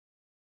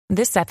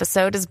This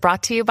episode is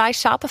brought to you by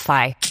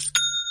Shopify.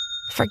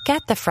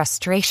 Forget the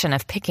frustration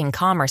of picking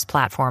commerce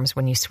platforms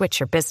when you switch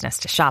your business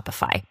to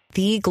Shopify,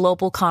 the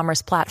global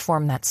commerce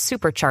platform that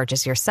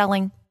supercharges your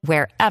selling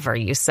wherever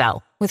you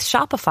sell. With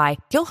Shopify,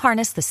 you'll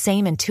harness the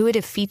same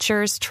intuitive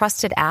features,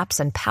 trusted apps,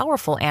 and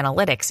powerful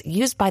analytics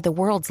used by the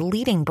world's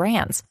leading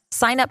brands.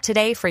 Sign up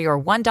today for your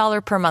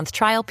 $1 per month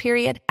trial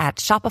period at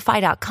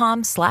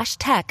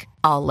shopify.com/tech,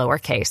 all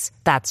lowercase.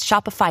 That's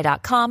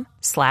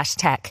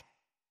shopify.com/tech.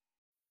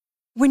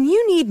 When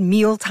you need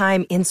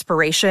mealtime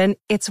inspiration,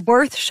 it's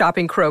worth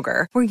shopping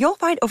Kroger, where you'll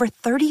find over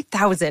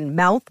 30,000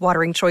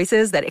 mouth-watering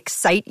choices that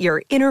excite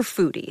your inner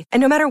foodie. And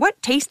no matter what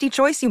tasty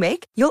choice you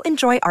make, you'll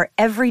enjoy our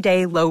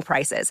everyday low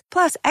prices,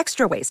 plus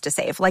extra ways to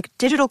save, like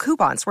digital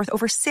coupons worth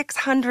over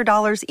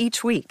 $600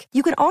 each week.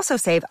 You can also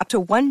save up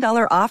to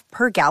 $1 off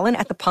per gallon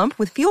at the pump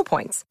with fuel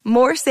points.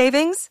 More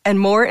savings and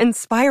more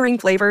inspiring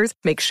flavors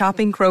make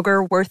shopping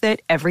Kroger worth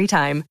it every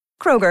time.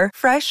 Kroger,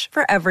 fresh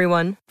for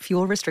everyone.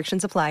 Fuel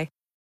restrictions apply.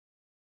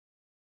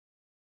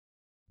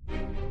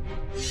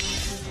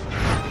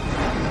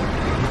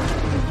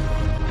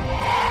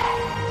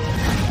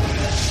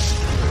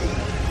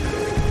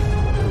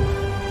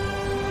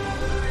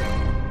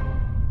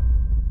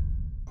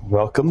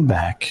 Welcome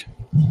back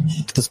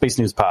to the Space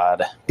News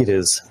Pod. It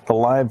is the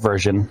live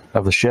version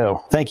of the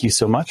show. Thank you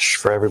so much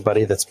for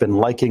everybody that's been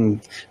liking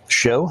the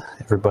show,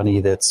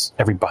 everybody that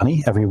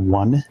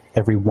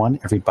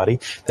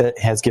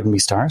has given me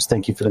stars.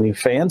 Thank you for the new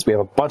fans. We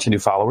have a bunch of new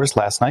followers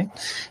last night.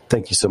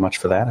 Thank you so much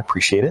for that. I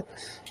appreciate it.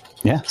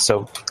 Yeah,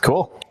 so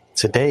cool.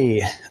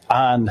 Today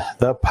on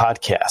the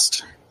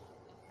podcast,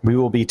 we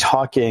will be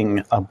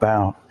talking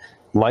about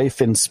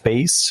life in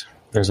space.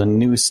 There's a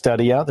new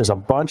study out. There's a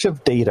bunch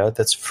of data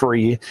that's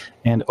free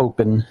and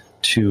open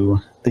to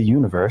the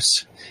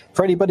universe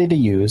for anybody to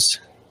use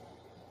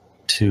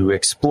to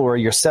explore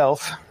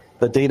yourself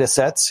the data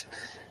sets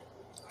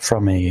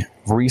from a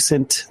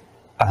recent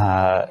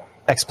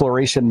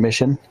exploration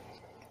mission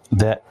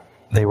that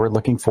they were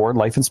looking for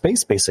life in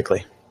space,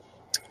 basically.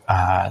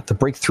 The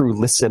Breakthrough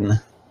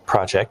Listen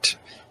project,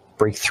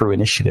 Breakthrough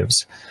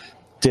Initiatives,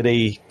 did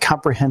a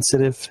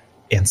comprehensive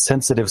and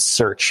sensitive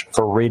search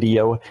for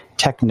radio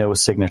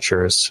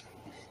technosignatures,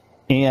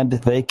 and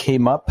they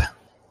came up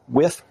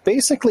with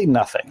basically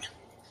nothing.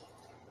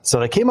 So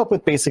they came up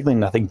with basically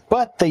nothing,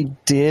 but they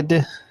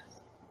did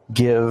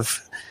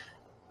give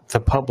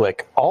the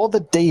public all the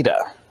data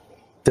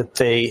that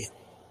they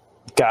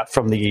got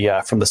from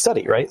the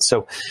study, right?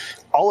 So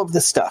all of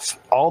this stuff,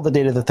 all the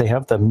data that they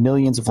have, the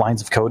millions of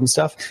lines of code and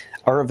stuff,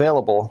 are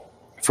available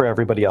for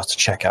everybody else to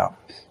check out.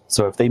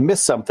 So if they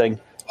miss something,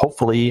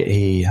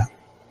 hopefully a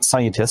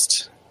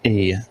scientist,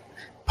 a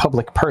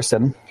public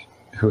person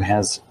who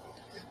has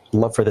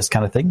love for this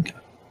kind of thing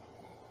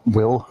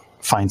will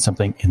find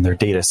something in their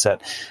data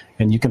set.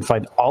 And you can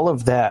find all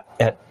of that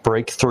at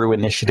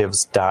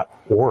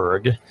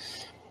breakthroughinitiatives.org.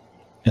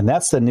 And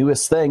that's the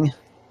newest thing.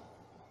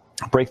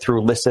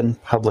 Breakthrough Listen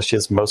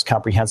publishes most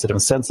comprehensive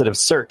and sensitive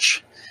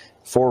search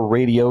for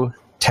radio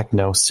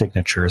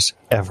technosignatures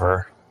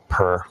ever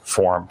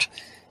performed.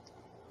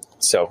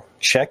 So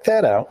check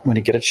that out when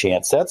you get a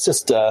chance. That's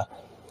just a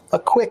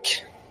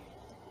quick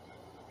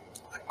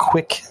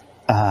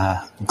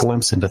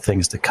glimpse into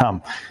things to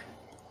come.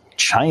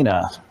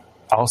 China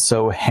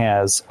also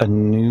has a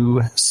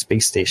new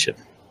space station.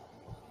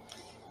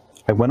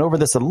 I went over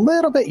this a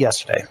little bit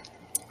yesterday,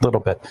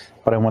 but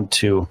I want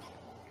to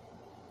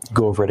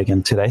go over it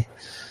again today,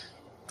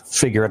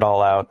 figure it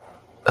all out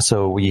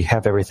so we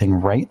have everything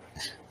right.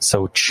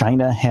 So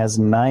China has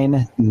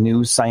 9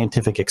 new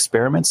scientific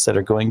experiments that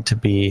are going to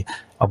be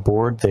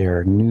aboard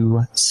their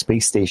new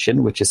space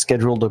station, which is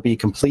scheduled to be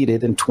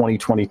completed in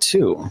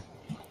 2022.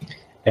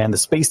 And the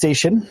space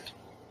station,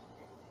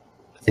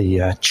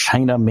 the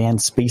China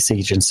Manned Space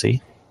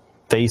Agency,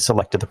 they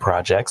selected the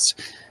projects,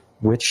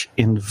 which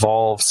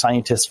involve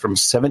scientists from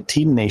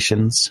 17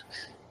 nations,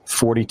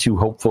 42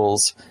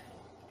 hopefuls,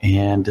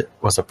 and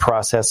was a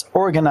process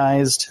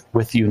organized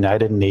with the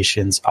United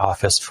Nations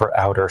Office for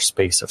Outer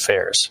Space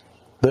Affairs,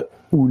 the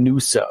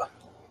UNUSA.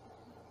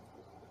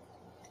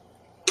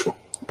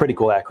 Pretty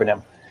cool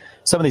acronym.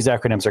 Some of these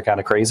acronyms are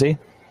kind of crazy,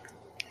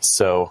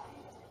 so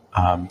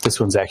this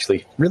one's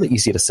actually really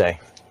easy to say.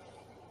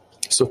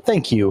 So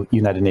thank you,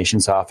 United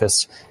Nations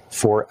Office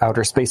for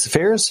Outer Space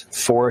Affairs,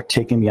 for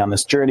taking me on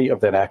this journey of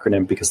that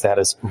acronym, because that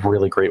is a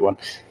really great one.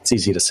 It's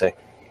easy to say.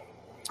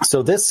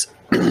 So this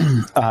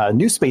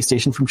new space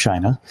station from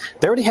China,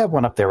 they already have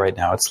one up there right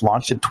now. It's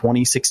launched in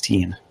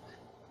 2016.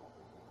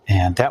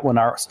 And that one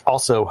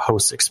also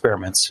hosts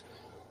experiments.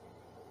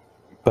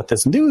 But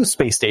this new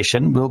space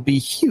station will be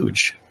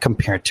huge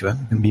compared to it.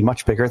 It'll be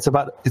much bigger. It's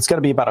going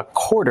to be about a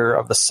quarter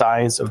of the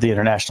size of the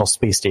International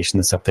Space Station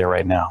that's up there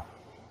right now.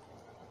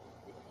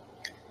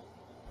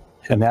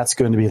 And that's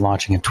going to be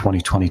launching in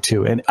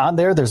 2022. And on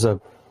there, there's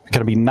going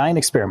to be 9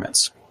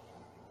 experiments.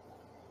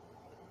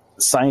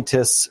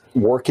 Scientists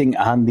working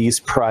on these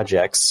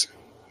projects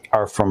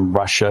are from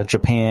Russia,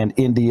 Japan,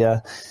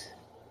 India,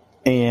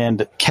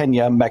 and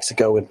Kenya,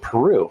 Mexico, and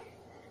Peru.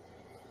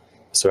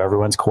 So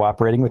everyone's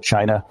cooperating with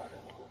China,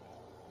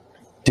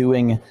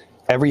 doing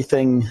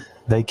everything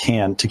they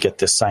can to get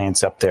this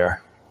science up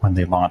there when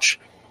they launch.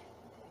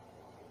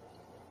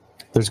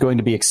 There's going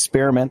to be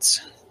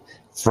experiments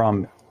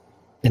from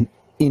an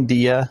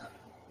India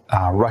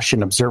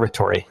Russian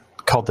observatory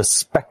called the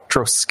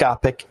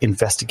Spectroscopic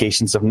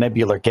Investigations of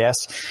Nebular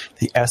Gas,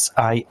 the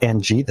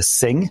SING, the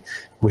SING,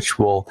 which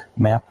will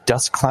map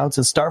dust clouds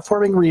and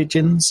star-forming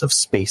regions of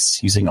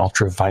space using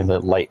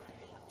ultraviolet light.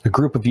 A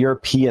group of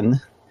European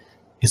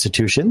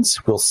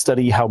institutions will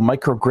study how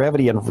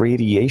microgravity and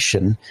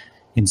radiation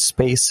in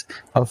space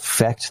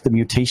affect the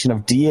mutation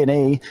of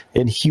DNA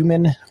in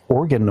human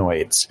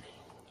organoids.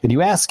 And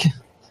you ask,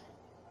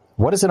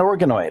 what is an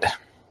organoid?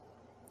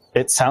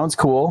 It sounds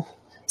cool.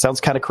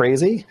 Sounds kind of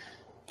crazy.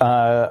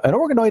 An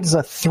organoid is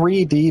a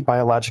 3D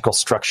biological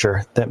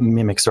structure that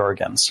mimics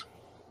organs.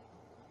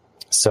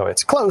 So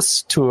it's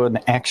close to an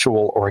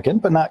actual organ,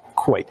 but not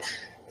quite.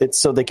 It's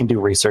so they can do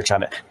research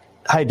on it.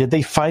 Hi, did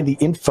they find the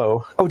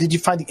info? Oh, did you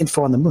find the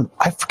info on the moon?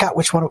 I forgot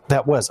which one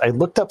that was. I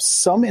looked up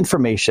some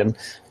information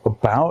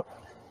about,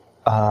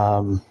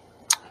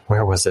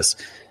 where was this?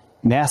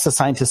 NASA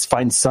scientists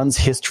find sun's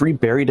history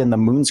buried in the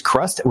moon's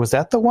crust. Was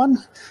that the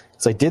one?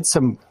 So I did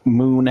some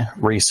moon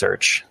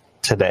research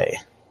today.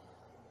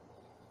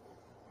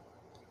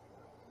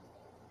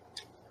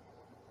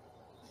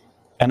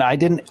 And I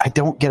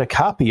don't get a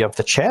copy of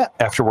the chat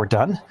after we're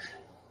done.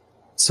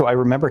 So I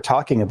remember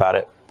talking about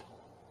it,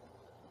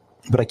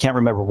 but I can't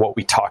remember what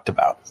we talked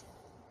about.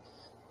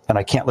 And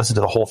I can't listen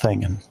to the whole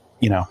thing, and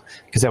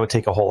because that would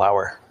take a whole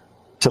hour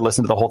to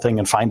listen to the whole thing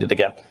and find it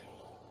again.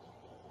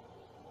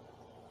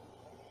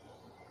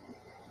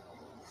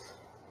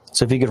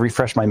 So if you could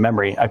refresh my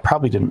memory, I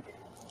probably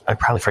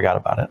forgot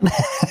about it.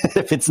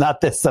 If it's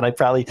not this, then I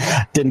probably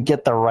didn't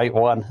get the right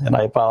one, and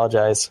I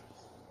apologize.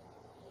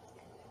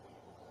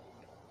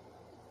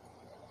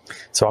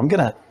 So I'm going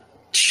to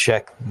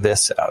check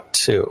this out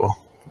too,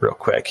 real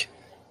quick.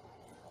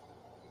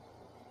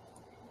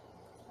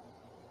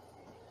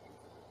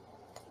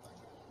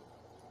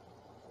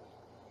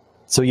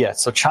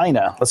 So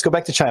China, let's go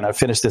back to China,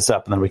 finish this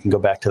up, and then we can go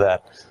back to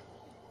that.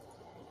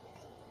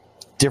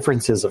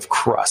 Differences of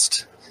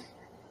crust.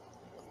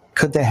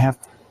 Could they have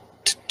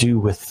to do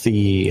with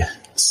the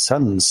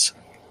sun's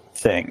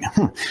thing?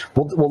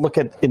 We'll look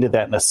into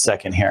that in a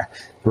second here.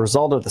 The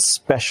result of the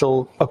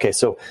special... Okay,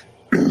 so...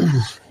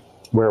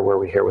 Where were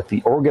we here with the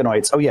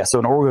organoids? Oh, yeah. So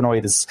an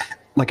organoid is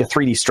like a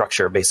 3D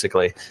structure,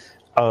 basically,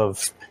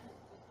 of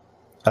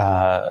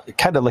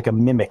kind of like a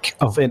mimic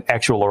of an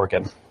actual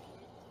organ.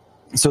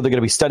 So they're going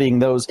to be studying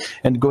those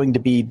and going to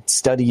be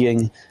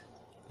studying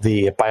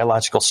the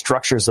biological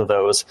structures of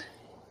those.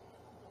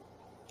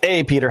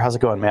 Hey, Peter, how's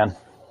it going, man?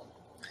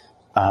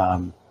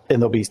 And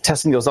they'll be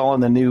testing those all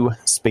in the new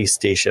space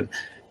station.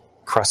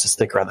 Crust is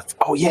thicker on the...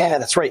 Oh, yeah,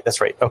 that's right.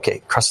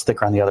 Okay, crust is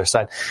thicker on the other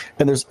side.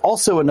 And there's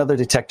also another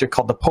detector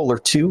called the Polar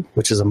 2,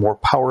 which is a more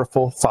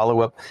powerful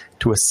follow-up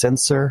to a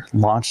sensor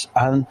launched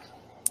on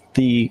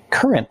the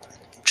current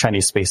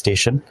Chinese space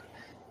station.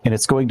 And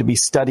it's going to be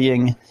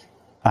studying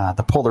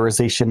the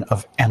polarization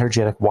of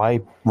energetic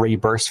Y-ray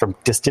bursts from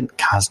distant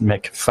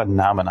cosmic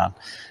phenomenon.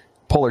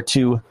 Polar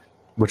 2,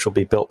 which will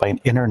be built by an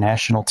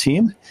international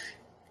team,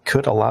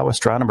 could allow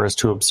astronomers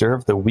to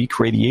observe the weak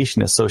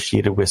radiation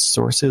associated with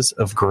sources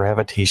of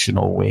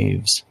gravitational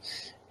waves.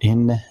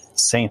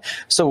 Insane.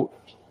 So,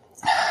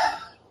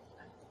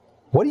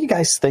 what do you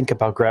guys think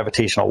about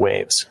gravitational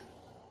waves?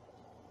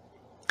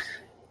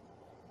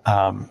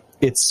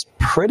 It's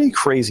pretty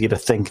crazy to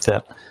think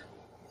that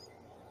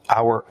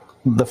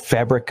the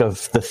fabric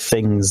of the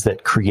things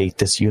that create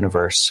this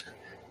universe,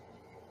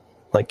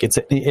 like it's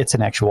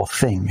an actual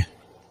thing.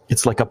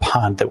 It's like a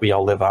pond that we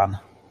all live on.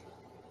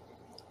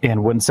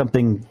 And when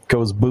something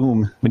goes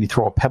boom, when you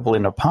throw a pebble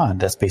in a pond,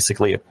 that's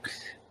basically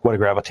what a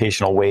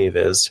gravitational wave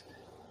is.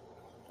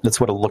 That's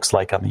what it looks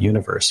like on the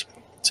universe.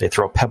 So you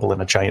throw a pebble in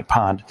a giant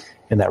pond,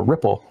 and that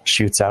ripple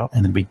shoots out,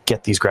 and then we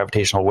get these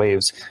gravitational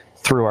waves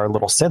through our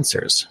little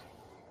sensors.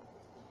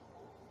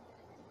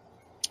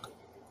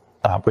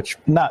 Which,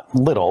 not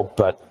little,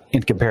 but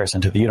in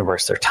comparison to the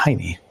universe, they're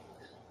tiny.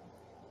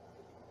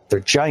 They're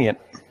giant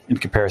in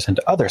comparison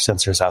to other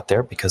sensors out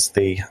there because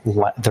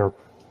they're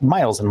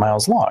miles and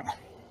miles long.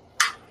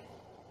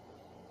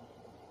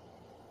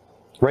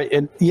 Right,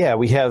 and yeah,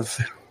 we have...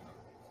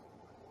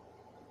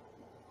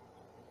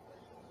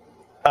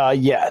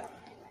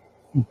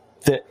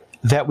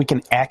 That we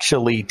can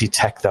actually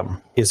detect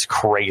them is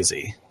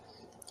crazy.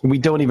 We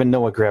don't even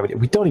know what gravity...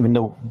 We don't even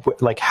know,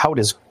 like, how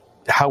is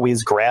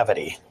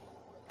gravity?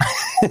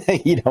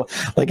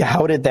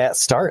 How did that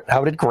start?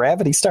 How did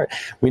gravity start?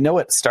 We know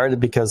it started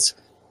because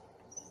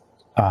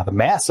the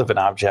mass of an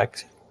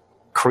object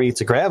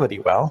creates a gravity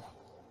well,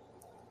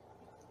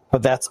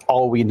 but that's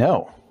all we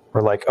know.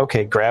 We're like,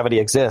 okay, gravity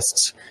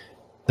exists,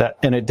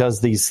 and it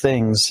does these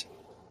things,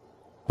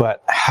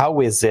 but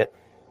how is it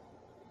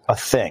a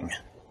thing?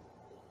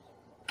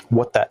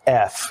 What the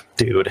F,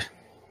 dude?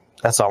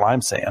 That's all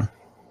I'm saying.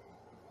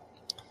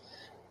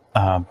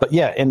 But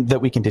yeah, and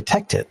that we can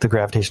detect it, the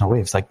gravitational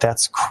waves. Like,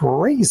 that's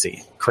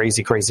crazy,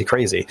 crazy, crazy,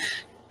 crazy.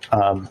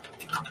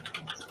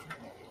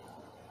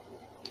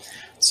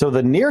 So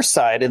the near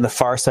side and the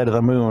far side of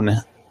the moon,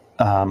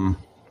 the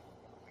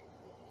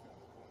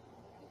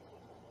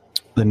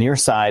near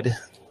side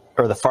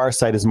or the far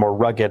side is more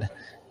rugged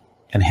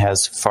and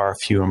has far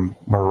fewer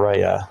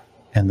Maria,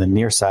 and the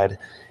near side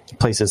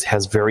places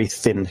has very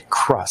thin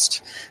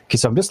crust. Okay,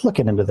 so I'm just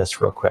looking into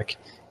this real quick.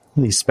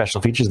 These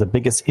special features, the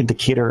biggest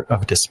indicator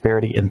of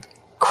disparity in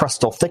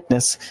crustal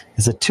thickness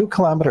is a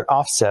 2-kilometer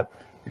offset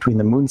between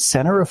the moon's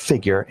center of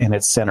figure and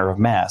its center of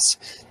mass.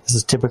 This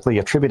is typically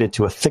attributed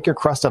to a thicker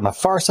crust on the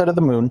far side of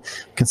the moon,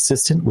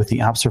 consistent with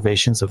the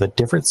observations of the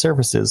different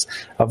surfaces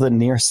of the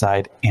near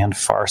side and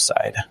far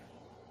side.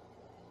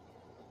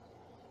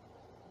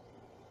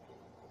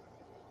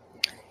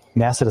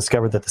 NASA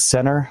discovered that the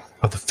center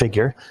of the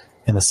figure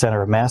and the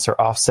center of mass are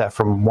offset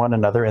from one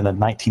another in the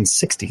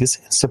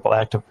 1960s. A simple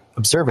act of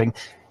observing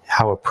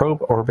how a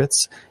probe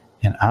orbits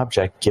an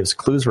object gives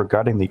clues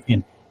regarding the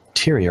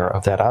interior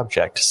of that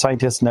object.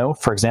 Scientists know,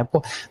 for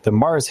example, that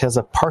Mars has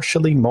a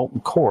partially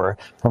molten core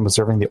from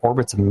observing the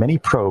orbits of many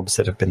probes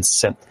that have been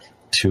sent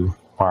to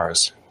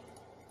Mars.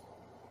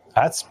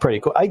 That's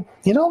pretty cool.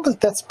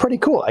 That's pretty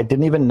cool. I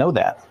didn't even know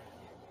that.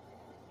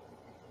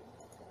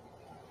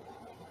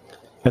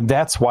 And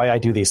that's why I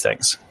do these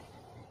things.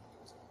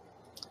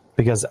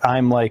 Because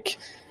I'm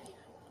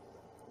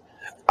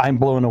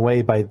blown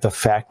away by the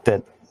fact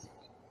that,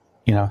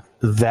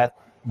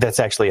 that's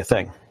actually a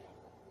thing.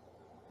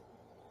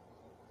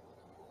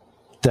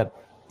 That,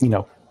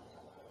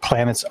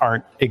 planets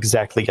aren't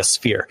exactly a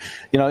sphere.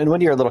 And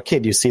when you're a little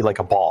kid, you see like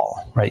a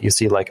ball, right? You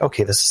see like,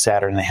 okay, this is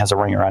Saturn and it has a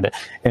ring around it,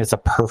 and it's a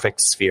perfect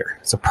sphere.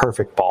 It's a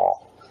perfect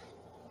ball.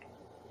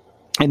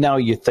 And now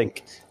you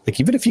think, like,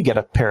 even if you get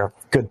a pair of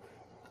good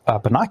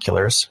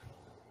binoculars,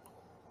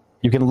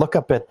 you can look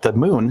up at the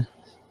moon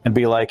and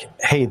be like,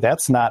 hey,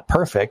 that's not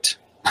perfect.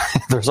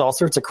 There's all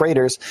sorts of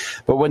craters.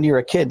 But when you're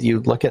a kid,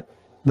 you look at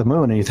the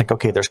moon and you think,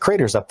 okay, there's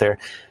craters up there.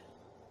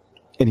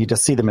 And you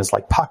just see them as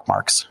like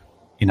pockmarks,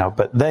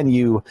 But then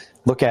you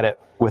look at it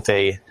with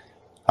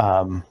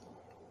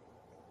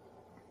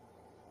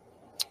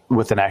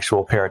with an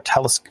actual pair of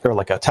telescope or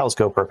like a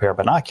telescope or a pair of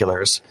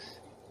binoculars.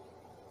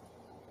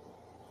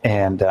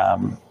 And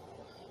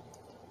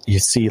you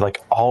see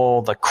like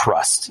all the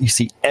crust. You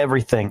see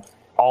everything,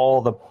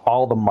 all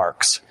the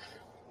marks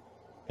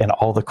and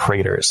all the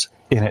craters.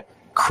 And it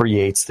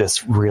creates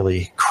this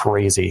really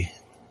crazy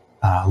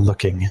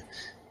looking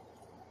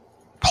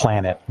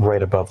planet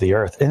right above the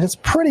Earth. And it's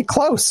pretty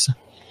close.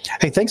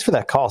 Hey, thanks for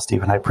that call,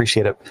 Stephen. I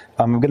appreciate it.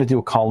 I'm going to do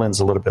a call-ins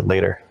a little bit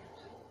later.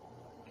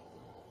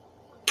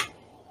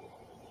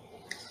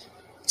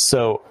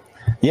 So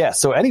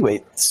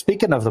anyway,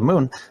 speaking of the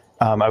moon,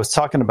 I was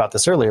talking about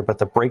this earlier, but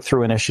the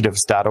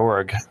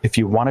breakthroughinitiatives.org, if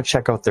you want to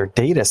check out their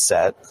data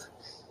set,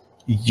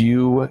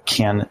 you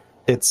can.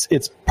 It's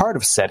part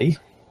of SETI,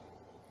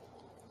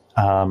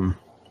 and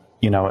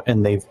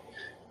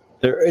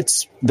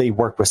they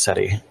work with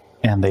SETI,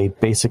 and they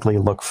basically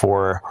look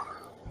for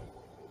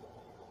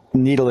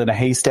needle in a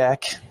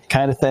haystack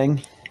kind of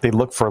thing. They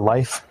look for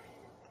life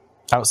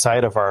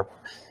outside of our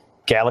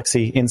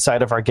galaxy,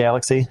 inside of our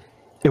galaxy.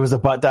 It was a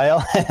butt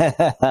dial.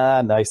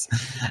 Nice.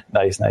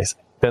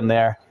 Been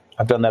there.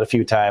 I've done that a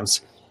few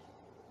times.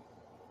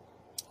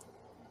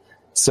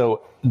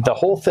 So the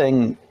whole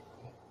thing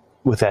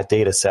with that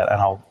data set, and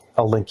I'll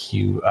link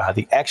you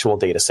the actual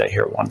data set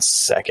here 1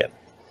 second.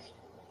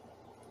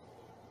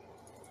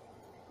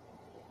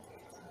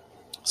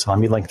 So let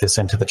me link this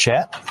into the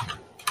chat.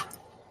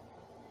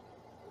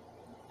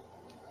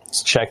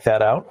 Let's check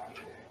that out.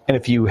 And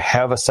if you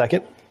have a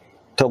second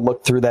to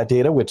look through that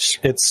data, which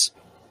it's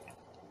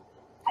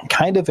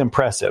kind of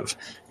impressive,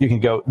 you can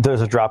go,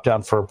 there's a drop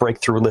down for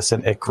Breakthrough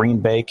Listen at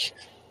Greenbank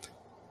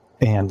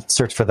and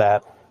search for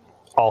that,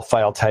 all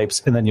file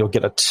types, and then you'll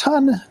get a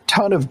ton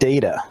of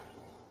data.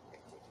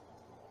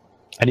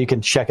 And you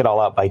can check it all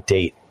out by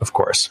date, of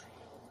course.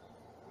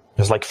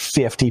 There's like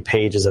 50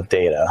 pages of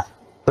data.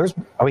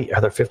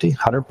 Are there 50?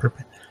 100 per?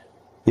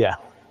 Yeah,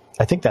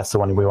 I think that's the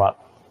one we want.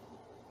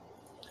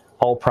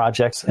 All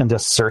projects, and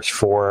just search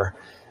for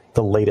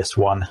the latest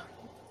one.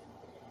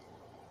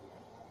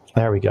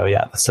 There we go.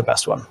 Yeah, that's the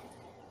best one.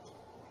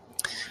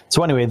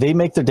 So anyway, they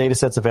make their data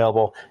sets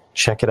available.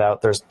 Check it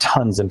out. There's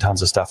tons and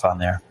tons of stuff on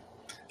there.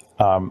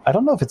 I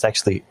don't know if it's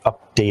actually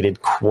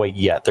updated quite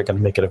yet. They're going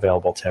to make it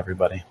available to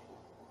everybody.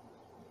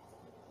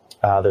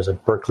 There's a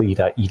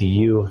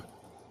berkeley.edu.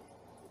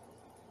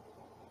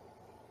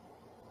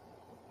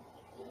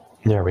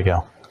 There we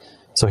go.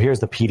 So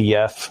here's the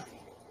PDF.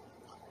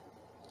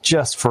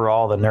 Just for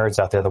all the nerds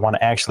out there that want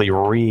to actually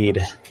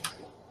read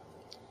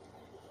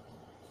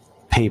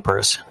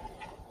papers,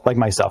 like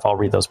myself, I'll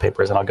read those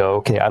papers and I'll go,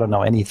 okay, I don't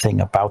know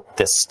anything about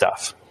this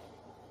stuff.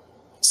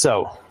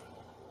 So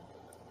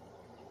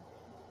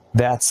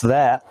that's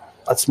that.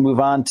 Let's move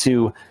on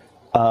to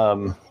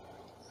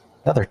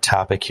another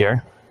topic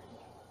here.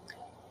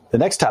 The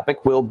next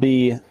topic will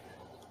be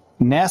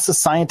NASA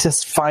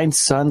scientists find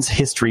sun's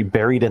history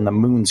buried in the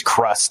moon's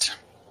crust.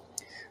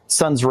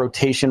 Sun's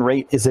rotation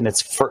rate in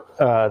its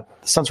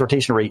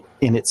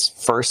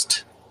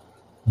first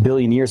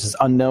billion years is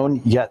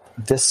unknown, yet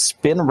this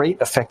spin rate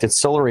affected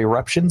solar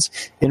eruptions,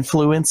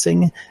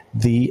 influencing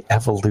the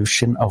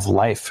evolution of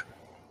life.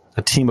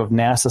 A team of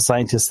NASA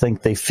scientists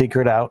think they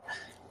figured out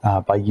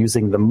by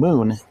using the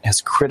moon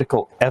as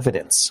critical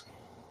evidence.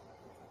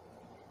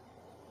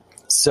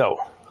 So,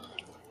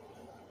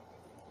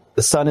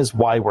 the sun is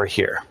why we're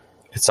here.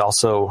 It's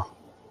also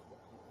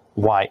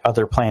why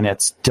other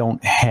planets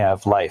don't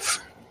have life.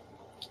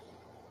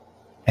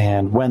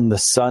 And when the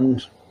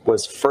sun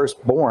was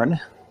first born,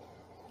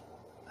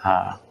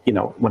 when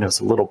it was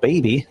a little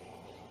baby,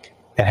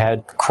 it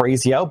had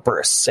crazy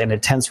outbursts and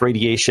intense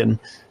radiation,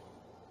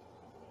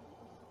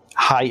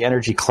 high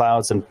energy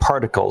clouds and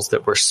particles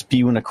that were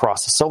spewing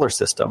across the solar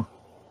system.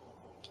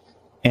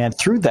 And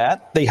through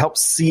that, they helped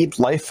seed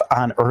life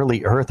on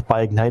early Earth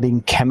by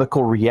igniting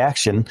chemical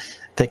reaction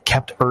that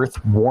kept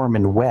Earth warm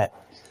and wet.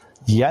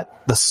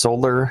 Yet the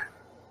solar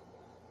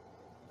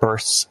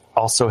bursts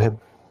also have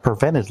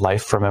prevented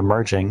life from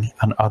emerging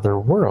on other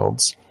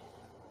worlds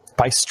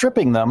by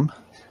stripping them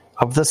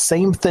of the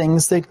same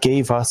things that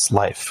gave us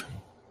life.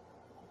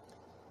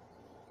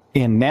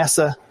 And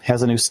NASA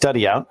has a new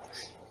study out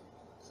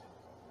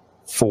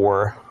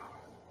for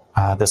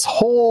this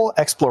whole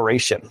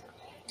exploration,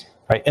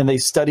 right? And they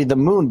studied the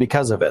moon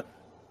because of it.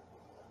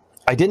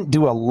 I didn't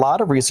do a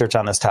lot of research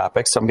on this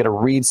topic, so I'm going to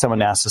read some of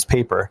NASA's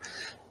paper.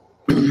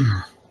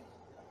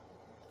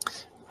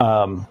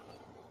 One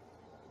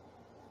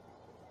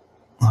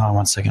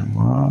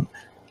second.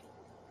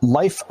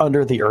 Life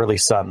under the early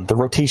sun. The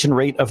rotation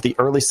rate of the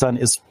early sun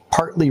is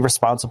partly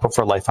responsible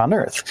for life on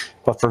Earth,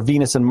 but for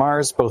Venus and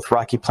Mars, both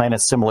rocky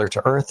planets similar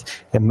to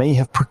Earth, it may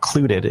have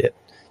precluded it.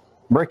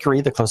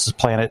 Mercury, the closest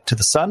planet to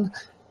the sun,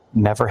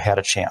 never had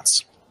a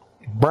chance.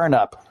 Burn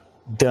up.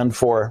 Done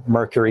for.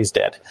 Mercury's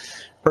dead.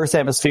 Earth's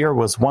atmosphere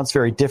was once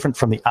very different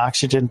from the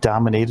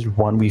oxygen-dominated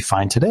one we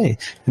find today.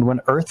 And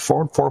when Earth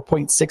formed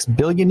 4.6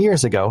 billion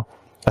years ago,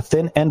 a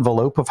thin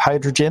envelope of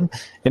hydrogen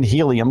and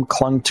helium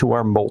clung to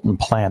our molten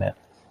planet.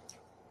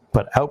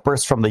 But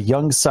outbursts from the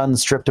young sun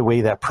stripped away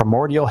that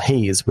primordial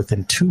haze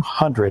within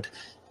 200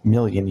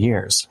 million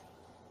years.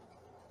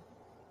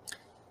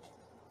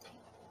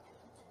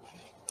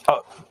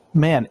 Oh,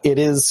 man, it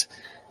is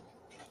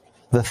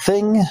the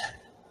thing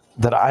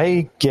that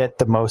I get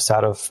the most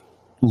out of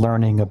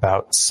learning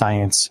about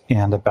science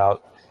and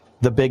about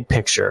the big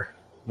picture,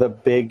 the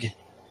big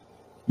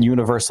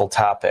universal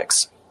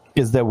topics,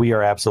 is that we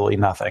are absolutely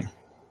nothing.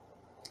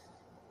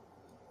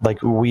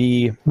 Like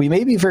we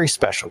may be very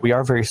special. We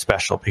are very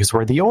special because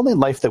we're the only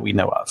life that we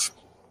know of.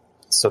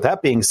 So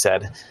that being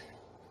said,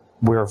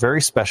 we're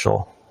very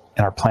special,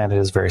 and our planet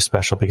is very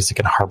special because it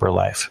can harbor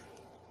life.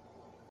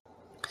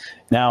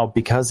 Now,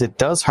 because it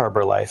does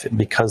harbor life, and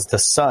because the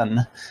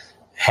sun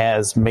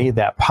has made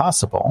that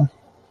possible,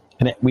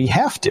 and we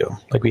have to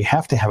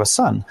have a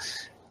sun.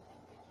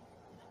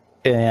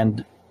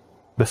 And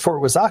before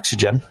it was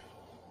oxygen,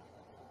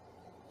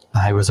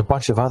 it was a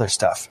bunch of other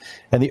stuff.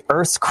 And the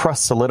Earth's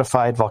crust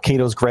solidified,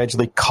 volcanoes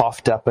gradually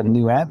coughed up a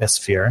new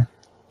atmosphere,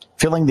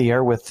 filling the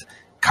air with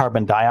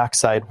carbon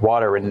dioxide,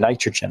 water, and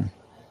nitrogen.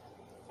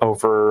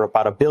 Over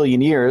about 1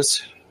 billion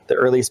years, the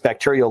earliest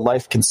bacterial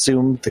life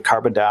consumed the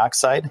carbon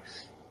dioxide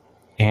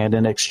and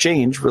in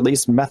exchange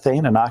released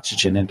methane and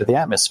oxygen into the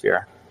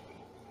atmosphere.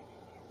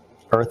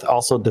 Earth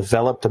also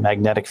developed a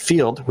magnetic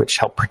field which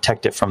helped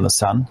protect it from the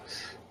sun,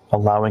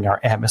 allowing our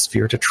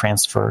atmosphere to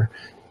transform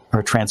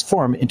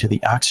into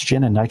the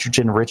oxygen and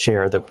nitrogen-rich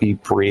air that we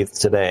breathe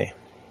today.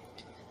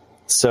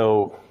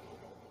 So,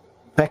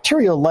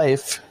 bacterial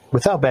life,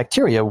 without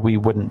bacteria, we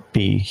wouldn't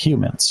be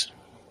humans.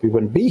 We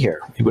wouldn't be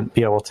here. We wouldn't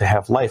be able to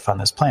have life on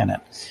this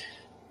planet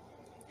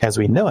as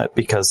we know it,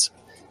 because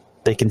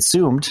they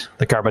consumed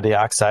the carbon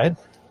dioxide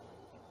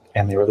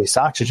and they released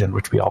oxygen,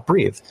 which we all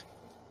breathe.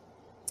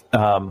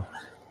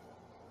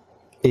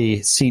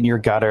 A senior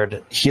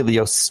Goddard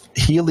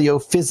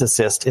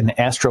heliophysicist and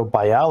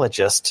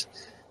astrobiologist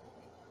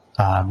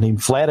named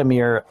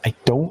Vladimir, I'm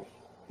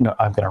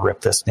going to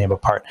rip this name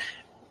apart,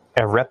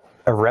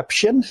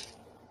 Ereption?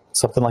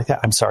 Something like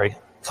that. I'm sorry,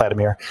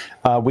 Vladimir.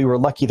 We were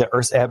lucky that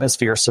Earth's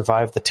atmosphere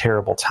survived the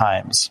terrible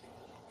times.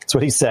 That's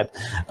what he said.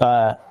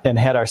 And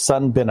had our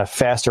sun been a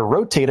faster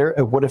rotator,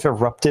 it would have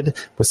erupted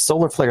with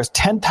solar flares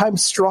 10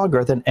 times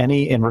stronger than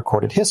any in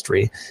recorded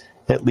history,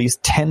 at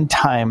least 10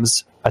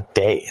 times a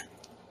day.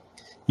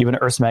 Even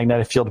Earth's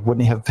magnetic field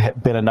wouldn't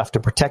have been enough to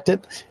protect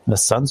it, and the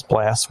sun's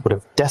blast would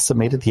have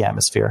decimated the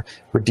atmosphere,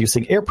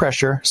 reducing air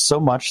pressure so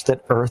much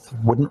that Earth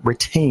wouldn't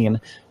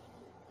retain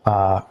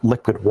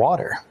liquid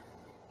water.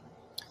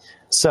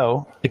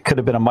 So it could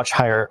have been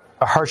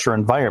a harsher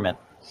environment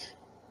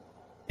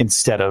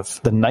instead of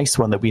the nice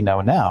one that we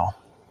know now.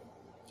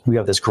 We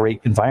have this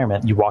great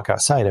environment. You walk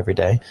outside every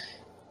day,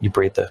 you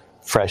breathe the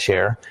fresh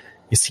air,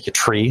 you see a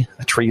tree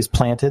is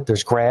planted,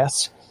 there's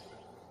grass.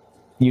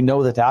 You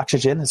know that the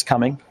oxygen is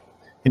coming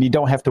And you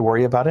don't have to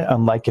worry about it,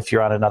 unlike if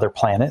you're on another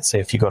planet, say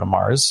if you go to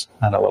Mars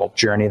on a little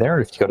journey there, or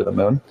if you go to the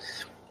moon.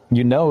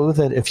 You know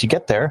that if you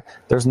get there,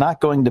 there's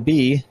not going to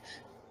be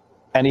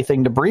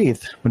anything to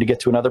breathe when you get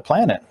to another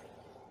planet.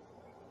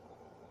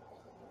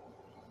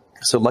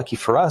 So lucky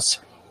for us,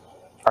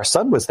 our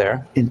sun was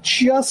there in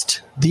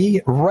just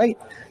the right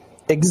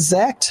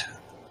exact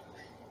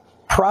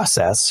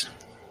process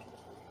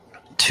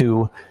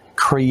to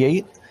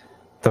create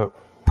the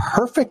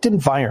perfect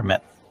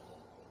environment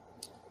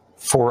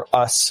for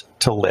us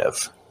to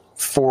live,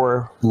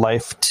 for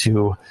life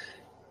to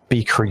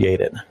be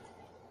created.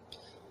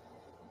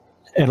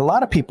 And a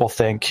lot of people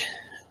think,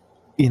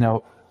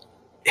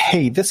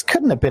 hey, this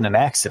couldn't have been an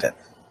accident.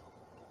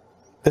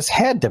 This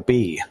had to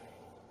be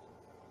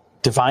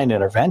divine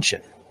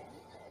intervention.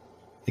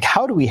 Like,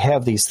 how do we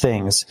have these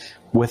things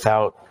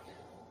without,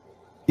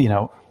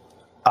 a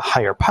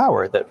higher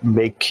power that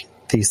make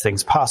these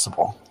things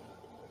possible?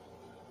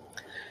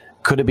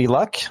 Could it be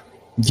luck?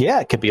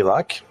 Yeah, it could be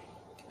luck.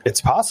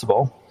 It's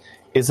possible.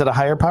 Is it a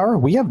higher power?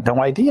 We have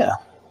no idea.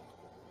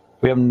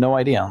 We have no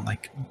idea.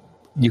 Like,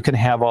 you can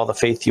have all the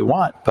faith you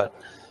want, but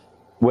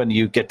when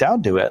you get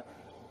down to it,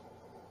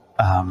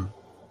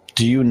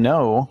 do you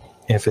know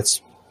if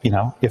it's,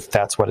 if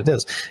that's what it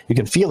is? You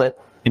can feel it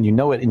and you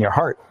know it in your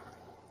heart.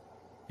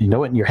 You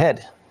know it in your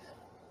head.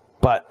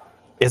 But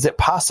is it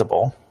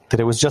possible that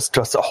it was just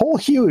a whole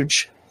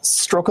huge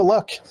stroke of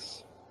luck?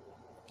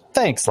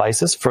 Thanks,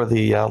 Lysis, for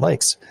the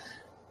likes.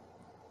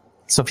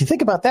 So if you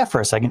think about that for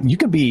a second, you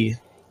can be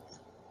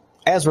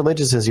as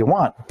religious as you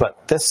want,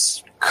 but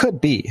this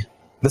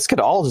could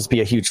all just be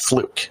a huge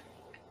fluke.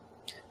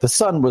 The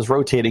sun was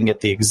rotating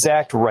at the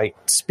exact right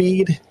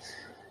speed.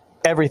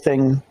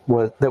 Everything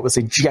that was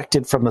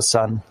ejected from the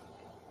sun,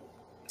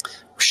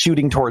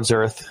 shooting towards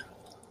Earth,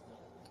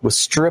 was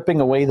stripping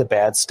away the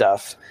bad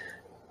stuff.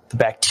 The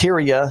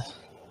bacteria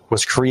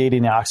was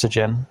creating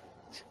oxygen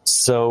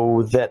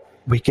so that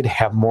we could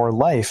have more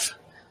life.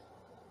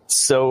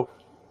 So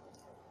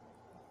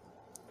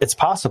it's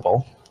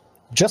possible,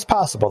 just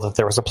possible, that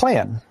there was a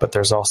plan, but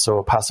there's also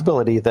a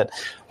possibility that,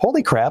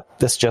 holy crap,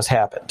 this just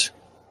happened.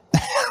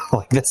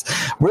 Like this,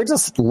 we're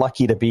just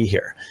lucky to be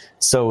here.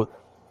 So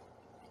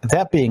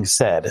that being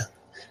said,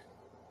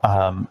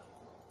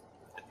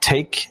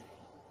 take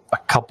a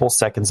couple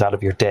seconds out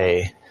of your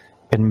day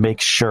and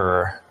make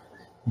sure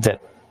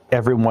that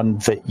everyone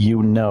that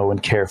you know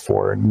and care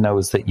for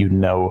knows that you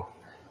know,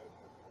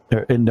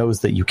 and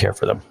knows that you care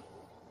for them.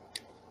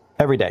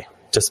 Every day,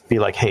 just be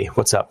like, hey,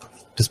 what's up?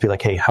 Just be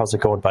like, hey, how's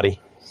it going, buddy?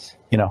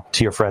 To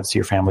your friends, to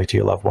your family, to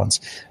your loved ones.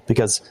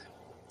 Because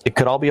it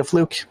could all be a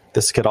fluke.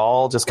 This could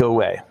all just go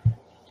away.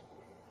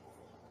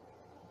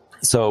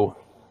 So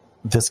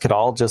this could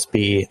all just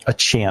be a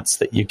chance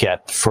that you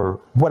get for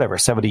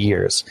 70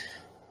 years.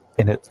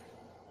 And it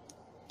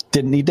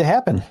didn't need to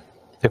happen.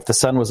 If the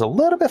sun was a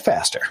little bit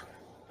faster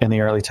in the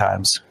early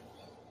times,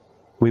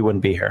 we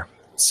wouldn't be here.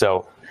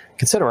 So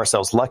consider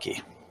ourselves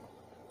lucky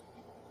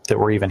that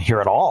we're even here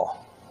at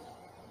all.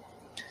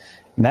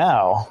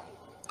 Now,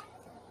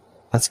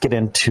 let's get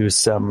into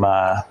some,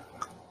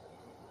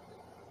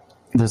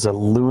 there's a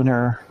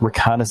lunar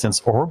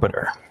reconnaissance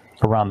orbiter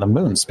around the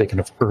moon. Speaking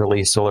of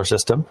early solar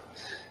system,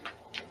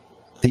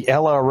 the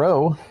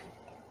LRO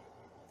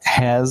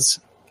has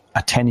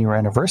a 10-year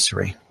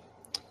anniversary.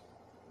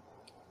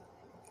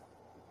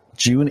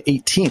 June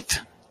 18th,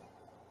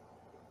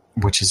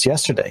 which is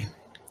yesterday,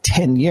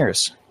 10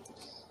 years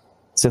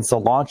since the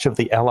launch of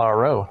the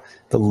LRO,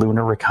 the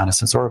Lunar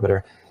Reconnaissance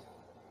Orbiter.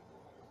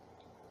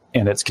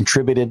 And it's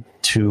contributed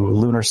to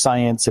lunar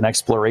science and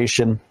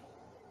exploration.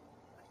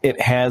 It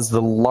has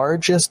the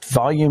largest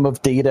volume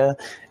of data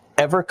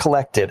ever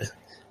collected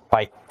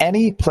by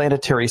any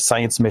planetary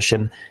science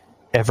mission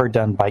ever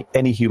done by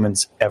any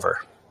humans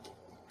ever.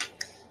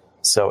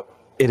 So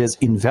it is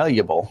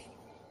invaluable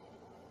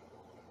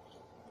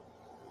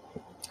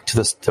to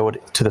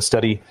the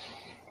study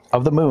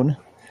of the moon,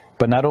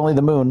 but not only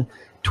the moon,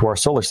 to our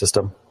solar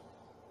system,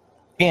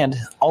 and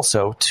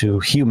also to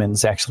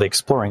humans actually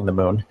exploring the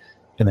moon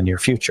in the near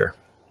future.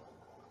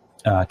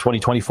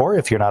 2024,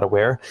 if you're not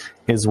aware,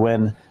 is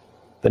when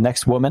the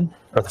next woman,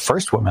 or the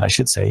first woman, I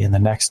should say, and the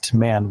next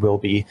man will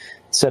be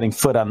setting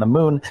foot on the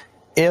moon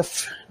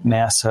if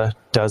NASA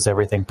does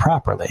everything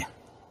properly.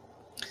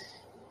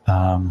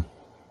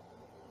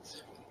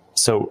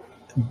 So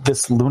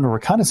this Lunar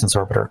Reconnaissance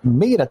Orbiter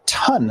made a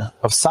ton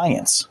of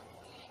science.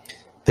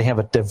 They have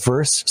a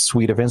diverse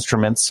suite of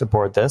instruments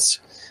aboard this.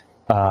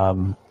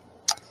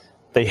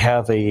 They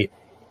have a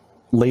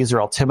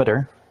laser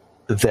altimeter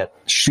that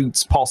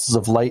shoots pulses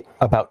of light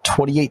about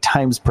 28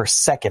 times per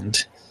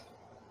second,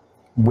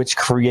 which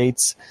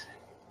creates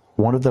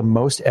one of the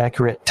most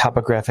accurate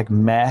topographic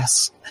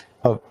maps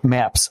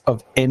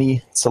of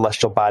any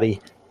celestial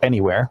body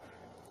anywhere.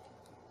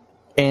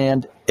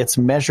 And it's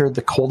measured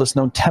the coldest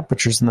known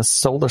temperatures in the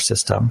solar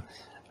system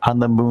on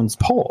the moon's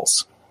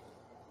poles.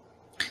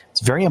 It's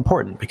very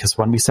important because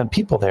when we send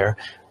people there,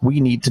 we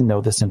need to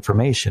know this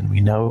information.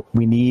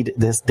 We need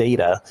this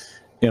data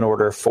in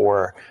order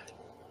for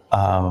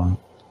our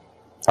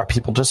are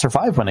people to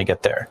survive when they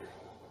get there?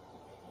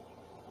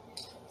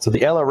 So the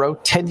LRO,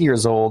 10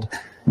 years old.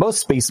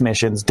 Most space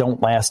missions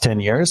don't last 10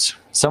 years.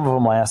 Some of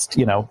them last,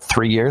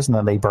 3 years, and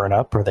then they burn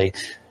up or they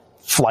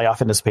fly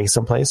off into space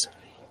someplace.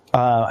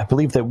 I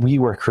believe that we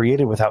were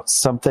created without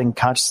something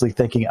consciously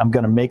thinking, I'm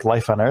going to make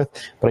life on Earth,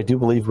 but I do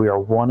believe we are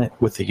one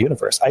with the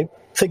universe. I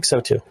think so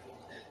too.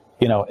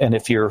 And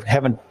if you're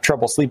having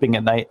trouble sleeping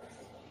at night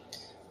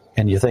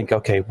and you think,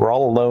 okay, we're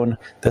all alone,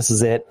 this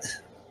is it,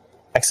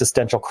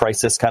 existential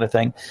crisis kind of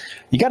thing,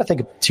 you got to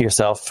think to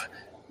yourself,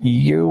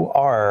 you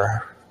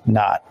are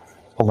not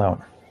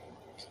alone.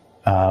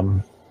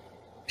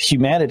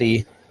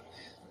 Humanity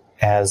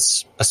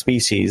as a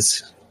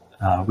species,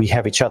 we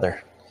have each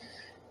other.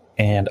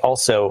 And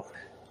also,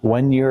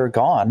 when you're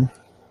gone,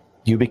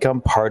 you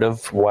become part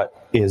of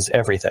what is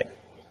everything,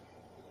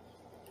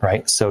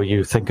 right? So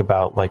you think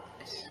about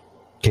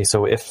okay,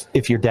 so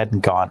if you're dead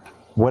and gone,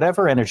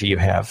 whatever energy you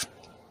have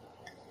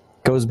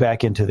goes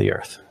back into the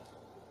earth.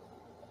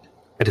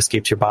 It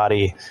escapes your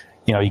body,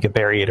 you get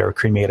buried or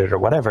cremated or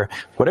whatever.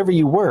 Whatever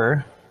you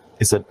were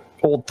is an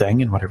old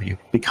thing, and whatever you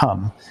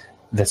become,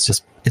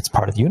 it's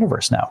part of the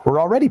universe now.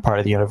 We're already part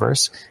of the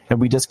universe, and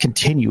we just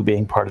continue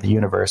being part of the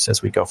universe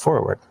as we go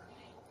forward.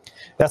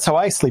 That's how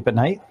I sleep at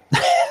night.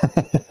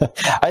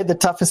 I had the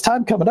toughest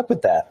time coming up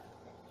with that.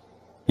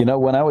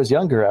 When I was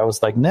younger, I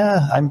was like,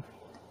 nah,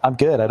 I'm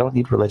good. I don't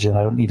need religion.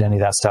 I don't need any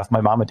of that stuff.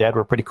 My mom and dad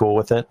were pretty cool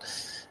with it.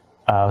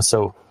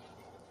 So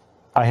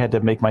I had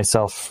to make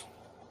myself,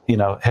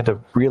 had to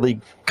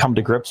really come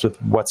to grips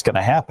with what's going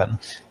to happen.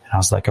 And I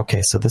was like,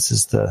 okay, so this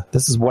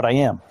is what I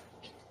am.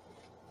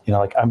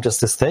 I'm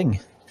just this thing,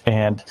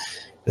 and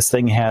this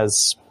thing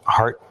has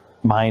heart,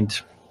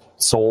 mind,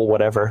 soul,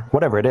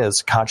 whatever it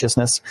is,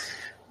 consciousness.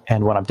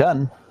 And when I'm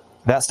done,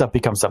 that stuff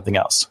becomes something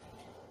else.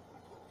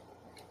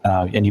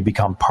 And you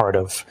become part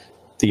of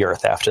the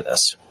earth after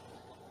this.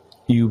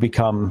 You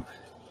become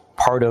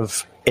part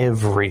of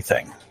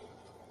everything.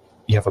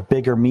 You have a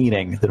bigger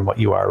meaning than what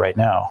you are right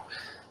now.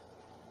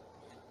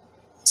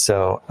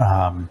 So,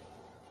 I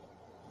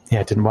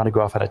didn't want to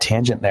go off on a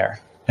tangent there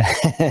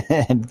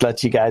and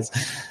let you guys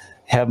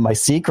have my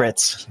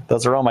secrets.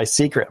 Those are all my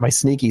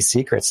sneaky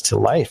secrets to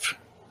life.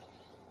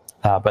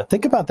 But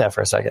think about that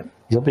for a second.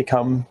 You'll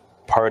become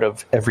part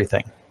of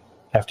everything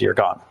after you're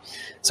gone.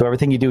 So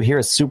everything you do here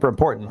is super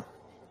important.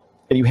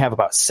 And you have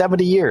about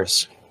 70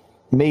 years,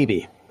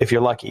 maybe, if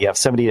you're lucky, you have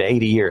 70 to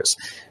 80 years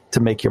to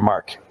make your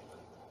mark.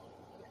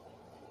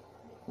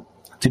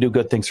 To do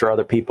good things for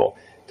other people.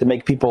 To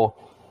make people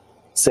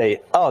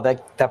say, oh,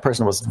 that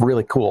person was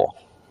really cool.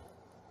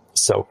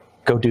 So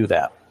go do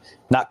that.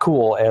 Not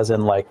cool as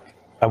in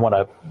I want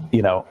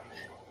to,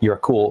 you're a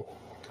cool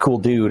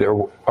dude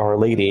or a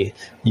lady.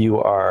 You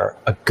are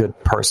a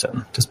good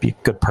person. Just be a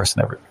good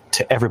person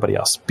to everybody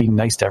else. Be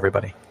nice to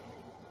everybody.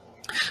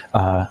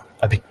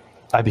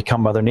 I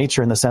become Mother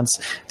Nature in the sense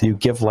that you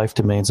give life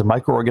to millions of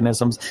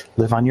microorganisms,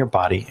 live on your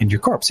body and your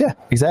corpse. Yeah,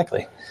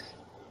 exactly.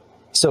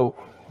 So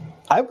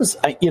I was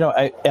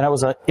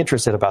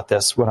interested about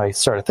this when I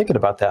started thinking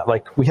about that.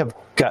 We have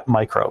gut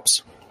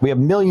microbes. We have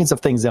millions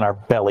of things in our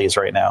bellies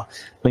right now,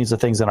 millions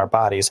of things in our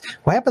bodies.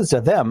 What happens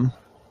to them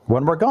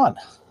when we're gone?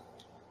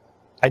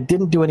 I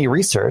didn't do any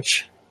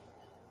research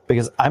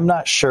because I'm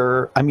not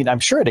sure. I mean, I'm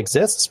sure it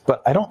exists,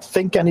 but I don't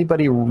think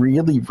anybody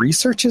really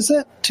researches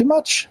it too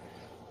much.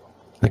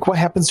 What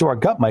happens to our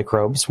gut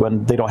microbes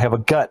when they don't have a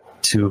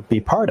gut to be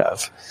part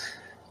of?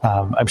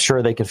 I'm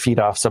sure they could feed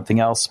off something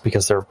else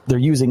because they're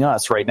using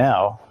us right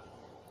now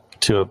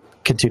to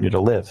continue to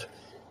live.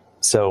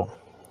 So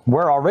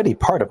we're already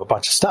part of a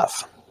bunch of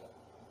stuff.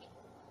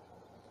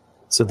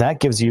 So that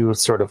gives you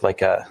sort of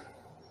a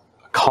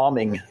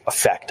calming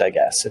effect, I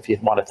guess, if you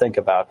want to think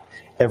about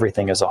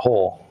everything as a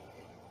whole.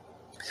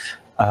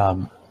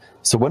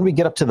 So when we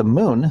get up to the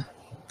moon,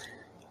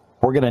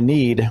 we're going to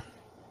need,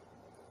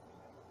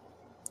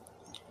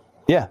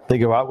 they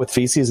go out with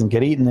feces and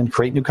get eaten and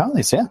create new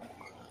colonies. Yeah,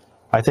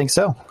 I think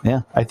so.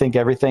 Yeah, I think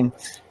everything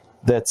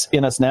that's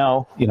in us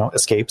now,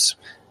 escapes.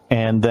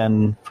 And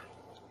then,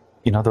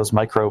 those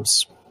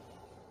microbes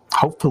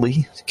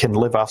hopefully can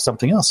live off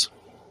something else.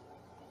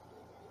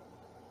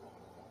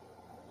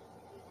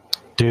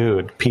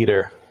 Dude,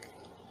 Peter,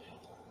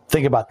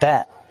 think about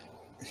that.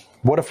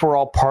 What if we're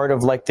all part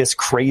of this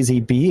crazy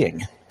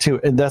being too?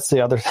 And that's the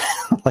other,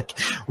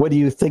 what do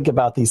you think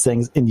about these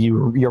things and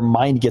your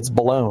mind gets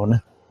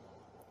blown?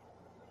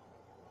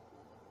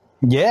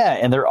 Yeah.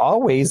 And they're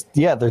always,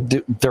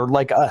 they're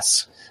like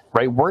us,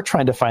 right? We're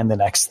trying to find the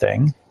next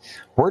thing.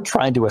 We're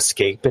trying to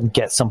escape and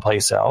get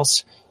someplace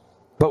else,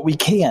 but we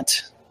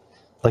can't.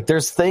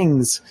 There's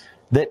things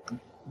that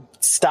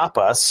stop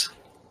us,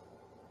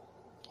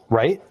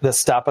 right? That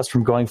stop us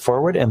from going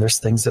forward. And there's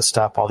things that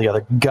stop all the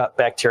other gut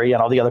bacteria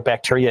and all the other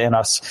bacteria in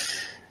us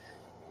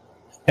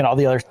and all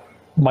the other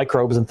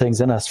microbes and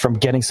things in us from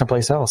getting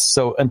someplace else.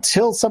 So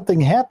until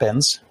something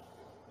happens,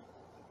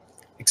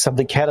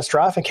 something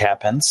catastrophic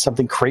happens,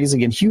 something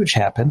crazy and huge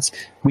happens,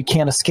 we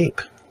can't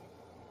escape.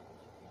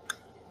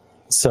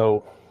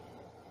 So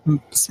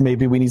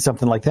maybe we need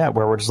something like that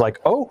where we're just like,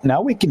 oh,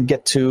 now we can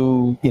get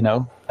to,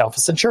 Alpha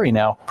Centauri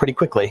now pretty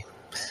quickly.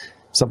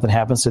 Something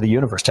happens to the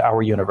universe, to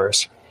our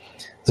universe.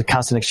 It's a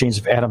constant exchange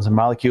of atoms and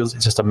molecules.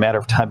 It's just a matter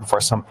of time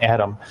before some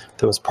atom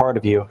that was part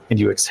of you and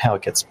you exhale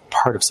gets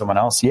part of someone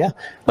else. Yeah,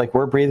 like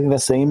we're breathing the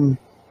same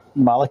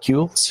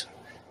molecules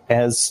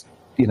as,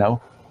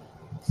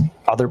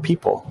 other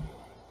people.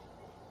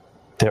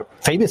 They're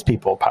famous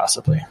people,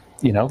 possibly,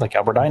 like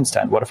Albert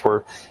Einstein. What if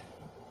we're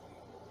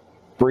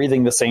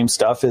breathing the same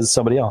stuff as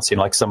somebody else,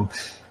 like some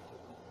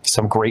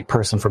great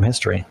person from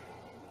history?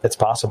 It's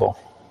possible.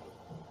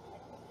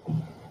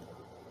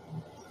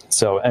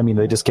 So,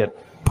 they just get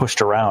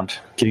pushed around.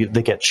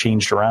 They get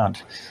changed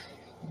around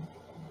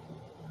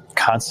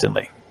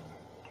constantly.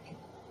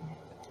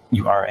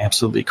 You are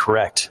absolutely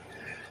correct.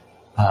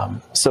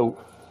 So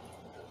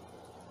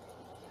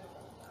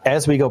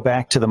as we go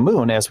back to the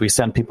moon, as we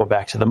send people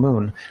back to the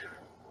moon,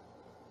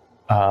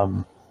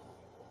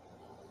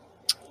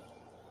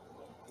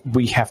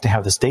 we have to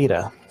have this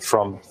data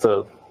from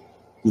the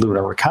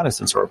Lunar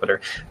Reconnaissance Orbiter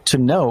to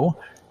know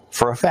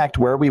for a fact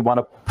where we want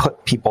to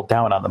put people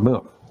down on the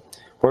moon,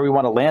 where we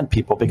want to land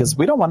people, because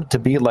we don't want it to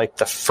be like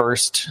the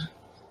first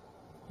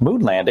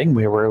moon landing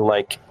where we're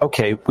like,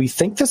 okay, we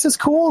think this is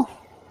cool,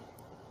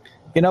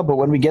 but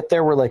when we get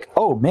there, we're like,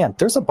 oh man,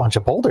 there's a bunch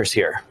of boulders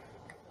here.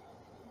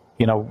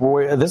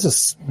 This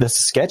is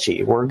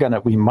sketchy.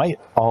 We might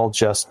all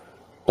just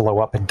blow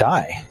up and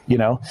die.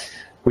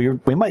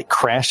 We might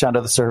crash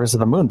onto the surface of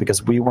the moon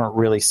because we weren't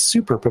really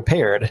super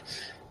prepared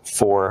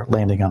for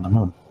landing on the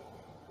moon.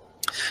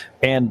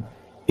 And,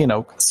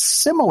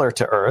 similar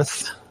to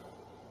Earth,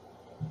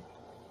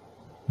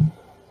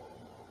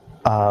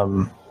 a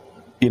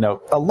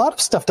lot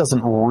of stuff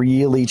doesn't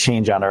really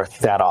change on Earth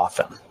that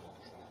often,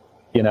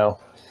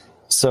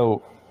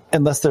 so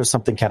unless there's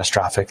something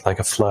catastrophic like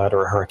a flood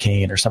or a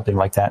hurricane or something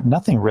like that,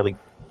 nothing really,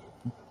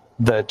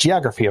 the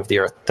geography of the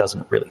Earth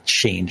doesn't really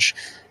change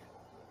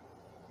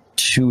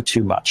too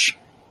much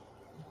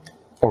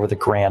over the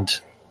grand,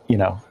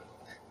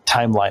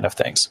 timeline of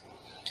things.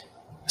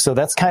 So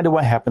that's kind of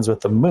what happens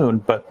with the moon,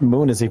 but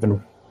moon is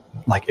even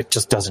like, it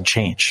just doesn't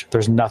change.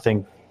 There's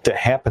nothing that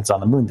happens on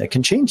the moon that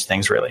can change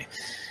things really.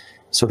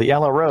 So the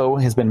LRO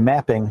has been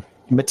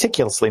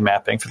meticulously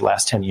mapping for the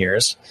last 10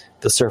 years,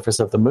 the surface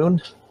of the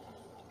moon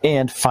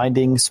and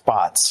finding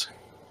spots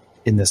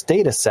in this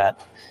data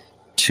set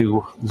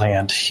to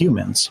land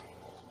humans.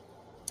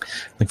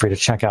 Look for you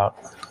to check out.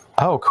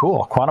 Oh,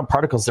 cool. Quantum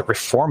particles that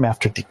reform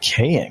after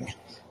decaying.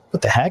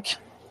 What the heck?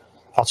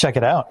 I'll check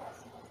it out.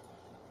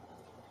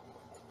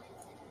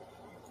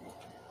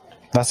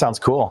 That sounds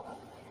cool.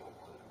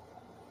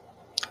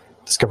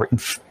 Discover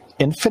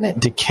infinite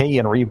decay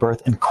and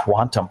rebirth in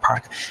quantum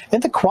particles.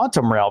 In the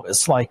quantum realm,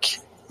 it's like,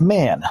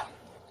 man,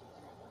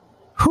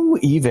 who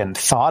even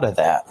thought of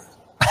that?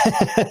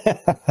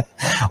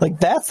 Like,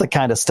 that's the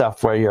kind of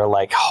stuff where you're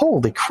like,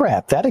 holy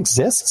crap, that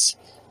exists?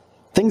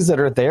 Things that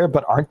are there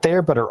but aren't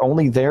there, but are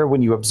only there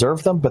when you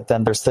observe them, but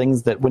then there's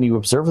things that when you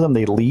observe them,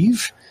 they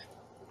leave?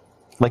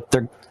 Like,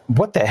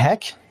 what the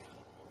heck?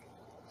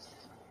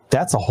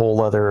 That's a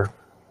whole other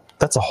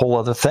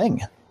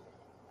thing.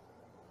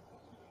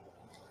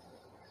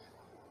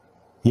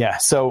 Yeah,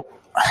 so,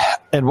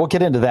 and we'll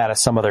get into that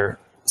as some other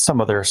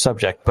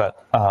subject,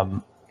 but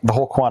the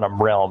whole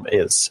quantum realm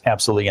is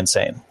absolutely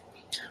insane.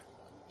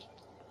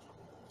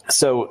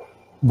 So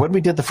when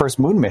we did the first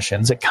moon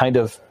missions, it kind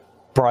of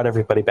brought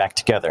everybody back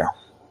together.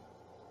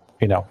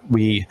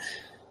 We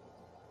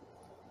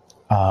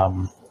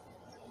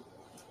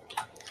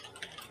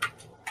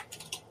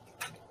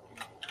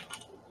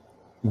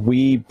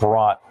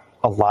brought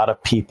a lot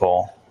of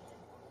people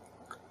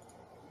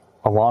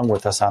along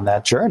with us on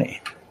that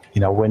journey.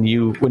 When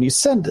you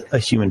send a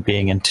human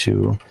being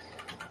into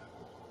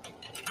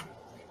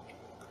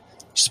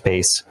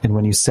space, and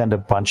when you send a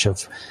bunch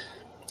of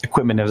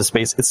equipment into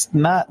space, it's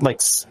not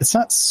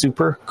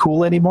super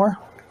cool anymore.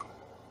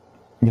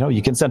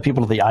 You can send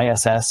people to the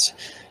ISS.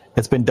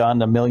 It's been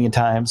done a million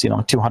times.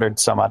 200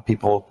 some odd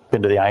people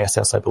been to the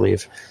ISS, I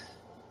believe.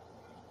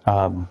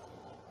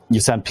 You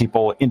send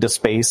people into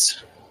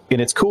space, and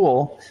it's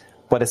cool,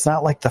 but it's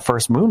not like the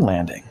first moon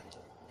landing.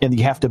 And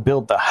you have to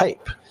build the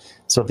hype.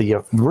 So the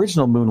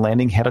original moon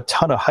landing had a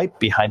ton of hype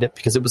behind it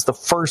because it was the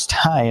first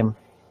time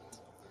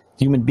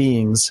human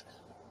beings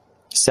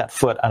set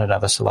foot on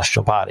another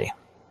celestial body.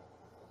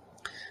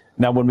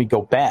 Now, when we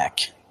go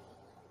back,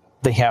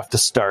 they have to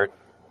start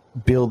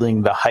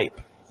building the hype.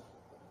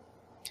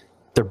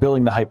 They're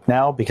building the hype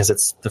now because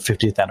it's the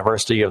 50th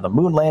anniversary of the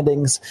moon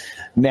landings.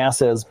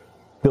 NASA's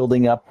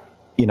building up,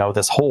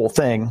 this whole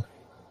thing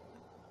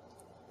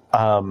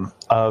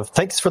of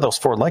thanks for those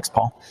 4 likes,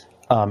 Paul.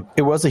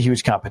 It was a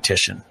huge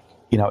competition,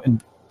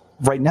 and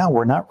right now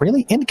we're not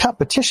really in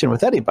competition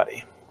with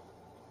anybody.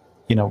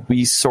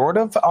 We sort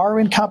of are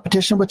in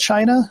competition with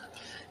China,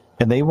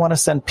 and they want to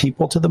send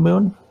people to the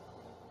moon.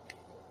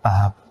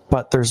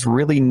 But there's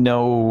really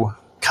no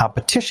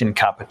competition.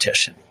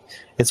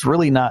 It's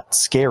really not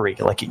scary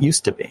like it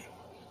used to be.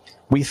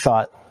 We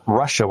thought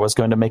Russia was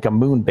going to make a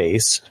moon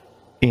base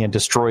and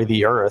destroy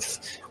the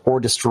Earth or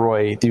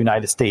destroy the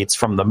United States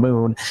from the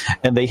moon.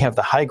 And they have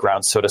the high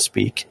ground, so to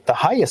speak, the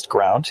highest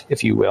ground,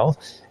 if you will,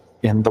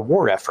 in the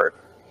war effort,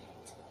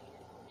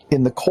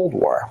 in the Cold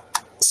War.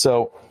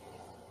 So,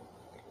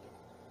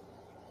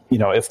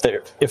 if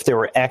they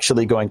were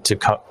actually going to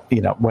come,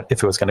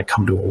 if it was going to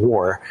come to a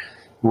war,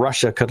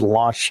 Russia could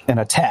launch an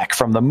attack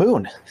from the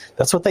moon.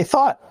 That's what they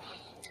thought.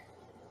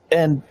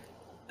 And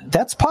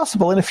that's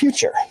possible in the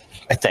future,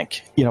 I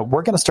think.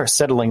 We're going to start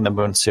settling the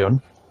moon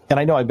soon. And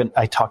I know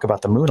I talk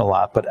about the moon a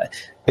lot, but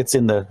it's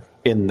in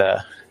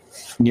the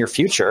near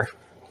future.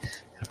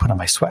 I put on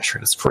my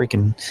sweatshirt. It's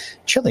freaking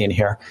chilly in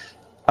here.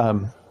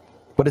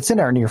 But it's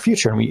in our near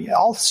future, and we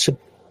all should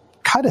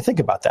kind of think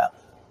about that.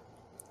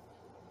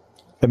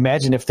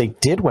 Imagine if they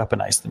did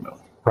weaponize the moon,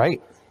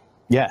 right?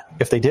 Yeah,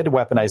 if they did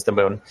weaponize the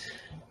moon,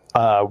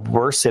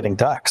 we're sitting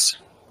ducks.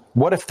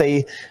 What if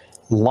they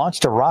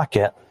launched a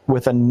rocket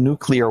with a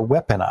nuclear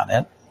weapon on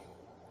it?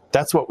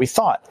 That's what we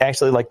thought.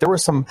 Actually, there were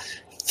some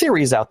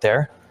theories out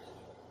there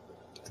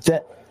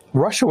that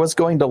Russia was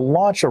going to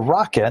launch a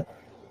rocket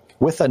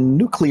with a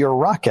nuclear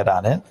rocket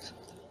on it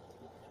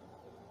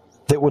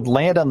that would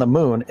land on the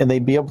moon, and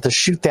they'd be able to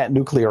shoot that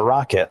nuclear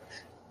rocket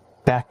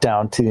back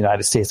down to the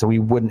United States, and we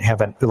wouldn't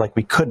have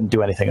we couldn't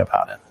do anything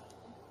about it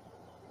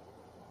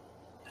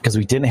because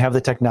we didn't have the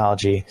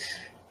technology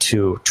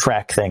to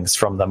track things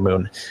from the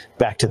moon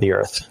back to the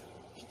Earth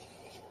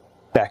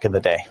back in the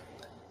day.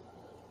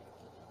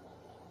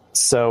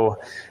 So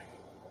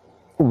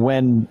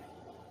when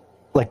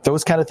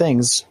those kind of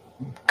things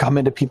come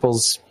into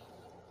people's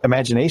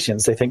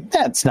imaginations, they think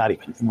that's not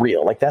even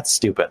real. That's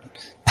stupid.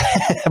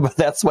 But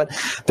that's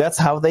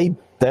how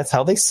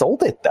they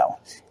sold it, though.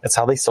 That's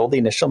how they sold the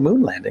initial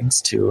moon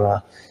landings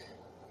to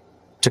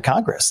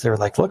Congress. They're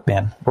like, look,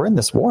 man, we're in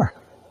this war.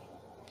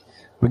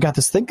 We got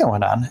this thing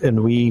going on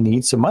and we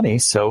need some money.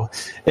 So,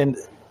 and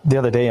the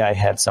other day I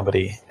had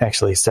somebody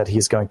actually said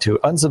he's going to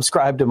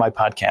unsubscribe to my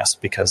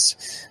podcast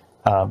because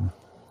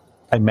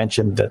I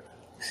mentioned that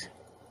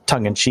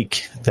tongue in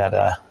cheek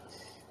that,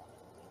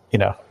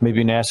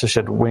 maybe NASA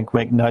should wink,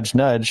 wink, nudge,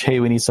 nudge. Hey,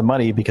 we need some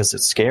money because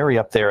it's scary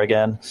up there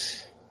again.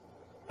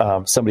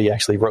 Somebody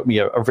actually wrote me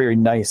a very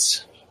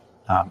nice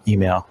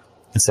email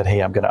and said,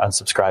 hey, I'm going to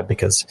unsubscribe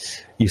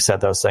because you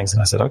said those things.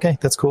 And I said, okay,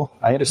 that's cool.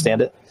 I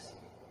understand it.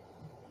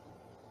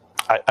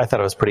 I thought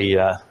it was pretty,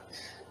 a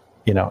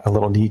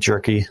little knee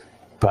jerky,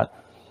 but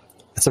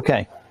it's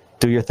okay.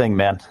 Do your thing,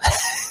 man.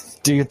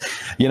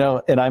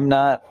 And I'm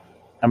not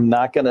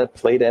going to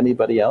play to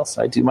anybody else.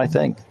 I do my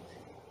thing.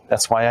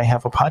 That's why I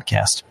have a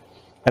podcast.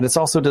 And it's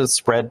also to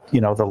spread,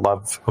 the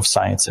love of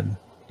science and,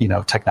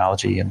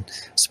 technology and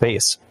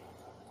space.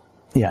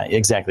 Yeah,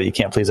 exactly. You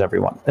can't please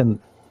everyone. And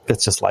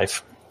it's just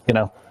life,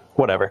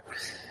 whatever.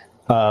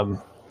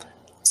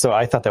 So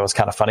I thought that was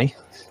kind of funny.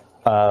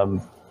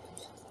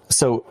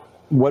 So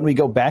when we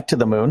go back to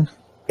the moon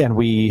and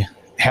we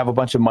have a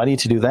bunch of money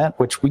to do that,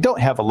 which we don't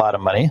have a lot of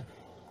money.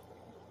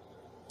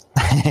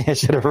 I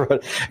should have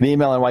wrote an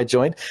email on why I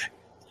joined.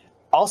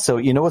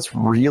 Also,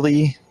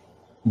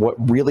 what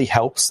really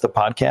helps the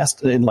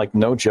podcast, and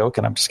no joke,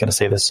 and I'm just going to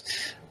say this,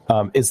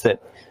 is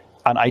that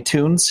on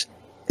iTunes,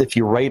 if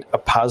you write a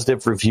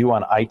positive review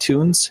on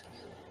iTunes,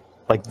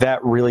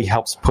 that really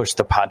helps push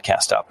the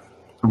podcast up.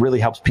 It really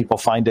helps people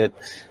find it.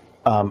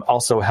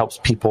 Also helps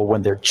people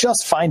when they're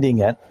just finding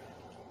it,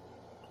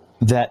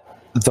 that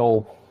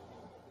they'll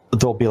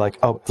be like,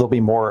 oh, they'll be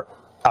more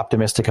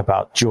optimistic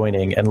about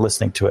joining and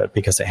listening to it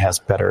because it has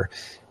better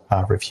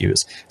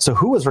reviews. So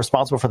who was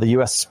responsible for the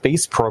U.S.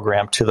 space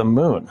program to the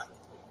moon?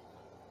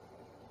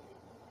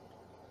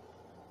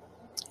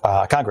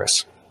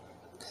 Congress,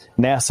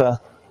 NASA,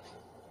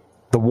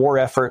 the war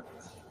effort,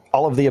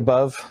 all of the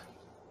above.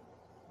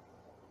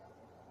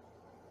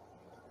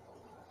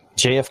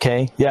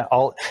 JFK, yeah,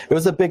 it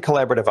was a big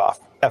collaborative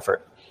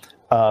effort.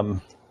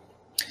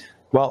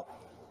 Well,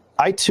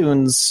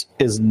 iTunes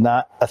is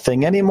not a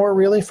thing anymore,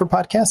 really, for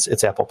podcasts.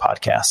 It's Apple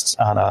Podcasts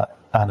on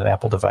an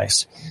Apple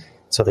device,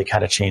 so they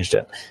kind of changed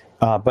it.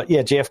 But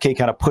yeah, JFK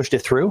kind of pushed it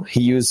through.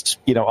 He used,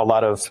 a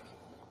lot of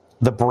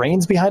the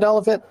brains behind all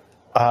of it.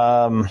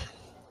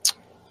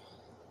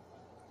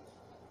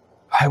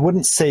 I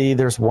wouldn't say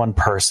there's one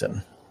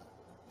person.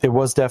 It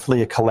was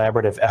definitely a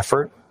collaborative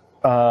effort.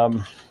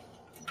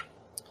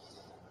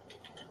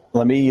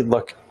 Let me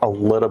look a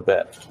little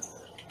bit.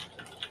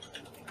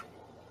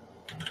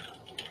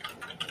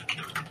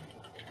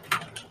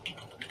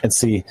 And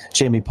see,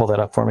 Jamie, pull that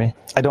up for me.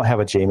 I don't have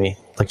a Jamie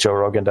like Joe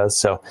Rogan does,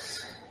 so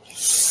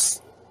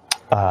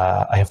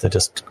I have to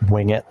just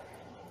wing it.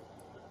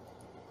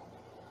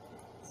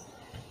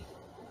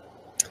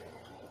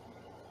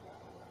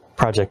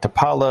 Project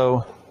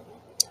Apollo.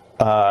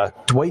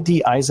 Dwight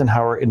D.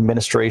 Eisenhower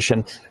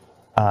administration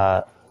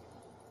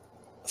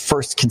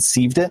first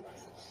conceived it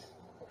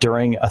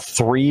during a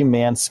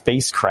 3-man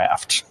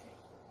spacecraft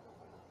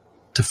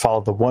to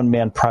follow the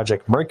one-man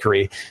Project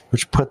Mercury,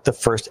 which put the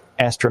first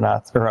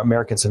astronauts or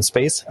Americans in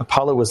space.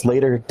 Apollo was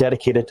later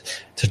dedicated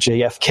to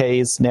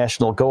JFK's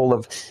national goal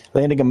of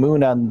landing a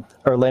man on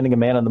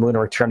the moon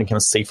and returning him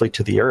safely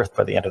to the Earth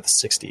by the end of the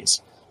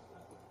 60s.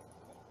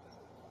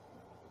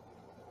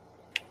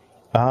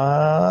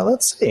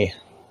 Let's see.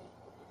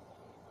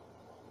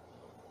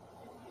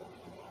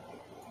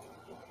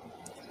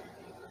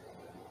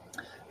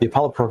 The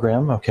Apollo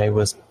program,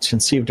 was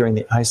conceived during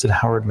the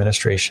Eisenhower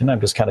administration. I'm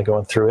just kind of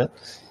going through it.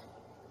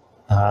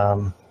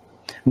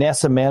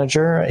 NASA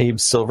manager Abe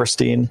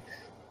Silverstein,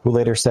 who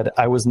later said,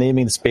 "I was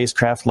naming the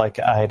spacecraft like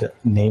I'd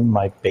name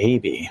my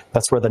baby."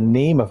 That's where the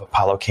name of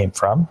Apollo came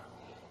from.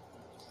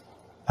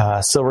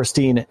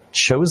 Silverstein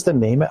chose the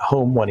name at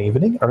home one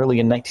evening early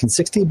in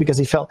 1960 because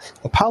he felt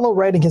Apollo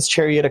riding his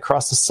chariot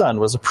across the sun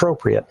was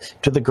appropriate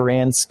to the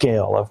grand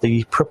scale of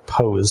the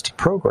proposed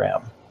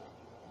program.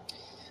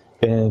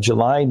 In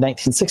July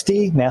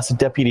 1960, NASA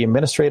Deputy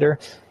Administrator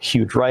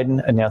Hugh Dryden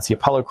announced the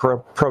Apollo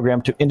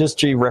program to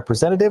industry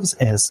representatives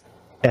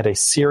at a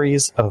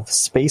series of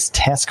Space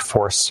Task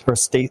Force or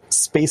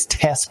Space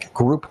Task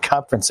Group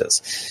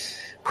conferences.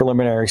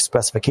 Preliminary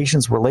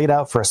specifications were laid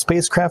out for a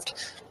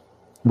spacecraft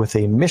with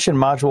a mission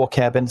module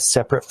cabin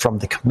separate from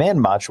the command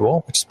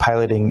module, which is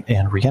piloting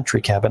and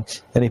reentry cabin,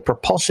 and a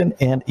propulsion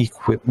and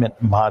equipment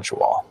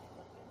module.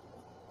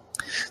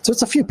 So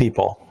it's a few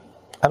people.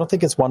 I don't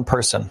think it's one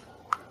person.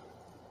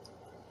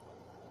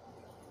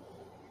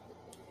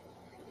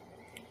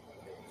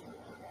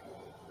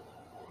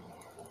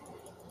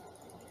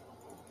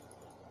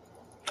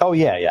 Oh,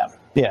 yeah.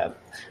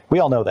 We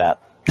all know that.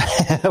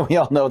 We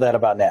all know that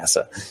about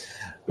NASA.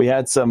 We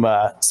had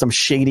some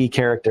shady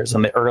characters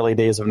in the early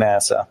days of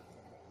NASA.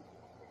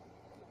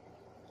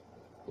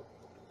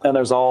 And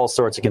there's all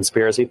sorts of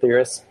conspiracy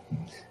theorists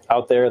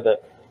out there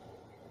that,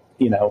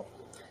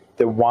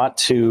 that want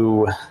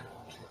to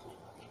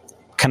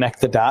connect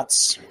the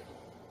dots,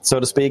 so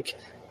to speak.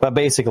 But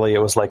basically, it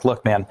was like,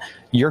 look, man,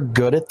 you're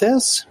good at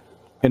this,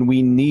 and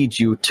we need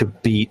you to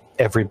beat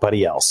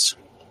everybody else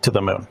to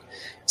the moon.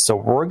 So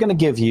we're going to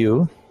give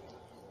you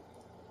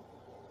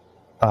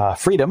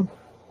freedom,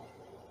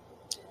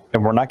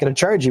 and we're not going to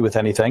charge you with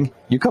anything.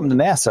 You come to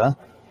NASA,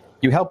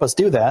 you help us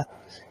do that,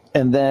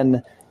 and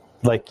then,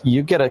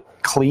 you get a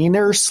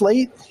cleaner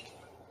slate.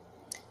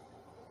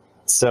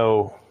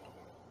 So,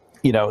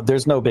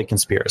 there's no big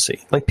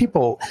conspiracy.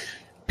 People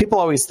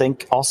always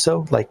think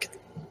also,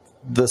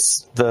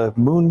 the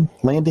moon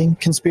landing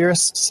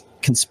conspiracists,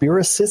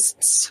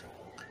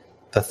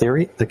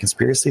 the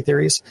conspiracy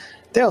theories,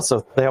 they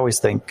always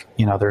think,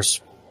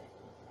 there's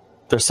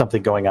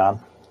something going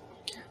on.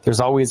 There's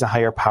always a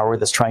higher power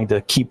that's trying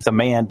to keep the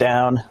man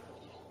down.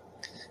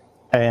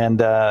 And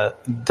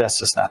that's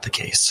just not the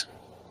case.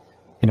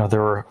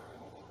 There were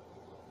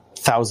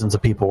thousands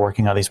of people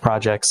working on these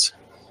projects.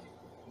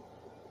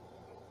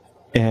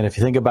 And if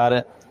you think about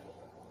it,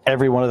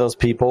 every one of those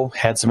people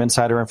had some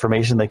insider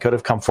information. They could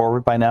have come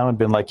forward by now and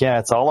been like, yeah,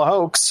 it's all a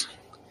hoax.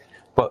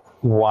 But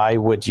why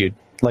would you?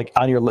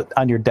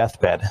 On your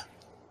deathbed,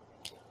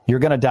 you're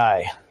going to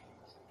die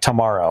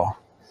tomorrow.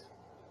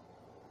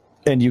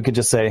 And you could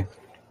just say,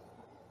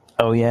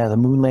 oh, yeah, the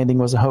moon landing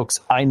was a hoax.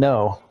 I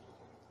know.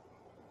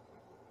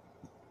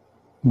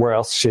 Where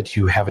else should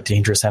you have a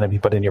dangerous enemy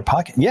but in your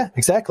pocket? Yeah,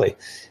 exactly.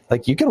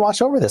 You can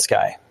watch over this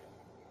guy.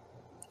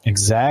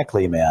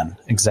 Exactly, man.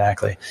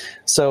 Exactly.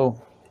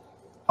 So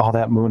all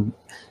that moon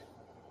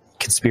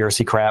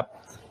conspiracy crap,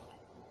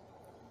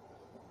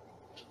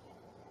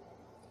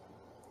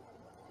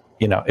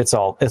 it's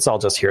all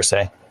just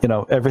hearsay.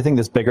 Everything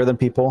that's bigger than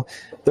people,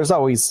 there's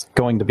always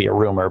going to be a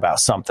rumor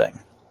about something.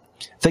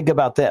 Think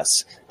about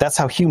this. That's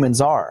how humans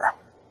are.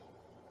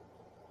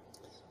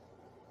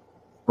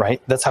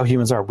 Right? That's how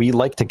humans are. We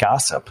like to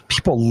gossip.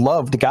 People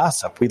love to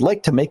gossip. We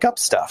like to make up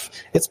stuff.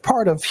 It's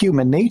part of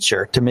human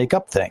nature to make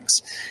up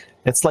things.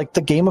 It's like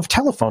the game of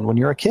telephone when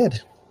you're a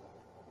kid.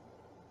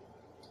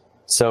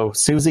 So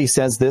Susie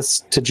says this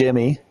to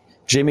Jimmy.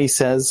 Jimmy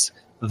says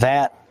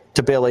that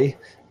to Billy.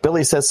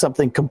 Billy says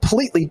something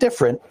completely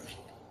different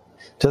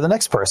to the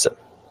next person.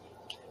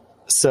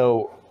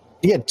 So,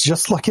 yeah,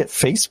 just look at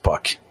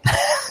Facebook.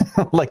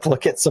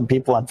 Look at some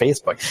people on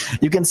Facebook.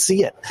 You can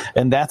see it.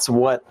 And that's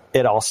what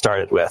it all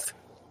started with.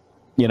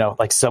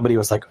 Somebody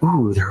was like,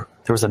 ooh, there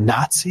was a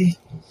Nazi.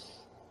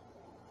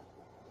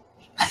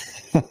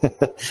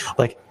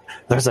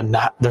 There's a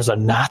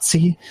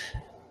Nazi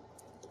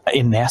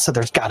in NASA.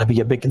 There's got to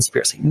be a big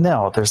conspiracy.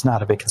 No, there's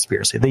not a big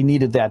conspiracy. They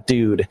needed that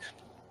dude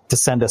to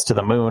send us to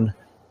the moon.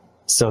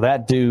 So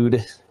that dude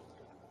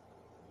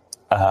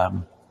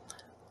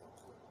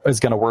is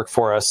going to work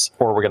for us,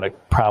 or we're going to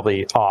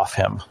probably off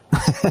him.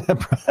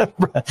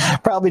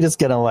 Probably just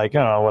going to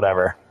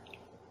whatever.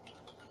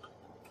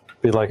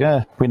 Be like,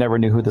 we never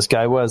knew who this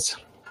guy was.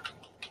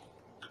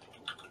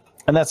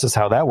 And that's just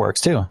how that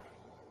works too.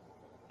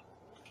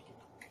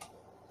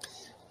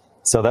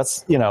 So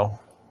that's,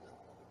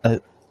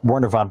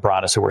 Werner von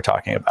Braun is who we're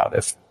talking about,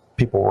 if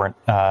people weren't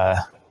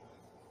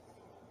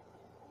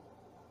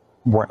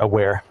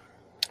aware.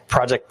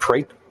 Project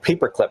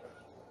Paperclip.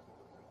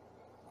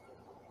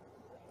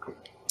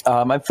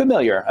 I'm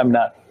familiar. I'm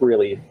not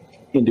really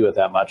into it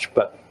that much,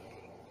 but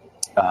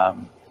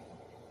I'm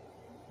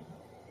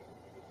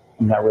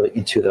not really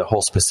into the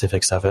whole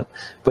specifics of it.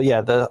 But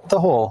yeah, the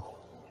whole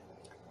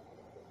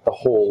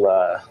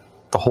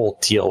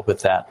deal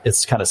with that,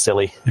 it's kind of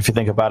silly if you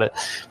think about it,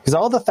 because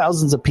all the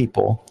thousands of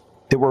people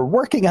that were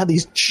working on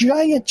these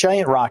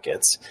giant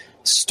rockets,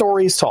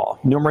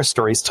 numerous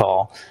stories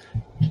tall,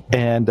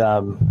 and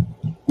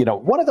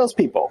one of those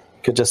people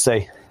could just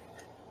say,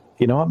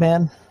 you know what,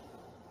 man,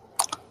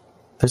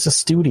 there's a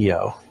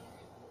studio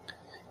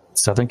in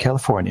Southern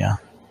California.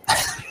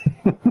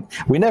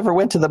 We never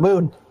went to the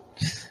moon.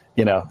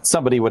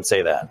 Somebody would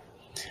say that.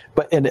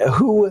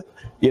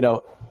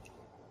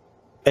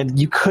 And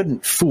you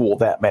couldn't fool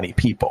that many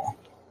people,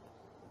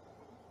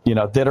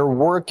 that are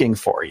working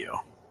for you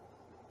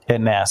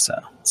at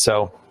NASA.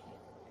 So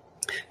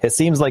it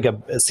seems like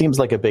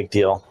a big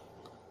deal.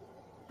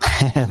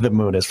 The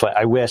moon is flat.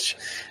 I wish,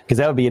 because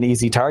that would be an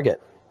easy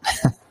target.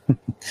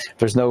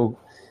 There's no,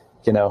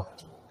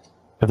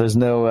 if there's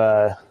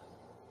no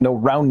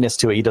roundness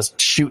to it, you just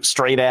shoot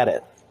straight at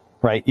it,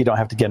 right? You don't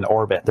have to get in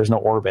orbit. There's no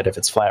orbit if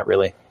it's flat,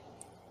 really.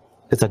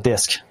 It's a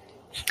disk.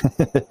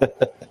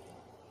 It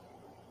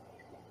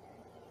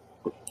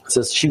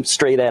says shoot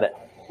straight at it.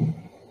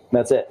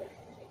 That's it.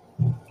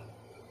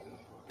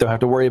 Don't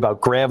have to worry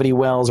about gravity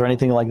wells or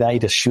anything like that. You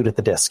just shoot at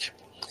the disk.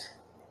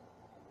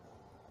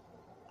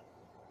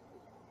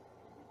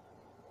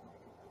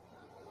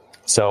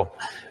 So,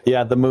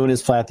 yeah, the moon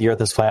is flat. The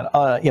earth is flat.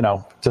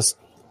 Just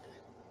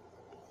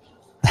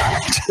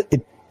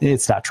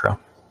it's not true.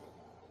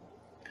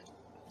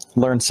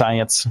 Learn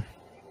science.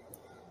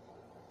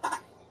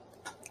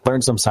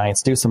 Learn some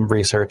science. Do some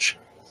research.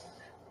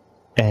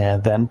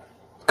 And then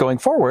going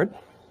forward,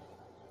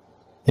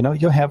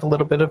 you'll have a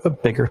little bit of a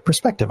bigger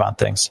perspective on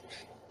things.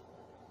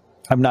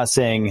 I'm not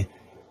saying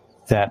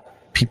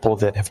that people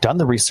that have done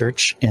the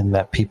research and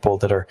that people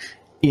that are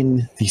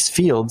in these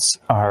fields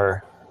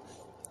are,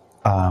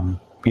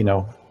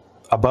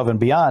 above and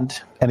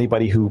beyond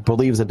anybody who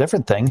believes a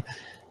different thing,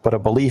 but a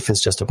belief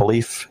is just a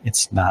belief.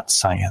 It's not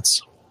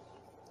science.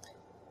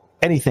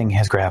 Anything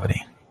has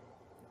gravity.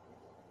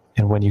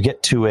 And when you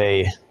get to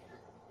a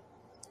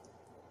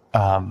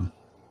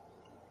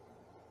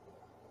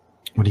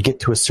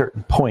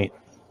certain point,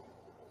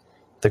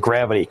 the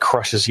gravity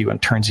crushes you and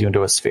turns you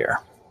into a sphere,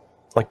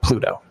 like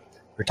Pluto.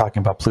 We were talking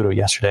about Pluto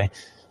yesterday.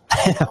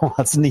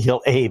 What's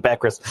Neil A.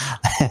 Beckwith?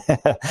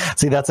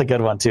 See, that's a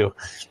good one too.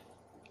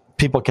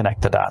 People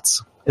connect the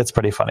dots. It's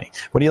pretty funny.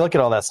 When you look at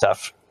all that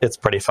stuff, it's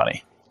pretty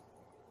funny.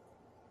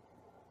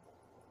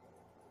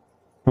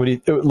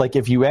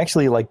 If you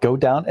actually go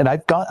down, and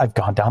I've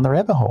gone down the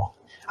rabbit hole.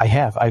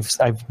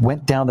 I've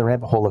went down the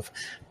rabbit hole of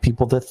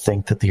people that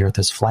think that the earth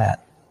is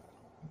flat.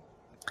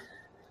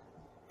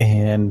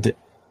 And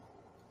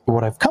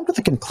what I've come to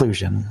the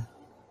conclusion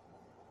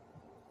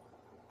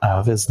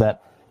of is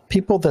that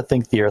people that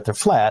think the earth is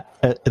flat,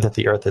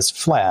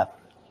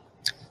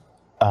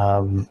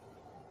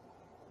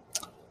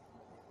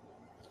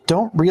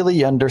 don't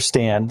really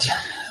understand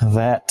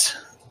that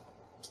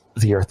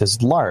the earth is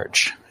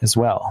large as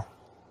well.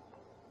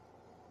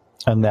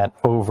 And that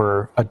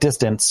over a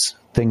distance,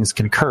 things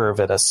can curve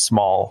at a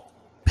small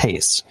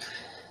pace.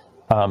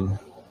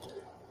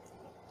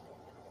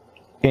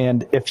 And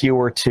if you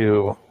were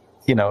to,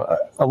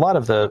 a lot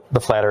of the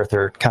flat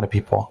earther kind of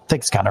people,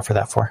 thanks Connor for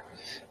that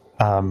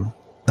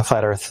the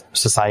Flat Earth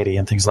Society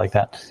and things like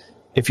that.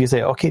 If you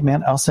say, okay,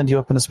 man, I'll send you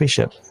up in a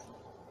spaceship.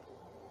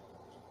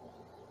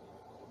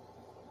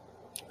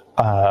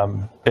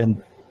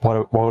 And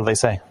what will they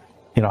say?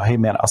 Hey,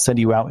 man, I'll send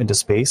you out into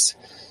space.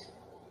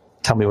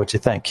 Tell me what you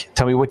think.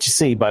 Tell me what you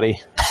see,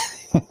 buddy.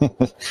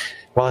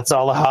 Well, it's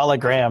all a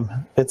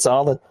hologram. It's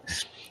all a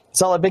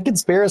big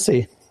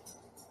conspiracy.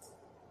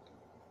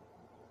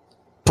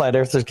 Flat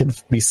earthers can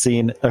be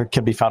seen or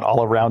can be found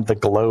all around the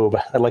globe.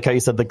 I like how you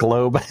said the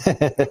globe.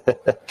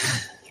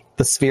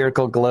 The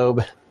spherical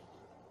globe.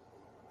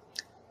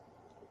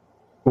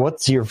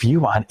 What's your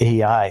view on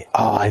AI?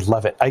 Oh, I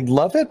love it. I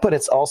love it, but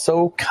it's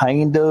also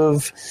kind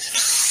of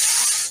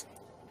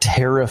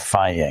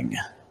terrifying.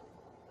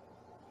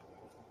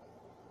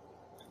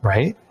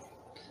 Right?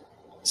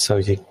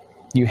 So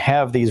you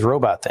have these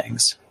robot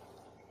things.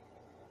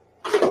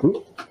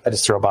 Ooh, I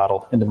just threw a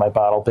bottle into my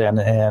bottle bin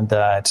and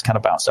it just kind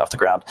of bounced off the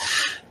ground.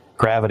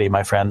 Gravity,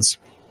 my friends.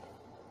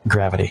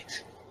 Gravity.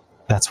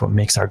 That's what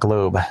makes our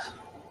globe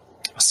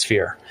a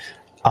sphere.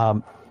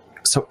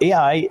 So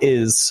AI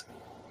is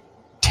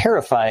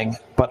terrifying,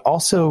 but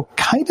also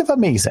kind of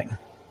amazing.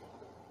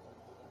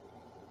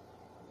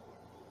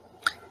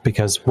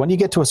 Because when you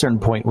get to a certain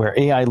point where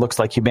AI looks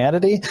like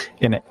humanity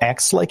and it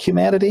acts like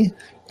humanity,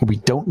 and we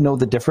don't know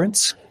the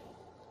difference,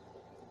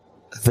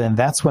 then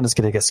that's when it's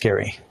going to get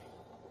scary.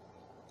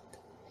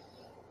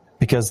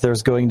 Because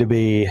there's going to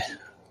be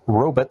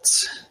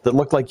robots that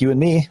look like you and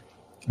me,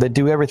 that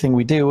do everything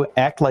we do,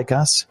 act like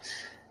us,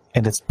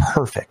 and it's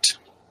perfect.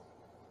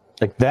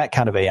 Like that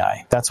kind of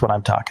AI. That's what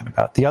I'm talking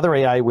about. The other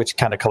AI, which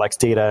kind of collects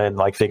data and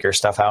like figures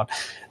stuff out,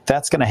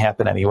 that's going to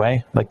happen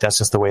anyway. Like that's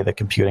just the way that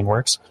computing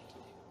works.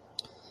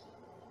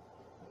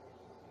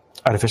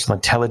 artificial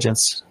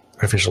intelligence,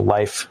 artificial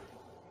life,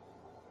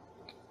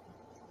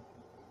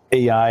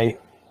 AI,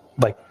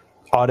 like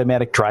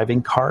automatic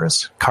driving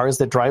cars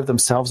that drive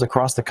themselves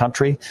across the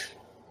country,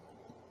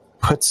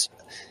 puts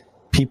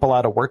people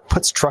out of work,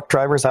 puts truck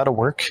drivers out of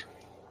work,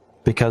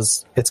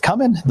 because it's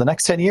coming. The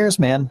next 10 years,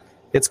 man,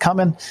 it's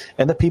coming.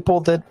 And the people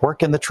that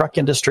work in the truck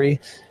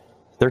industry,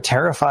 they're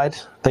terrified.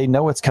 They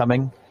know it's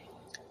coming,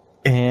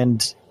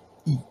 and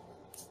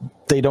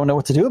they don't know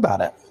what to do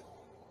about it.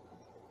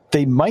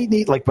 They might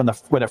need, like when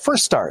it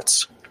first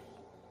starts,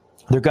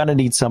 they're going to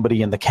need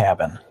somebody in the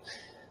cabin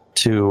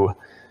to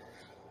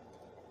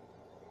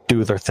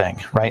do their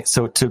thing, right?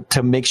 So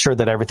to make sure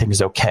that everything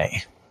is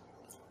okay.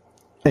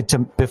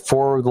 And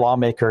before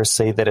lawmakers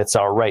say that it's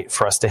all right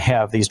for us to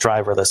have these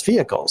driverless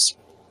vehicles,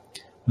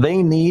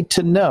 they need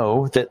to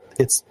know that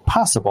it's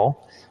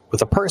possible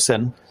with a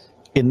person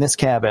in this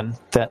cabin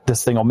that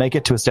this thing will make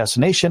it to its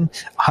destination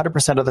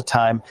 100% of the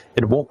time.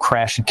 It won't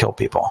crash and kill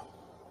people.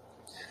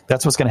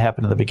 That's what's going to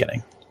happen in the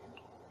beginning.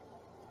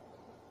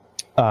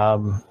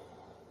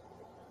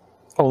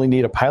 Only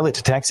need a pilot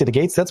to taxi the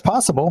gates. That's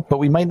possible, but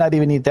we might not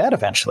even need that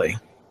eventually.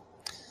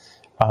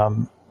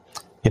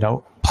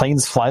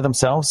 Planes fly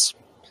themselves.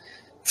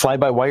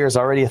 Fly-by-wire is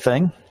already a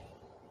thing.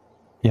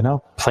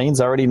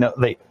 Planes already know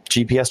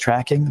GPS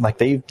tracking, like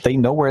they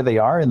know where they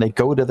are and they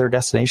go to their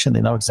destination.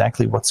 They know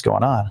exactly what's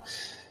going on.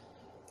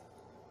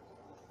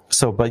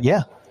 So, but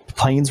yeah,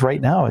 planes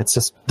right now, it's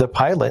just the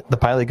pilot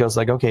goes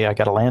like, okay, I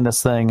got to land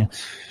this thing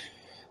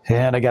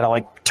and I got to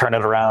like turn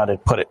it around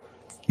and put it,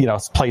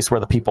 it's a place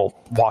where the people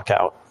walk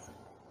out.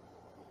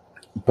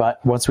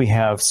 But once we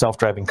have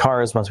self-driving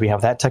cars, once we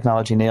have that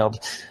technology nailed,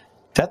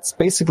 that's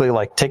basically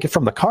like take it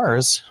from the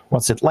cars.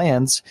 Once it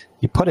lands,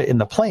 you put it in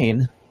the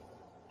plane,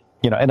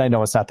 and I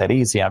know it's not that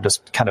easy. I'm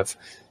just kind of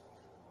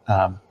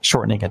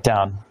shortening it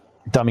down,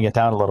 dumbing it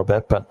down a little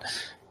bit, but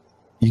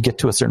you get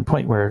to a certain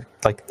point where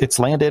like it's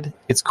landed,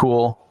 it's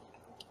cool.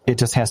 It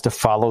just has to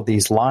follow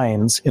these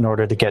lines in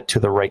order to get to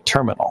the right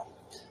terminal.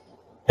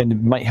 And you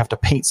might have to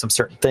paint some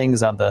certain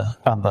things on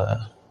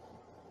the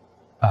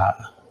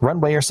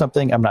runway or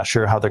something. I'm not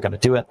sure how they're going to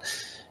do it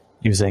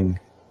using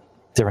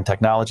different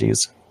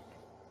technologies,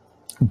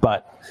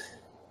 but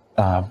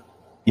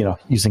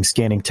using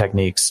scanning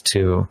techniques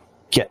to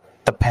get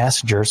the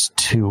passengers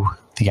to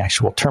the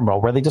actual terminal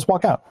where they just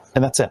walk out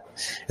and that's it.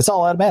 It's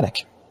all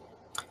automatic.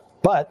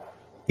 But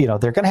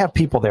they're going to have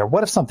people there.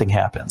 What if something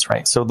happens,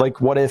 right? So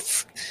like, what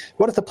if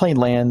the plane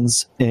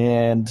lands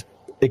and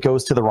it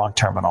goes to the wrong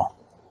terminal?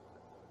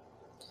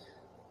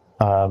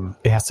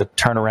 It has to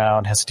turn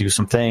around, has to do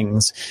some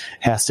things,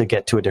 has to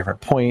get to a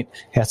different point,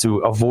 has to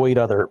avoid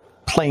other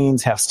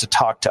planes, has to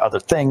talk to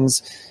other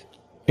things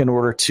in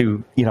order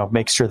to,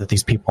 make sure that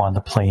these people on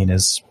the plane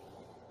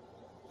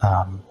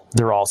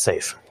they're all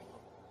safe.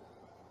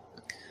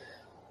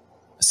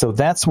 So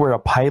that's where a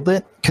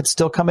pilot could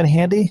still come in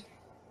handy,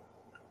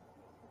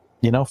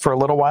 for a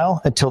little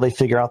while until they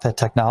figure out that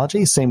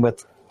technology. Same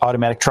with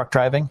automatic truck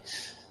driving.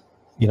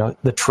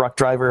 The truck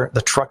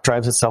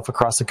drives itself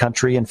across the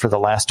country, and for the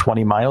last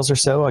 20 miles or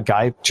so, a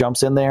guy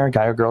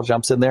or girl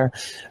jumps in there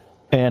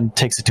and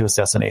takes it to its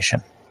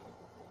destination.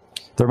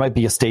 There might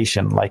be a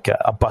station, like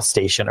a bus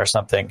station or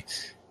something,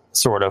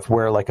 sort of,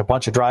 where like a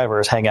bunch of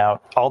drivers hang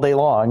out all day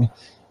long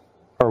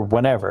or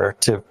whenever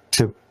to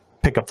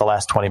pick up the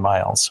last 20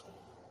 miles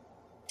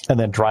and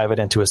then drive it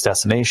into its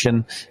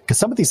destination. Because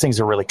some of these things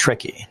are really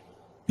tricky.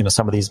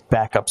 Some of these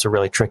backups are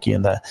really tricky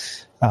in the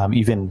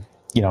even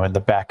in the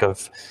back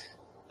of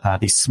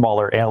these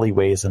smaller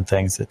alleyways and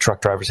things that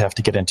truck drivers have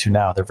to get into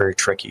now. They're very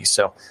tricky.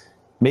 So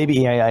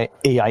maybe AI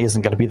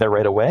isn't going to be there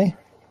right away,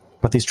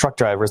 but these truck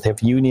drivers, they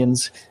have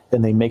unions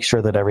and they make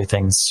sure that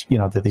everything's,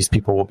 that these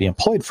people will be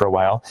employed for a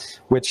while,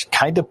 which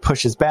kind of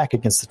pushes back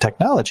against the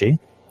technology,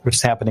 which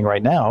is happening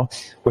right now,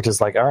 which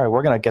is like, all right,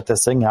 we're going to get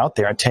this thing out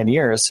there in 10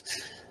 years.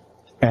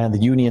 And the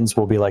unions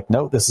will be like,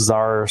 no, this is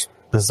our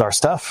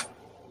stuff.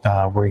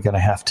 We're going to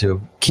have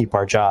to keep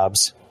our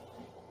jobs.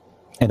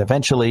 And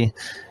eventually,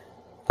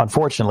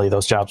 unfortunately,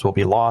 those jobs will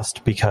be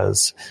lost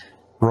because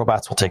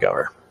robots will take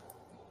over.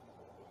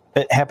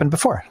 It happened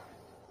before.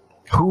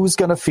 Who's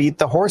going to feed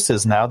the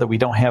horses now that we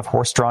don't have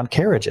horse-drawn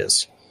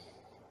carriages?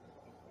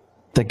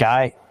 The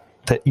guy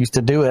that used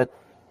to do it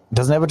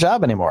doesn't have a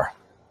job anymore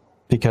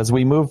because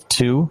we moved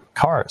to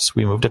cars.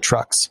 We moved to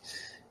trucks.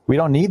 We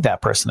don't need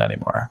that person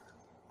anymore.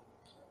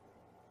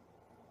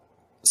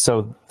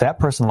 So that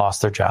person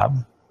lost their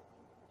job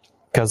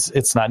because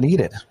it's not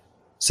needed.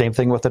 Same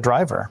thing with the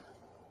driver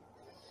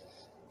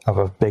of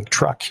a big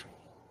truck.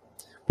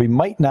 We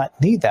might not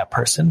need that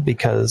person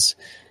because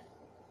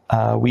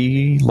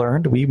we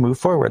moved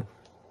forward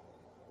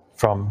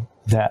from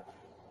that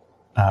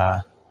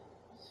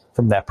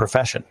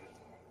profession.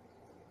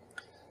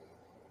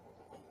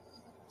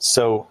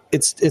 So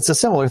it's a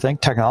similar thing.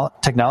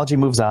 Technology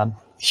moves on,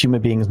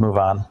 human beings move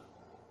on,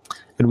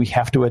 and we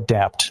have to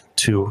adapt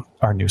to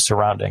our new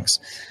surroundings.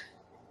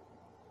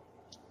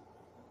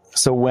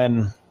 So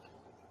when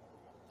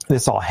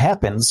this all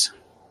happens,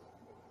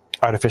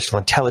 artificial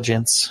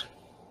intelligence,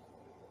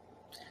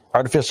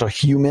 artificial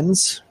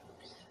humans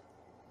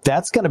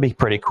that's going to be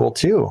pretty cool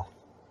too.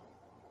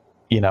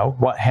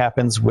 What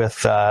happens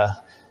with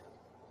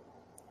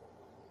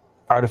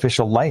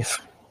artificial life?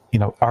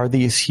 Are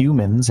these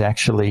humans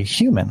actually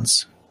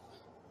humans?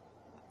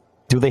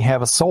 Do they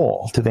have a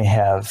soul? Do they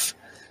have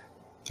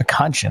a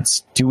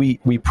conscience? Do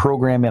we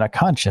program in a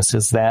conscience?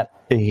 Is that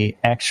a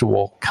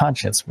actual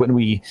conscience?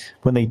 When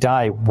they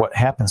die, what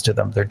happens to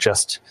them? They're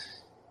just,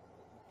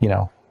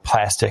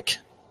 plastic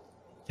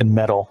and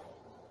metal.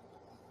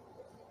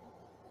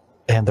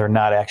 And they're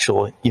not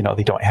actually,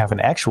 they don't have an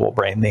actual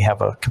brain. They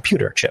have a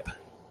computer chip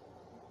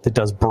that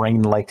does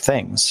brain-like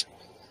things,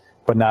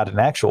 but not an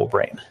actual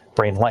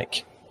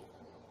brain-like.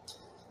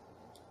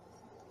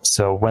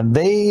 So when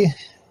they,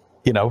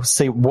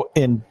 say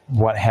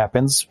what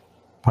happens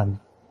when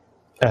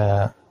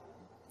a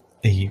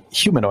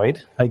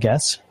humanoid, I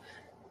guess,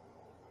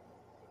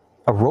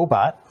 a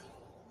robot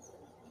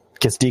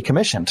gets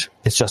decommissioned.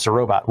 It's just a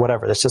robot,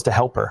 whatever. It's just a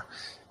helper.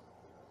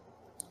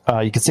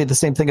 You could say the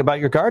same thing about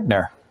your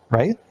gardener,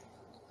 right?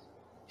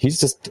 He's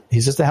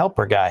just a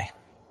helper guy.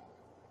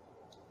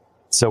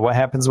 So what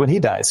happens when he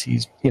dies?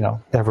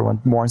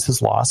 Everyone mourns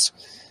his loss,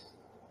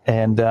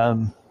 and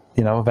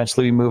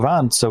eventually we move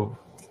on. So,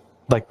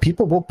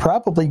 people will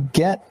probably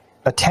get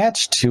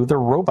attached to their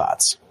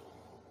robots.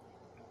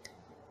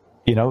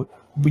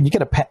 When you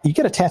get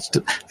attached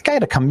to. I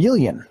had a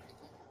chameleon.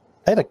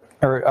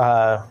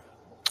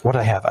 What did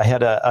I have? I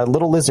had a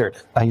little lizard.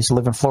 I used to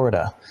live in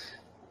Florida,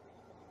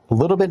 a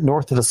little bit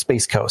north of the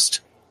Space Coast,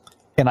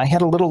 and I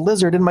had a little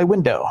lizard in my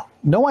window.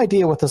 No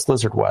idea what this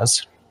lizard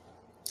was.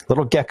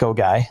 Little gecko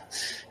guy,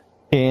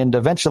 and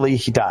eventually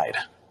he died.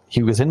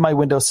 He was in my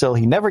windowsill.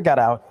 He never got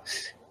out,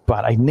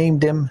 but I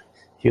named him.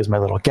 He was my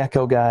little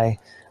gecko guy.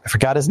 I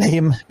forgot his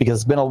name because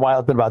it's been a while.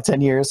 It's been about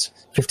 10 years,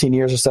 15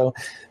 years or so,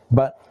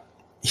 but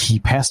he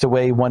passed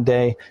away one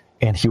day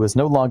and he was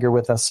no longer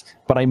with us,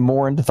 but I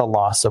mourned the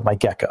loss of my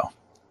gecko.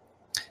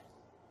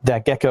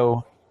 That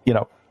gecko,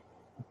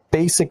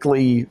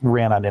 basically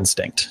ran on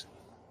instinct.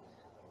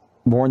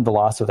 Mourned the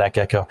loss of that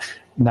gecko.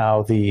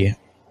 Now the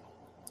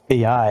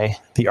AI,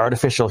 the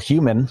artificial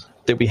human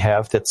that we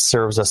have that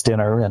serves us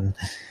dinner and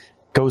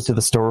goes to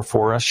the store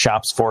for us,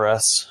 shops for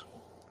us,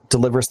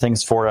 delivers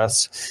things for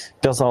us,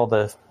 does all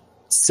the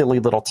silly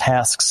little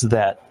tasks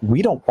that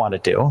we don't want to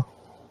do.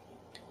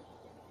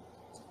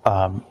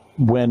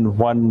 When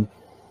one,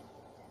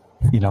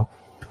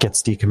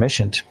 gets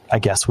decommissioned, I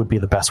guess would be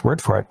the best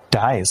word for it,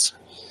 dies.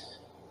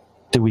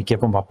 Do we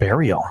give them a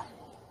burial?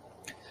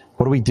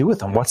 What do we do with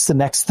them? What's the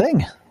next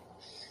thing?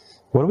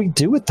 What do we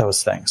do with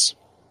those things?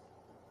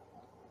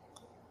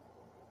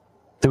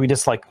 Do we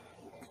just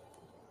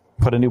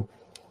put a new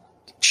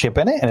chip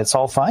in it and it's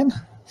all fine?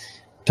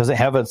 Does it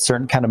have a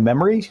certain kind of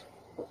memory?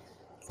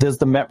 Does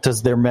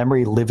their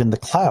memory live in the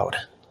cloud?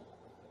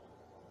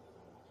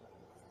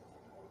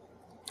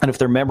 And if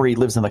their memory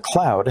lives in the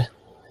cloud,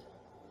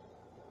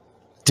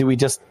 do we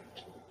just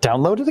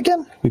download it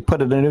again? We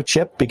put in a new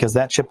chip because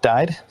that chip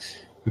died.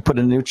 We put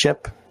in a new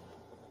chip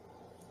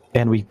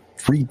and we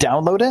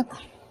re-download it.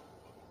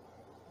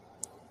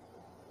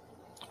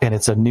 And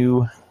it's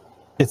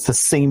the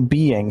same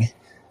being,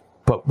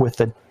 but with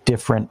a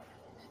different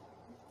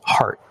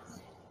heart.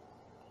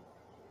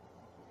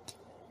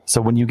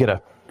 So when you get an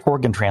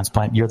organ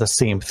transplant, you're the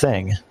same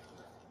thing,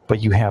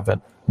 but you have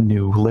a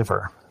new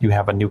liver. You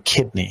have a new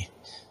kidney.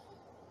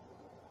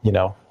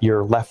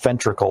 Your left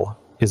ventricle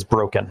is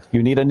broken.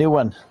 You need a new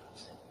one.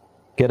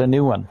 Get a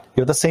new one.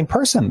 You're the same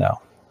person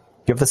now.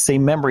 You have the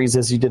same memories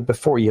as you did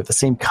before. You have the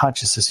same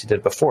consciousness you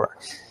did before.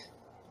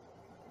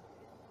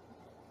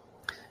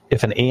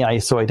 If an AI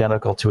is so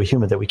identical to a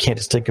human that we can't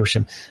distinguish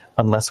him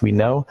unless we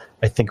know,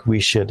 I think we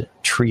should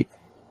treat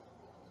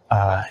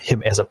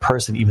him as a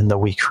person even though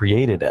we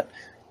created it.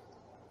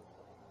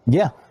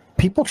 Yeah,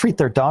 people treat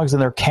their dogs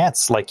and their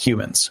cats like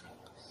humans.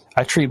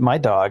 I treat my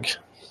dog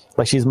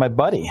like she's my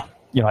buddy.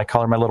 I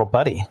call her my little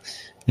buddy,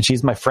 and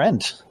she's my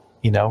friend.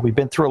 We've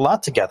been through a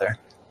lot together.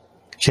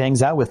 She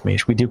hangs out with me.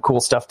 We do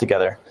cool stuff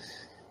together.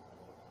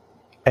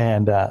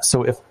 And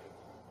so if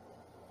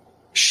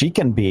she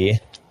can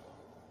be,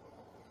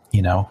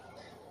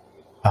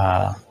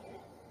 a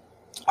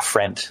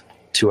friend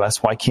to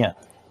us, why can't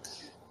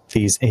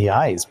these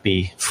AIs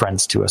be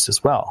friends to us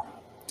as well?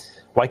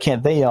 Why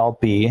can't they all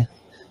be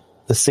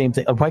the same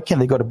thing? Why can't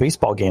they go to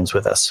baseball games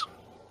with us?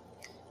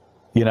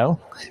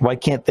 Why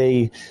can't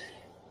they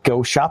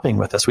go shopping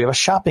with us? We have a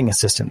shopping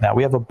assistant now.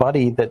 We have a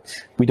buddy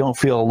that we don't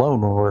feel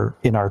alone when we're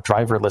in our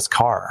driverless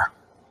car.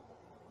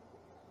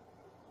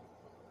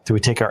 Do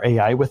we take our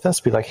AI with us?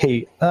 Be like,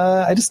 hey,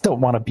 I just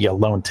don't want to be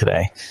alone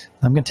today.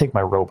 I'm going to take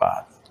my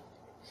robot.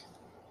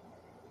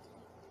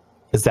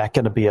 Is that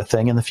going to be a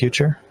thing in the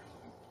future?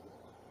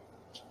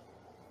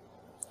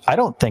 I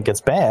don't think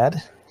it's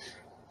bad.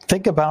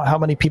 Think about how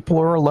many people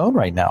are alone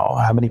right now.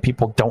 How many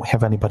people don't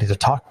have anybody to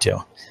talk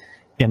to.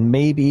 And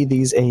maybe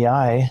these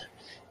AI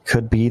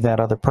could be that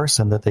other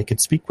person that they could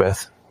speak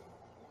with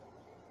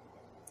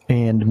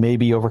and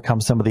maybe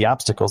overcome some of the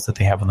obstacles that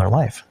they have in their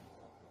life.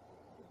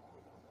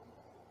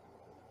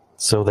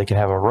 So they can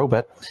have a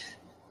robot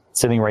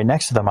sitting right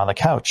next to them on the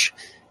couch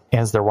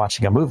as they're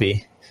watching a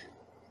movie,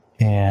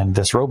 and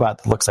this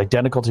robot that looks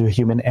identical to a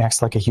human,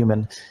 acts like a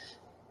human,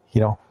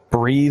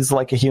 breathes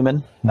like a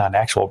human, not an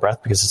actual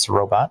breath because it's a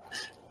robot,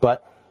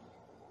 but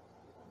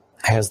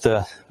has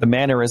the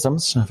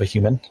mannerisms of a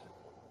human,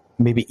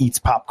 maybe eats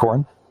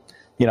popcorn,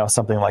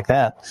 something like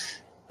that.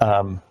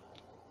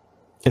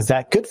 Is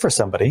that good for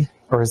somebody,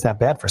 or is that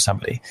bad for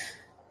somebody?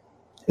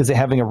 Is it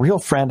having a real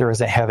friend, or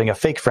is it having a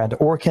fake friend?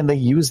 Or can they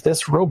use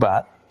this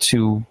robot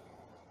to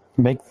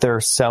make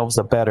themselves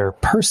a better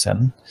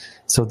person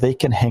so they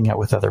can hang out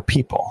with other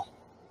people?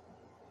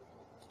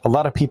 A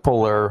lot of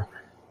people are,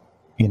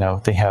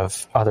 they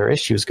have other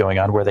issues going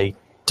on where they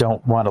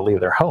don't want to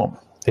leave their home.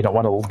 They don't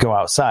want to go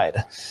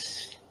outside.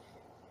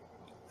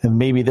 And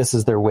maybe this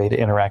is their way to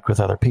interact with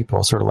other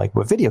people, sort of like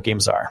what video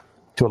games are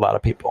to a lot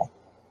of people.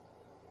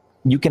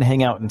 You can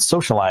hang out and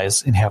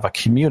socialize and have a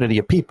community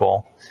of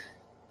people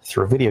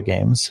through video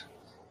games.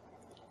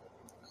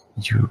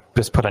 You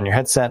just put on your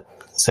headset,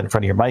 sit in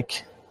front of your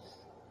mic,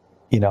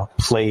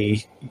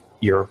 play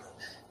your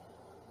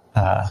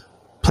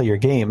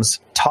games,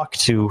 talk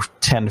to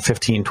 10,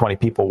 15, 20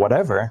 people,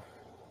 whatever.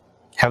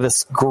 Have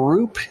this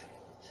group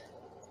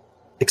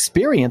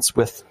experience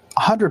with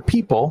 100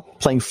 people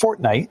playing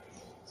Fortnite.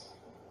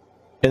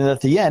 And then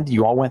at the end,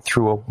 you all went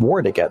through a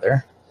war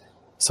together.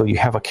 So you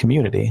have a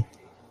community.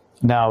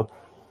 Now,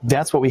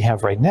 that's what we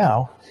have right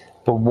now.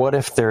 But what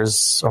if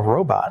there's a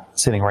robot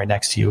sitting right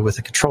next to you with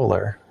a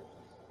controller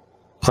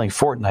playing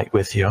Fortnite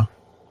with you?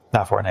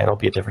 Not Fortnite, it'll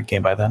be a different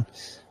game by then.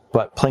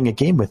 But playing a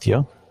game with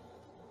you.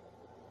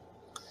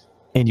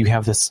 And you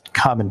have this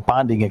common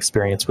bonding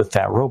experience with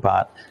that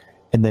robot.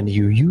 And then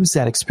you use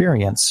that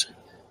experience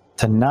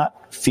to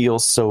not feel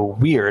so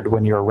weird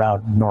when you're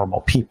around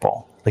normal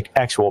people, like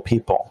actual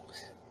people.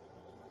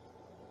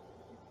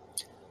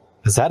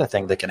 Is that a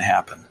thing that can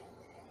happen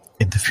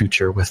in the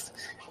future with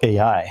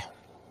AI?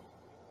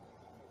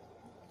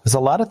 There's a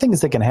lot of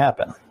things that can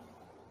happen.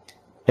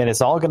 And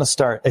it's all going to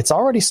start. It's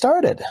already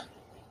started.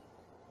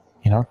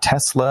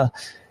 Tesla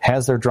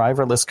has their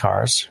driverless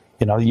cars.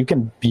 You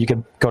can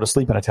go to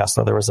sleep in a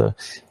Tesla. There was a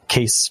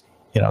case,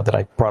 that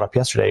I brought up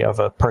yesterday of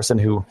a person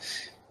who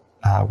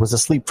was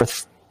asleep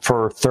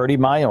for 30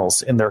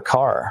 miles in their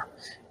car,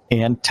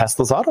 and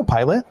Tesla's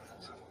autopilot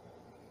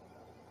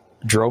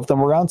drove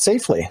them around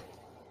safely.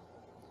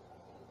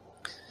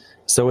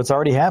 So it's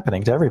already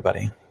happening to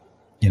everybody.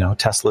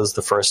 Tesla is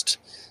the first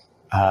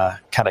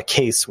kind of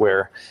case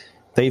where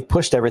they've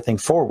pushed everything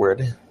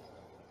forward,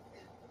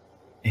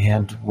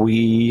 and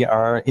we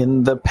are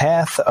in the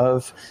path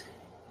of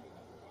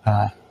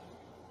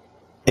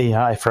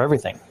AI for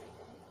everything.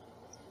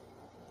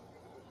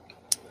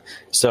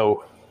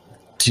 So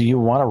do you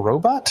want a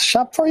robot to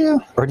shop for you,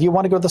 or do you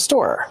want to go to the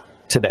store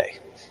today?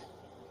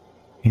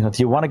 Do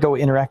you want to go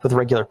interact with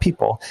regular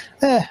people?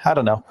 I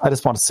don't know. I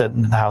just want to sit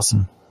in the house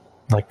and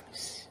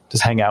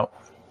just hang out.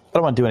 I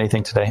don't want to do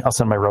anything today. I'll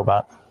send my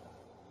robot.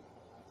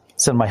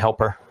 Send my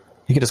helper.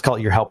 You can just call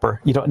it your helper.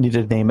 You don't need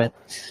to name it.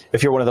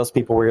 If you're one of those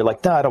people where you're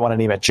like, no, I don't want to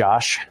name it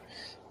Josh.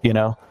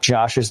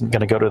 Josh isn't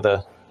going to go to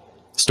the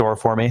store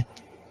for me.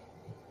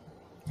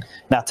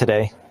 Not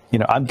today.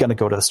 I'm going to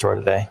go to the store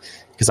today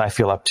because I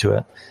feel up to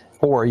it.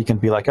 Or you can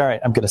be like, all right,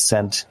 I'm going to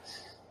send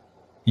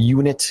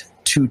Unit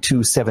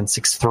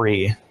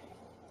 22763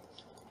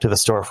 to the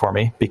store for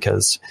me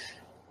because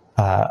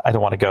I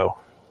don't want to go.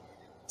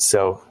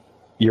 So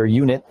your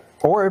unit,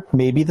 or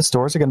maybe the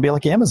stores are going to be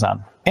like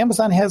Amazon.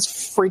 Amazon has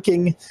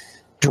freaking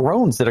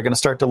drones that are going to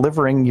start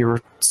delivering your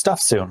stuff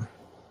soon.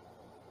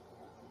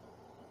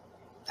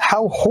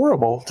 How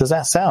horrible does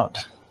that sound?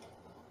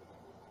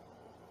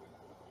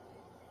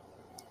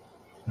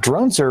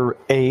 Drones are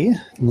A,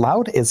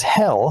 loud as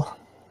hell,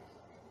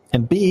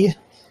 and B,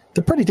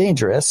 they're pretty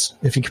dangerous.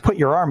 If you put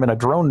your arm in a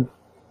drone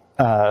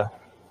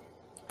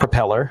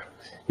propeller,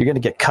 you're going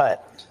to get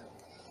cut.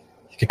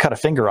 You could cut a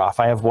finger off.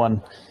 I have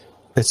one.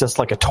 It's just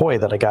like a toy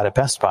that I got at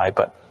Best Buy,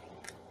 but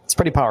it's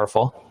pretty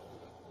powerful.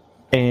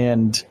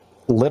 And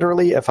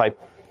literally, if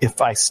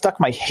I stuck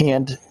my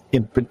hand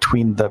in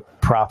between the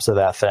props of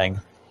that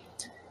thing,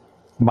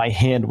 my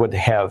hand would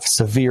have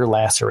severe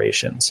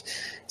lacerations.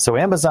 So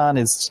Amazon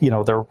is,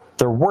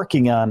 they're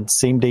working on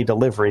same-day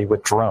delivery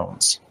with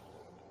drones.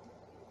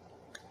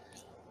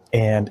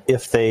 And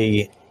if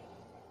it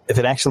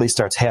actually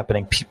starts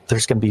happening,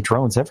 there's going to be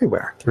drones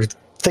everywhere.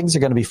 Things are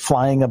going to be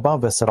flying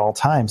above us at all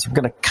times. We're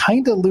going to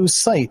kind of lose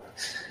sight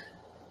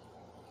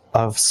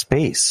of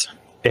space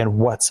and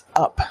what's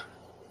up.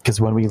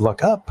 Because when we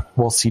look up,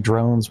 we'll see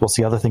drones, we'll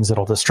see other things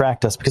that'll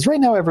distract us. Because right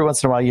now, every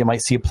once in a while, you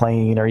might see a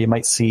plane, or you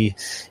might see,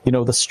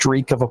 the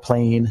streak of a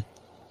plane.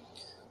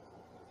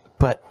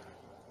 But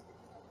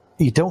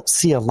you don't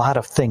see a lot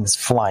of things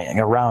flying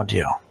around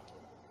you.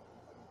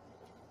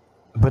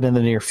 But in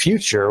the near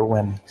future,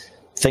 when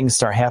things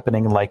start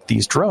happening like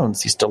these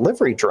drones, these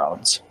delivery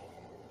drones,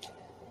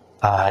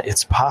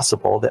 it's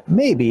possible that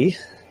maybe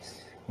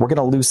we're going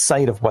to lose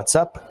sight of what's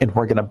up, and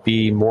we're going to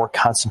be more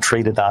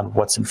concentrated on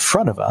what's in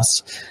front of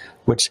us,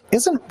 which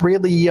isn't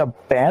really a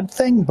bad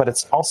thing, but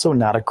it's also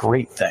not a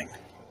great thing.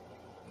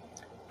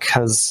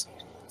 Because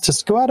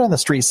just go out on the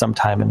street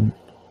sometime and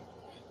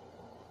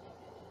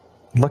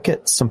look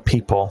at some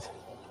people.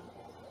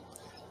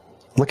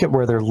 Look at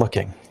where they're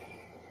looking.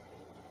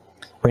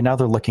 Right now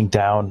they're looking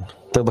down.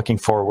 They're looking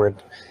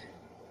forward.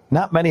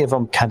 Not many of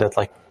them kind of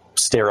like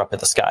stare up at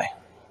the sky.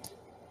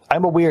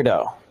 I'm a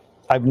weirdo.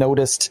 I've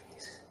noticed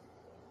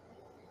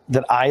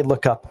that I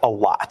look up a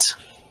lot.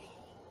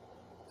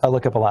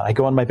 I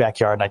go in my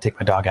backyard and I take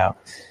my dog out.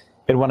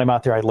 And when I'm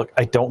out there,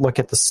 I don't look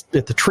at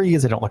the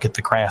trees. I don't look at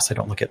the grass. I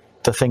don't look at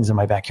the things in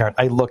my backyard.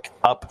 I look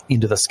up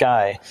into the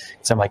sky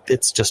because I'm like,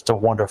 it's just a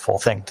wonderful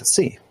thing to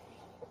see.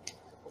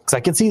 Because I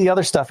can see the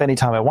other stuff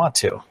anytime I want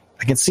to.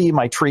 I can see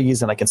my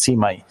trees and I can see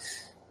my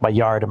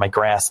yard and my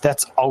grass.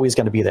 That's always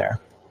going to be there.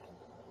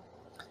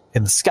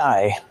 In the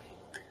sky,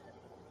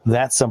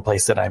 that's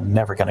someplace that I'm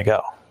never going to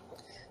go.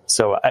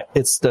 So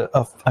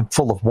I'm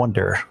full of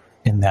wonder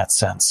in that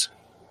sense.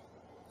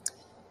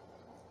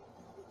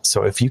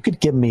 So if you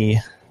could give me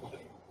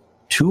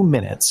 2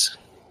 minutes,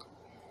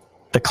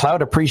 the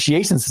Cloud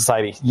Appreciation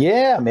Society.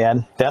 Yeah,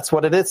 man, that's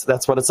what it is.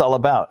 That's what it's all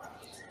about.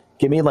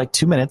 Give me like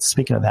 2 minutes.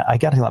 Speaking of that, I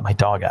got to let my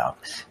dog out.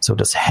 So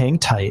just hang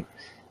tight.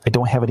 I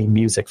don't have any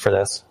music for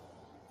this,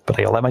 but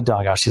I got to let my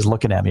dog out. She's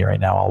looking at me right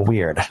now all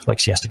weird, like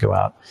she has to go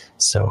out.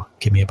 So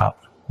give me about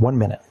 1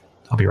 minute.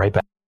 I'll be right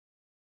back.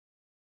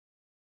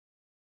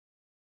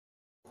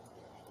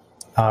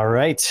 All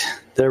right,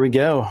 there we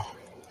go.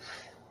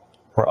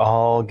 We're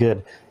all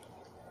good.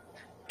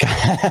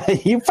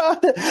 You found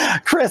it.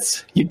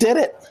 Chris, you did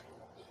it.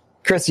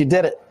 Chris, you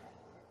did it.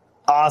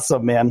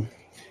 Awesome, man.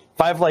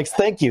 5 likes.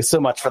 Thank you so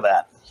much for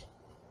that.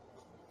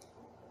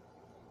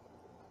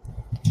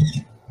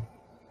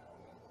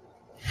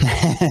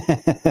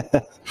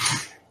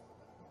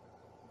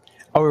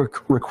 Oh, it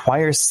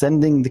requires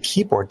sending the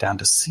keyboard down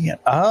to see it.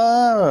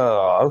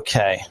 Oh,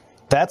 okay.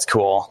 That's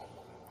cool.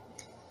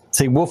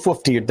 Say woof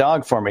woof to your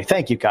dog for me.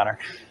 Thank you, Connor.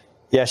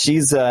 Yeah,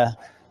 she's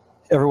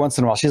every once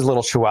in a while, she's a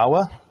little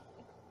chihuahua.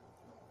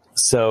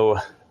 So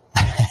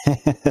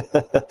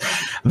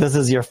this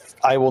is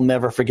I will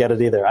never forget it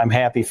either. I'm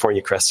happy for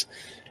you, Chris.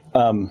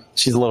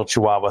 She's a little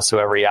chihuahua. So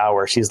every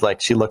hour she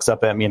looks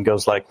up at me and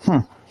goes like,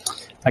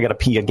 I got to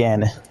pee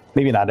again.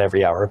 Maybe not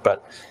every hour,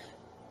 but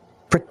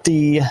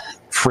pretty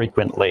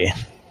frequently.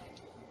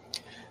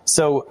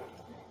 So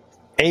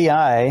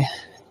AI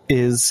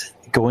is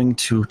going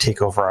to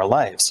take over our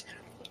lives.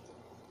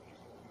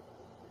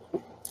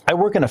 I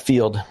work in a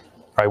field,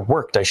 or I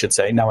worked, I should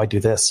say. Now I do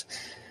this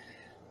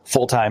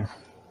full-time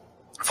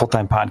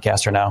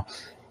podcaster now.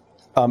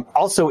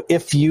 Also,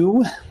 if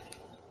you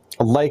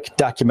like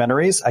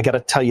documentaries, I got to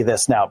tell you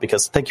this now,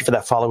 because thank you for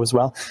that follow as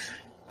well.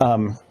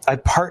 I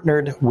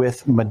partnered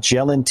with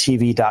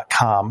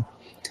MagellanTV.com.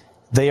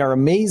 They are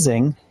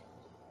amazing.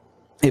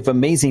 They have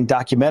amazing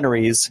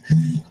documentaries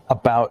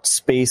about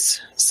space,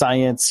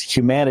 science,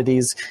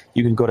 humanities.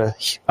 You can go to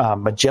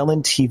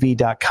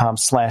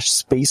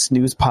MagellanTV.com/Space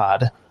News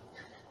Pod.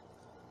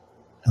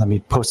 Let me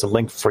post a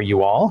link for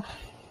you all.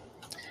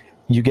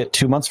 You get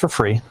 2 months for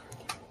free.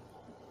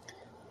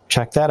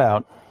 Check that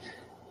out.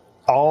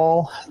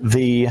 All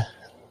the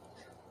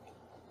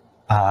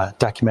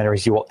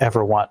documentaries you will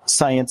ever want.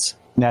 Science,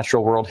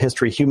 natural world,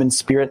 history, human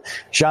spirit,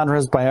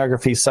 genres,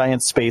 biography,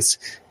 science, space,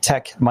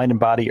 tech, mind and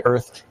body,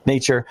 earth,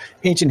 nature,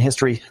 ancient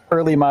history,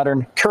 early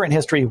modern, current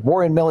history,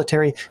 war and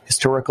military,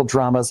 historical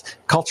dramas,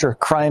 culture,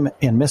 crime,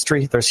 and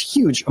mystery. There's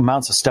huge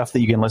amounts of stuff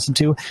that you can listen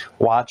to,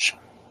 watch.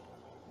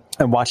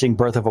 I'm watching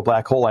Birth of a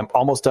Black Hole. I'm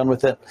almost done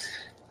with it.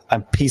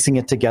 I'm piecing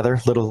it together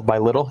little by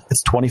little.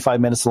 It's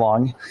 25 minutes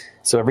long.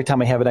 So every time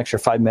I have an extra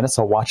 5 minutes,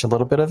 I'll watch a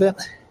little bit of it.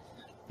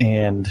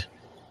 And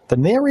the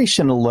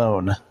narration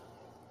alone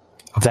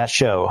of that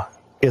show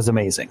is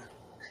amazing.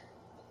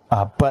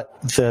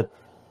 But the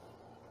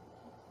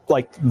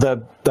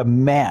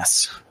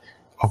mass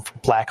of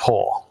black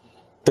hole,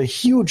 the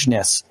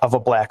hugeness of a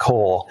black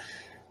hole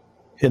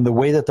in the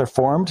way that they're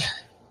formed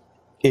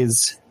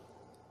is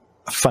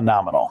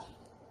phenomenal.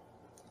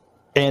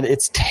 And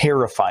it's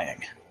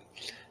terrifying.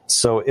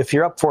 So if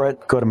you're up for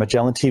it, go to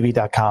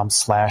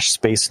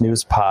MagellanTV.com/Space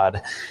News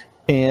Pod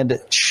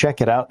and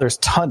check it out. There's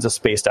tons of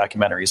space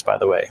documentaries, by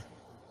the way.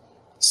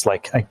 It's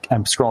like,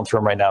 I'm scrolling through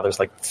them right now. There's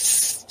like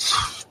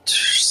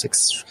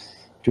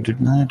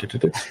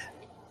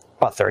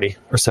 30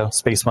 or so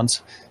space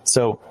ones.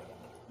 So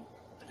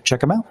check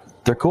them out.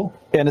 They're cool.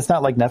 And it's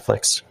not like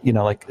Netflix.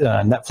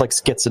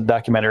 Netflix gets a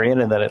documentary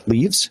in and then it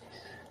leaves.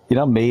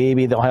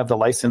 Maybe they'll have the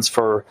license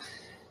for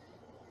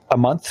a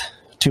month,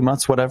 2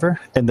 months,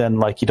 whatever. And then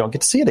you don't get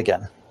to see it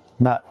again.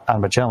 Not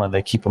on Magellan.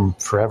 They keep them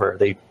forever.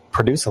 They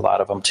produce a lot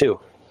of them too.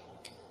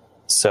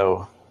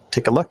 So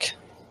take a look.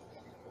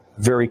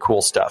 Very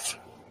cool stuff.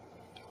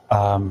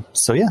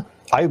 So yeah,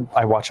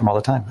 I watch them all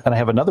the time. And I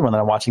have another one that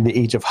I'm watching, The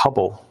Age of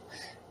Hubble.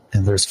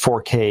 And there's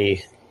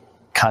 4K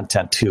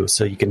content too.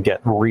 So you can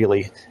get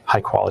really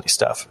high quality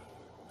stuff.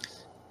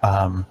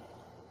 So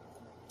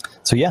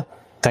yeah,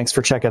 thanks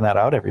for checking that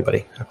out,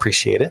 everybody.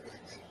 Appreciate it.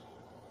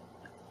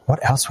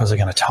 What else was I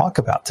going to talk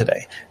about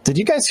today? Did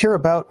you guys hear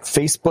about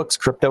Facebook's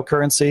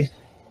cryptocurrency?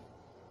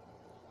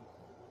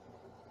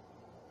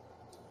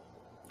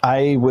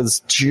 I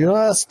was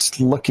just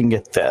looking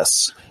at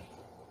this.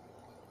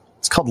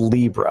 It's called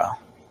Libra.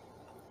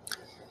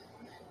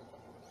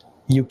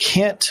 You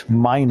can't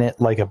mine it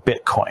like a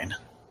Bitcoin.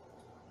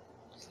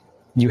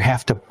 You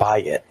have to buy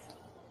it.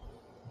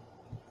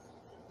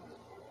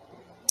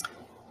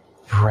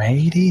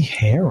 Brady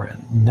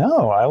Heron.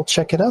 No, I'll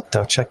check it out,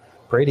 though. Check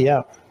Brady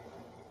out.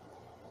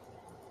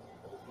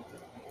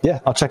 Yeah,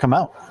 I'll check him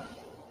out.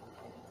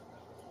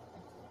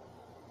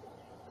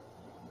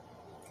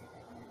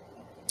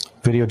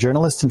 Video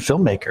journalist and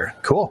filmmaker.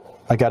 Cool.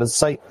 I got his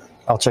site.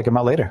 I'll check him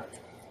out later.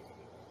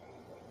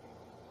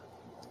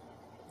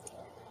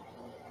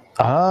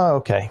 Ah,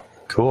 okay.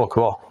 Cool,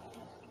 cool.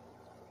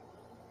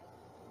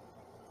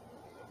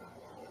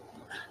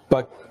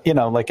 But, you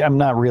know, like, I'm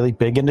not really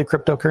big into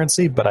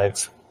cryptocurrency, but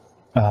I've,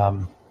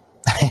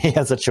 he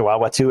has a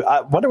Chihuahua too.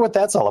 I wonder what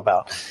that's all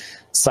about.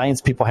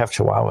 Science people have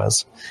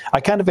Chihuahuas.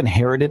 I kind of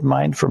inherited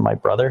mine from my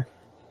brother.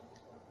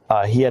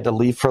 He had to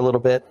leave for a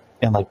little bit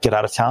and like get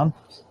out of town.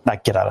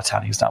 Not get out of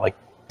town. He was not like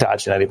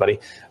dodging anybody,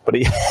 but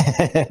he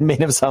made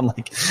him sound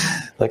like,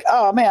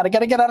 oh man, I got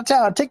to get out of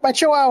town. Take my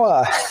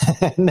Chihuahua.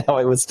 No,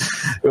 it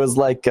was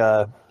like,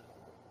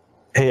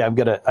 hey, I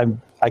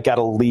got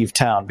to leave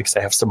town because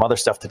I have some other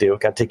stuff to do.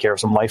 Got to take care of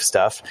some life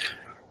stuff.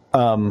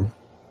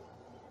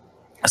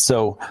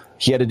 So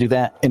he had to do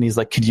that. And he's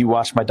like, could you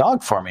watch my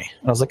dog for me?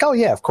 And I was like, oh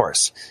yeah, of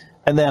course.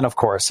 And then of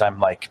course I'm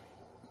like,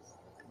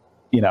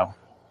 you know,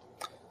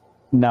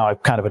 now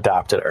I've kind of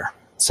adopted her.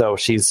 So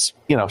she's,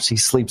 you know, she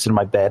sleeps in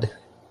my bed.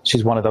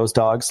 She's one of those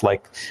dogs,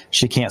 like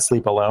she can't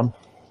sleep alone.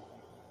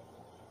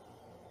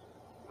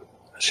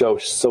 So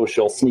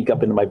she'll sneak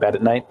up into my bed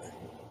at night.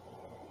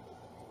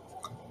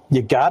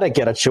 You gotta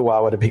get a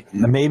Chihuahua to be,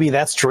 maybe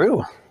that's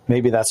true.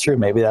 Maybe that's true.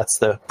 Maybe that's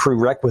the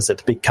prerequisite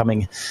to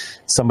becoming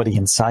somebody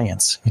in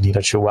science. You need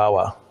a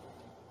Chihuahua.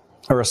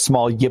 Or a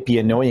small, yippy,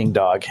 annoying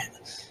dog.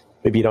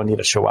 Maybe you don't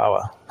need a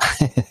Chihuahua.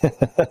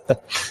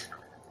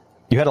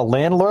 You had a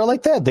landlord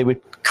like that? They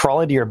would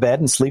crawl into your bed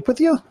and sleep with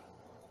you?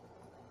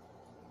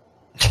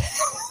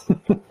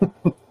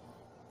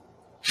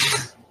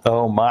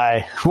 Oh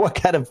my. What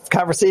kind of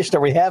conversation are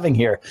we having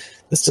here?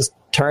 This just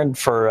turned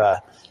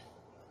for...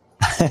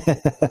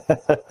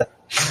 it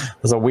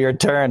was a weird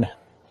turn.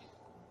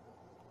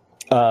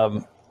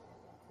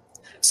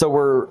 So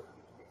we're...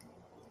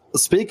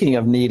 Speaking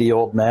of needy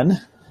old men,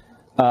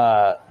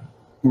 Mark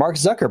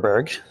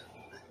Zuckerberg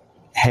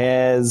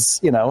has,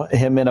 you know,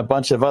 him and a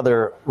bunch of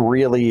other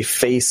really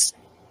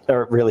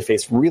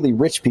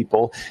rich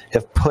people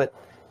have put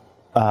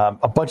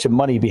a bunch of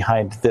money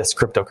behind this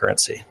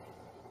cryptocurrency.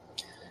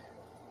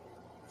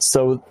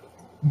 So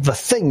the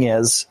thing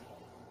is,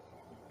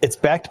 it's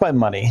backed by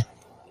money.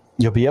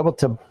 You'll be able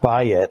to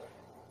buy it,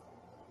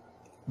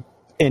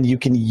 and you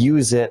can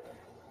use it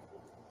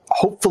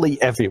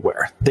hopefully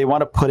everywhere. They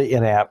want to put it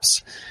in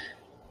apps.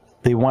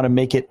 They want to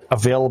make it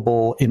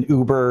available in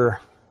Uber.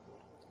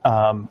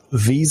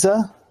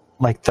 Visa,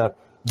 like the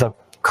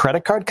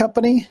credit card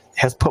company,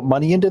 has put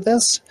money into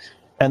this,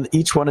 and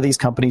each one of these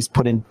companies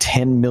put in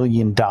 $10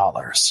 million.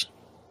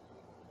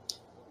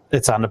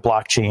 It's on the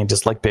blockchain,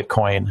 just like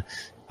Bitcoin.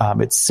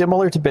 It's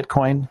similar to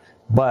Bitcoin,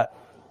 but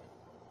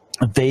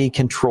they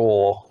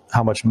control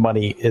how much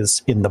money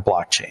is in the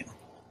blockchain.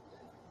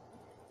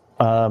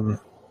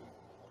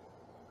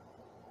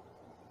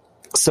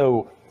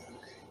 So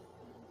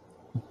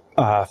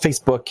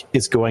Facebook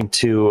is going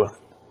to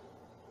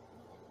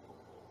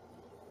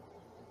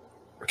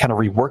kind of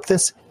rework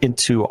this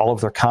into all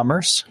of their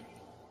commerce.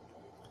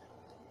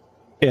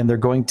 And they're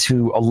going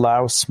to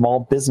allow small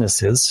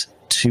businesses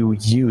to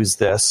use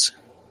this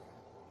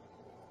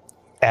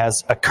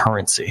as a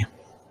currency.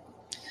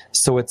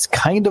 So it's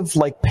kind of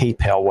like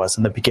PayPal was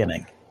in the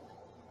beginning.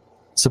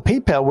 So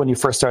PayPal, when you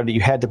first started, you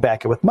had to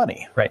back it with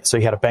money, right? So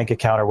you had a bank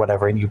account or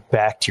whatever, and you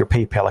backed your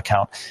PayPal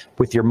account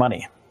with your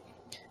money.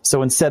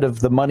 So instead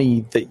of the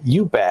money that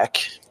you back,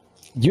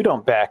 you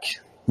don't back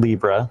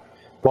Libra.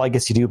 Well, I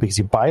guess you do because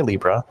you buy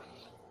Libra,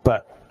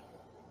 but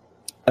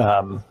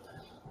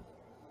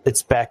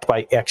it's backed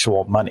by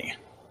actual money.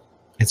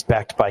 It's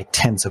backed by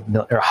tens of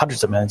millions or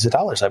hundreds of millions of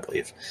dollars, I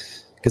believe,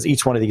 because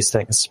each one of these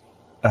things,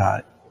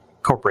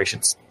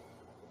 corporations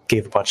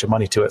gave a bunch of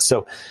money to it.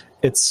 So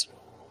it's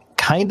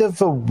kind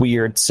of a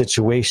weird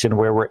situation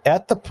where we're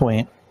at the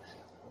point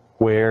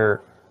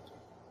where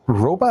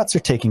robots are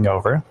taking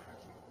over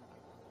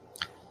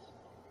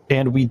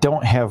and we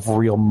don't have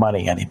real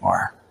money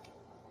anymore.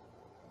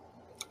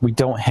 We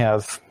don't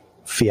have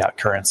fiat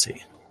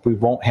currency. We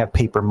won't have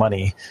paper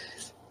money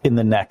in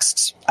the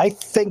next, I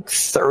think,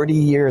 30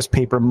 years.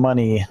 Paper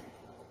money,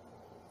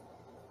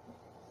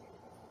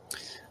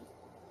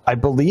 I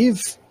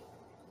believe,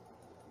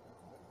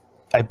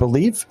 I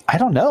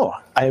don't know.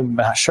 I'm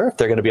not sure if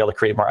they're going to be able to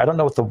create more. I don't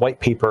know if the white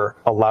paper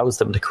allows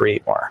them to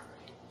create more.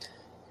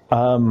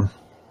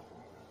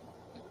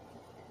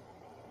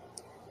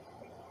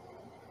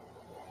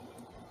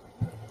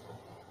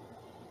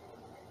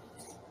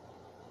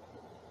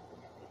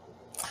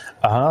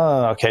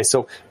 Okay.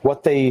 So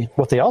what they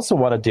also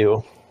want to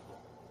do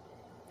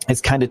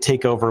is kind of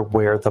take over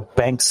where the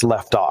banks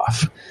left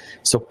off.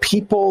 So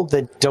people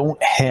that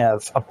don't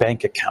have a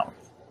bank account,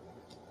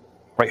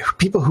 right?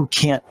 People who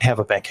can't have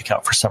a bank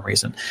account for some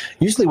reason.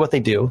 Usually what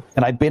they do,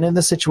 and I've been in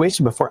this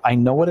situation before, I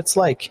know what it's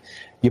like.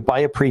 You buy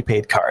a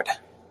prepaid card,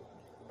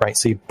 right?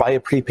 So you buy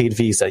a prepaid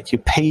Visa. You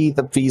pay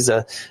the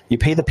Visa, you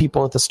pay the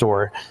people at the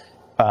store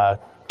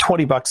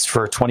 $20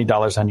 for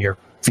 $20 on your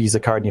Visa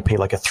card, and you pay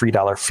like a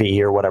 $3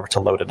 fee or whatever to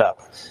load it up.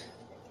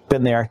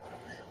 Been there,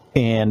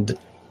 and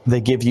they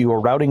give you a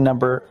routing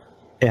number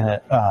and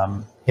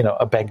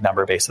a bank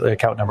number, basically,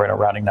 account number and a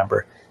routing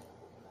number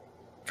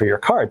for your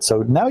card.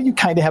 So now you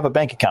kind of have a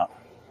bank account,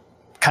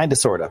 kind of,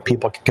 sort of.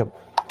 People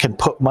can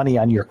put money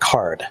on your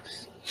card.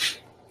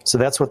 So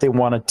that's what they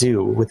want to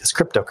do with this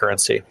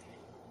cryptocurrency.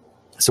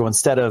 So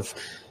instead of,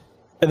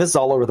 and this is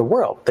all over the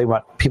world, they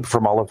want people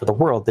from all over the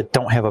world that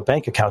don't have a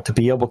bank account to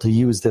be able to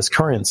use this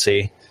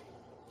currency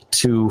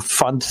to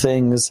fund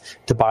things,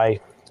 to buy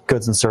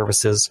goods and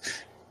services.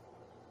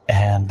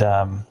 And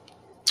I'm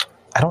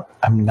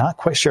not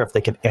quite sure if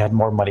they can add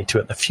more money to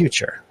it in the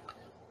future.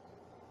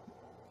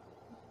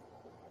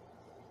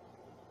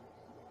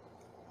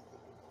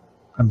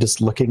 I'm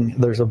just looking.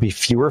 There'll be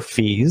fewer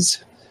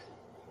fees.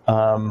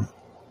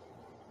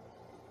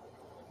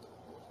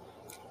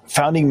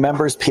 Founding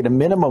members paid a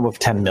minimum of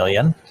 $10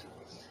 million.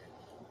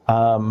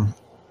 Founding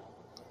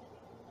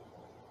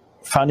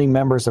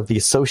members of the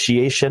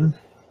association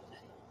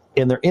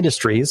in their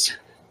industries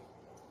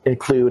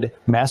include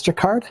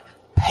MasterCard,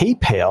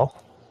 PayPal,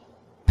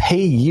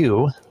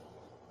 PayU,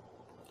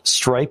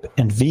 Stripe,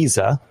 and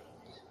Visa.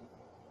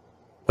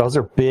 Those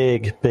are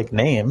big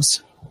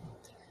names.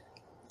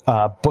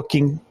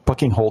 Booking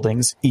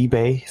Holdings,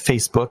 eBay,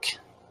 Facebook,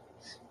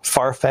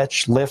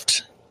 Farfetch,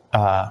 Lyft,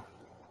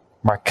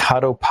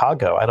 Mercado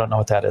Pago. I don't know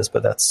what that is,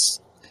 but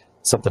that's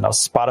something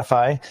else.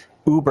 Spotify,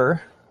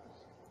 Uber,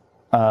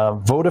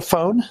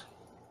 Vodafone.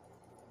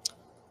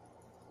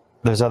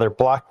 There's other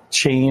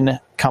blockchain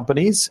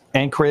companies: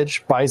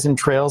 Anchorage, Bison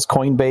Trails,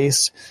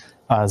 Coinbase,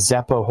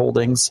 Zappo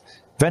Holdings,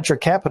 Venture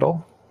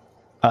Capital,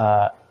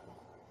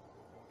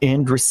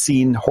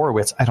 Andreessen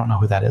Horowitz. I don't know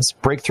who that is.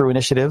 Breakthrough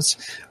Initiatives,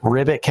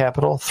 Ribbit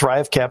Capital,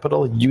 Thrive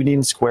Capital,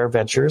 Union Square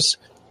Ventures,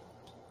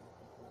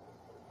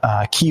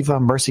 Kiva,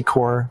 Mercy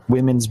Corps,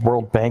 Women's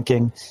World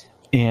Banking,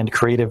 and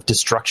Creative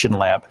Destruction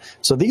Lab.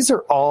 So these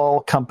are all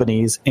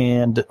companies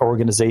and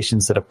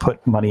organizations that have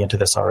put money into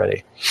this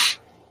already.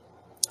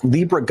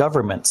 Libra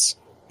Governance,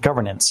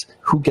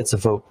 who gets a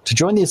vote? To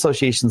join the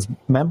association's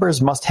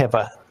members must have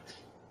a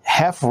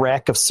half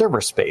rack of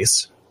server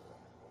space,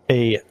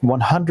 a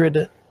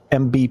 100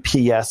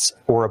 Mbps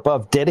or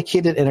above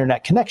dedicated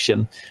internet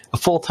connection, a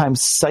full-time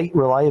site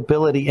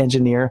reliability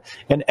engineer,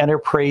 and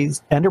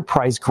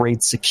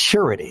enterprise-grade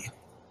security.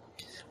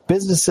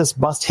 Businesses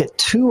must hit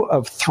 2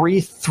 of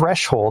 3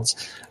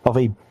 thresholds of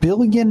 $1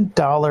 billion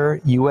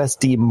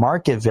USD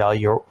market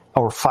value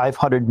or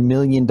 $500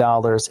 million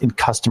in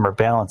customer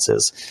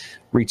balances,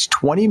 reach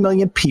 20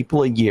 million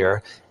people a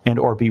year, and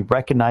or be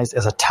recognized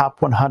as a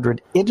top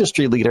 100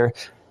 industry leader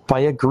by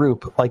a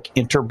group like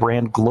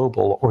Interbrand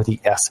Global or the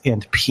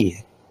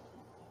S&P.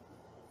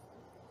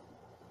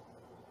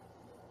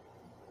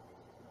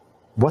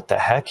 What the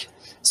heck?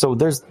 So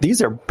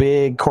these are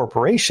big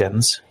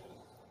corporations,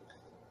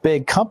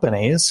 big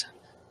companies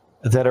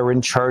that are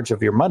in charge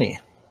of your money.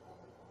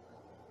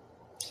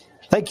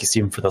 Thank you,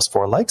 Stephen, for those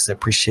 4 likes. I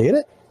appreciate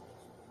it.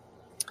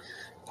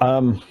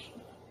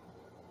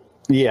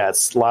 Yeah,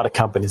 it's a lot of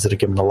companies that are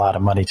giving a lot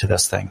of money to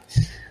this thing.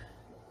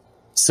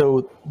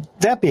 So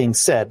that being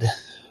said,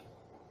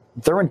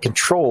 they're in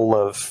control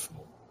of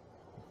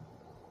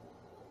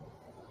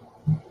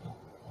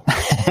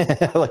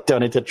like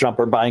donate to Trump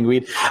or buying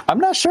weed. I'm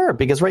not sure,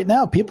 because right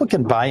now people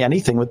can buy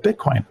anything with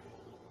Bitcoin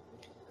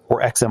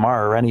or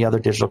XMR or any other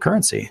digital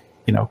currency,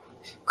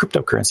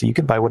 cryptocurrency. You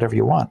can buy whatever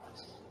you want.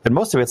 And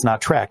most of it's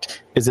not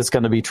tracked. Is this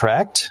going to be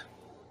tracked?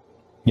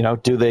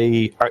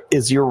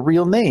 Is your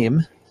real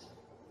name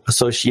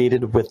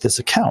associated with this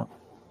account?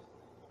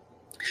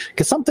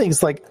 Because some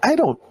things, like, I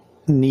don't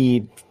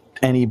need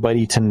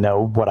anybody to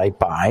know what I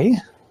buy.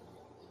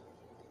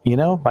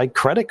 My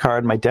credit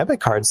card, my debit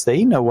cards,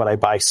 they know what I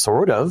buy,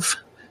 sort of.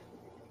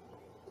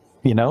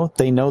 They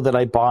know that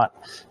I bought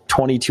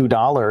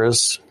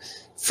 $22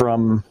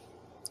 from,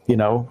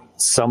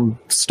 some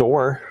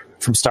store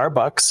from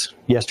Starbucks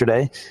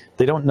yesterday.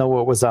 They don't know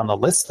what was on the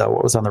list, though,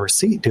 what was on the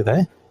receipt, do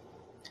they?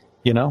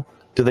 Do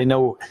they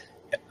know?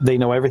 They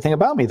know everything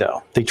about me,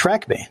 though. They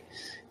track me.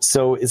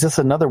 So is this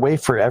another way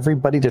for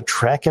everybody to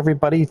track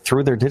everybody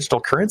through their digital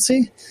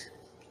currency?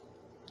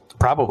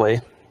 Probably.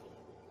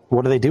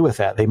 What do they do with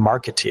that? They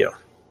market to you.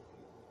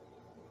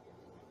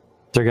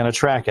 They're going to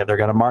track it. They're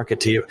going to market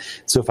to you.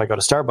 So if I go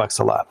to Starbucks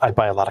a lot, I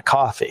buy a lot of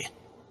coffee.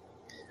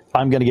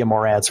 I'm going to get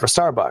more ads for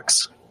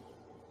Starbucks.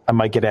 I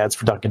might get ads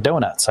for Dunkin'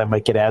 Donuts. I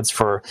might get ads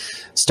for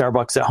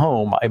Starbucks at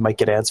home. I might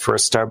get ads for a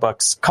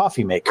Starbucks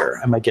coffee maker.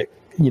 I might get,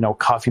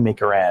 coffee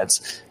maker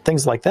ads,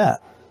 things like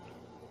that.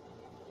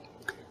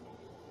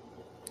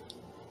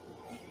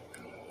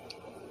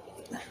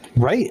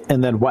 Right?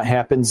 And then what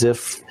happens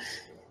if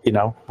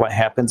what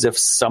happens if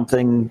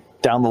something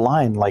down the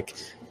line, like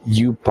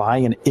you buy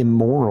an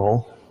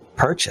immoral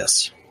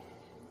purchase,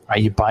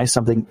 right? You buy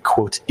something,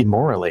 quote,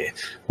 immorally.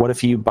 What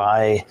if you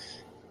buy,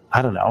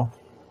 I don't know,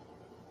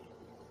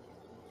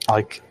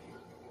 like,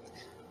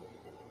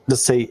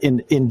 let's say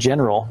in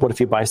general, what if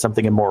you buy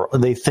something immoral,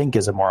 they think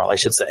is immoral, I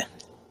should say?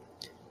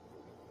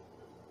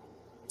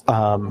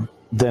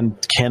 Then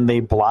can they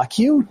block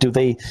you? Do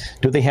they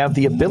have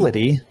the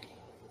ability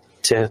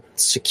to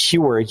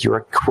secure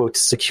your, quote,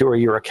 secure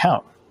your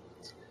account?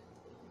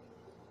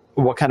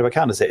 What kind of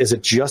account is it? Is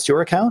it just your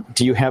account?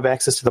 Do you have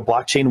access to the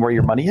blockchain where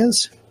your money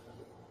is?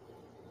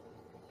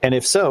 And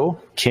if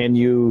so, can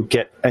you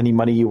get any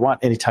money you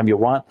want anytime you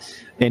want?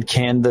 And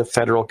can the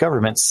federal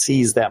government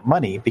seize that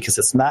money because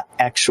it's not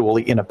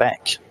actually in a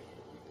bank?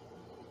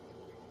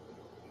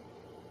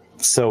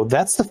 So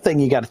that's the thing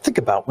you got to think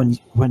about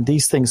when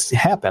these things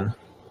happen,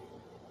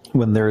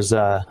 when there's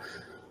a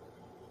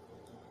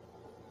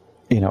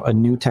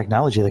new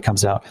technology that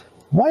comes out.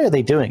 Why are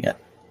they doing it?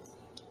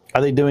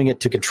 Are they doing it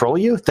to control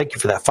you? Thank you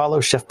for that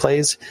follow, Chef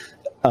Plays.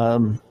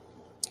 Are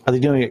they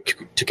doing it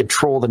to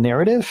control the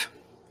narrative?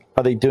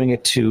 Are they doing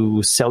it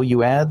to sell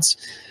you ads?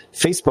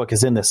 Facebook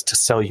is in this to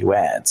sell you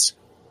ads.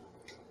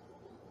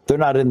 They're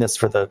not in this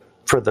for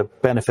the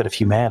benefit of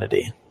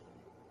humanity.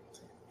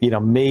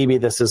 Maybe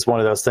this is one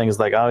of those things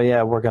like, oh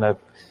yeah, we're gonna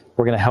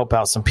help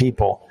out some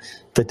people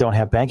that don't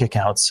have bank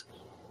accounts,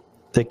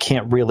 that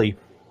can't really,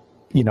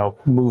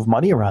 move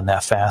money around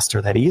that fast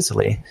or that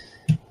easily.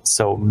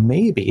 So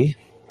maybe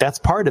that's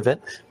part of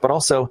it. But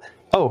also,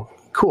 oh,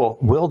 cool,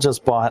 Will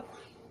just bought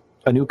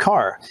a new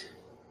car.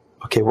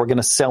 Okay, we're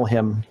gonna sell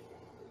him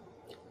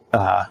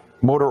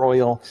motor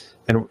oil,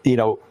 and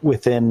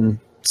within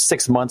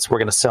 6 months we're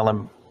gonna sell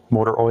him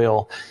motor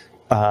oil,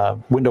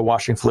 window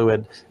washing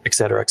fluid, et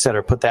cetera, et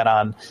cetera. Put that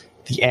on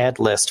the ad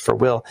list for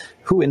Will,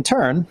 who in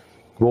turn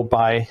will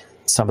buy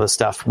some of the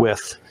stuff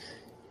with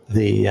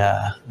the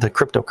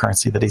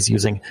cryptocurrency that he's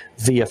using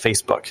via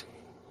Facebook.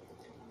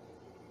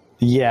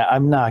 Yeah,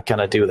 I'm not going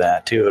to do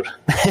that, dude.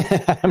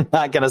 I'm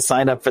not going to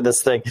sign up for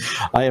this thing.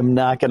 I am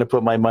not going to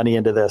put my money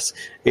into this.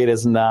 It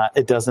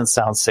doesn't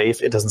sound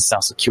safe. It doesn't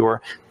sound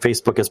secure.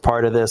 Facebook is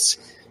part of this.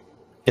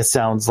 It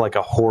sounds like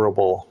a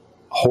horrible,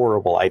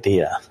 horrible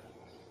idea.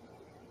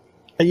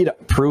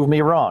 Prove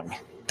me wrong.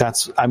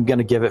 I'm going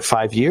to give it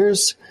 5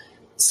 years,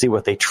 see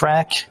what they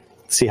track,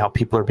 see how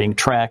people are being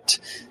tracked,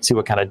 see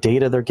what kind of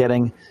data they're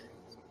getting.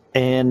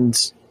 And,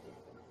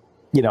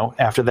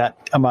 after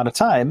that amount of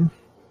time,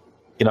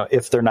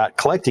 if they're not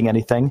collecting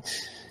anything,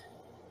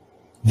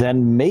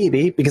 then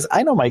maybe, because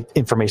I know my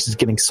information is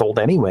getting sold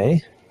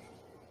anyway.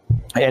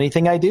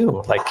 Anything I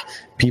do, like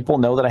people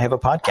know that I have a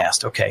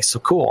podcast. Okay, so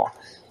cool.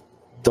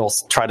 They'll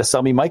try to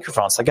sell me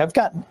microphones. Like I've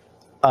got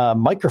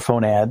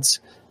microphone ads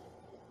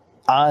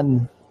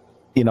on,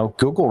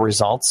 Google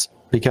results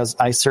because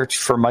I searched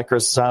for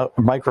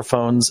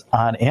microphones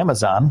on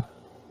Amazon,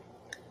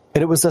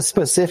 and it was a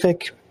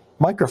specific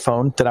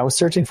microphone that I was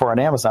searching for on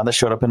Amazon that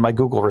showed up in my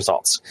Google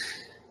results.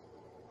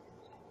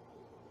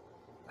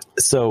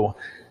 So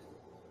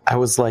I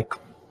was like,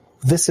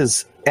 this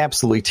is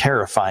absolutely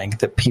terrifying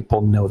that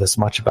people know this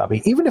much about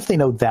me, even if they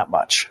know that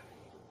much.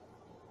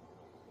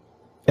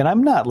 And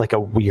I'm not like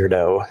a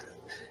weirdo.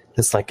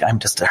 It's like I'm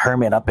just a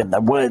hermit up in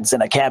the woods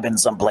in a cabin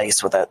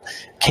someplace with a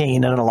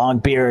cane and a long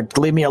beard.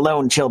 Leave me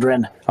alone,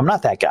 children. I'm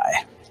not that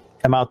guy.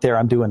 I'm out there.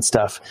 I'm doing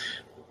stuff.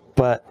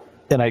 I'm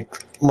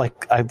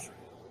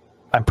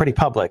pretty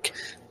public.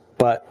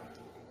 But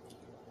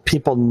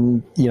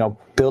people,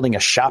 building a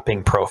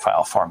shopping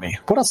profile for me.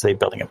 What else are they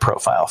building a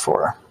profile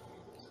for?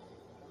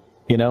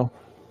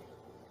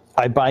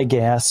 I buy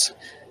gas,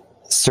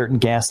 certain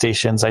gas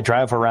stations. I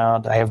drive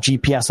around. I have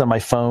GPS on my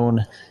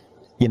phone.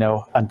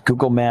 On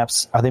Google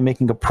Maps, are they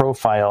making a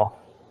profile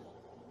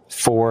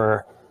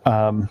for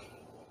are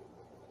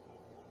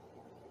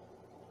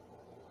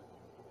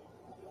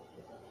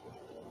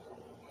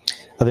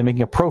they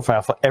making a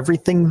profile for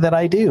everything that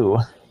I do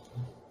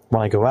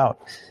when I go out,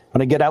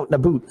 when I get out in a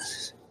boot?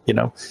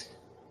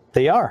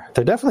 They are.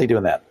 They're definitely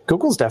doing that.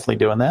 Google's definitely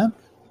doing that.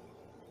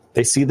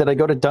 They see that I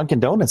go to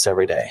Dunkin' Donuts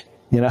every day.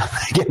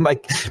 I get my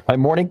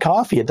morning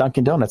coffee at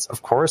Dunkin' Donuts.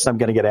 Of course, I'm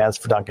going to get ads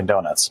for Dunkin'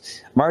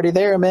 Donuts. I'm already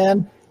there,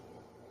 man.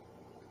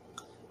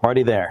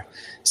 Already there.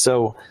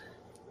 So,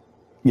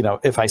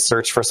 if I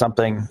search for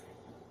something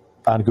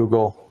on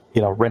Google,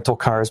 rental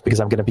cars,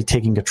 because I'm going to be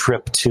taking a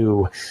trip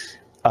to,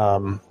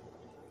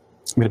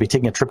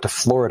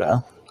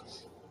 Florida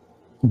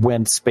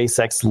when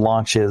SpaceX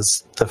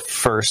launches the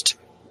first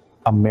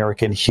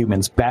American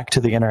humans back to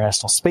the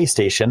International Space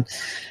Station.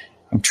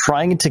 I'm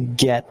trying to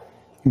get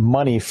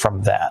money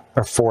from that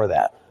or for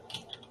that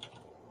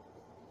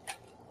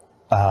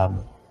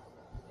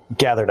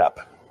gathered up.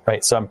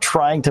 Right. So I'm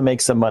trying to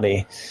make some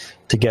money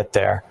to get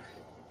there.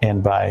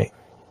 And by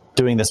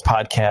doing this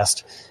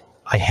podcast,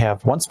 I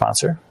have one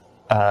sponsor,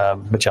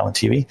 Magellan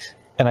TV,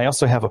 and I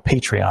also have a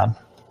Patreon.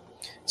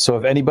 So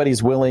if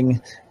anybody's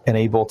willing and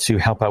able to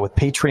help out with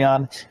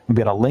Patreon, I'm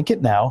going to link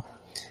it now.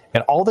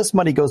 And all this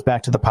money goes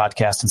back to the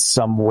podcast in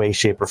some way,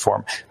 shape, or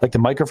form. Like the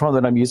microphone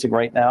that I'm using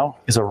right now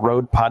is a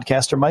Rode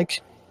Podcaster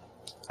mic.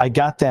 I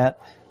got that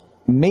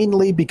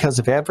mainly because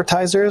of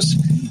advertisers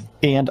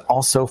and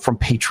also from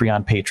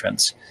Patreon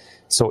patrons.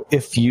 So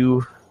if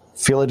you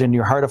feel it in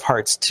your heart of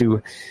hearts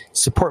to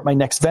support my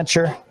next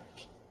venture,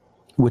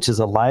 which is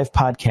a live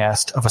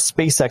podcast of a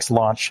SpaceX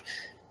launch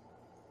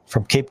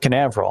from Cape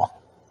Canaveral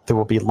that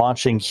will be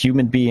launching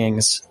human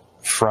beings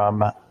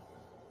from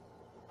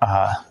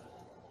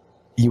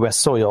U.S.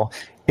 soil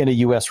in a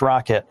U.S.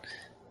 rocket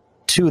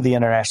to the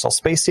International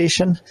Space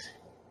Station,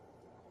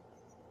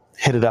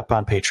 hit it up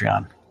on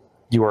Patreon.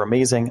 You are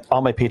amazing.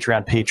 All my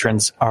Patreon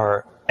patrons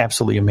are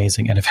absolutely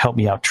amazing and have helped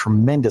me out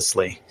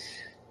tremendously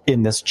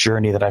in this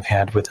journey that I've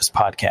had with this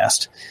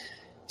podcast.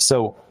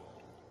 So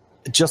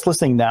just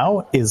listening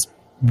now is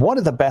one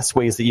of the best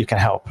ways that you can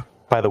help,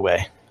 by the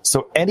way.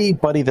 So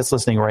anybody that's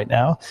listening right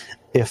now,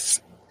 if,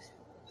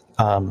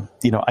 I'm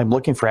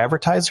looking for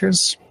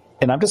advertisers,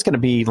 and I'm just going to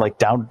be like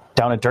down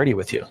and dirty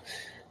with you.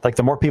 Like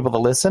the more people that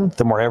listen,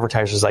 the more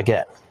advertisers I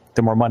get,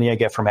 the more money I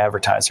get from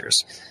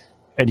advertisers.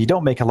 And you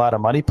don't make a lot of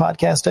money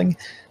podcasting,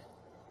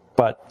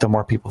 but the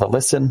more people that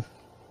listen,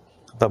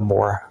 the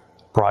more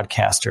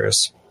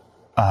broadcasters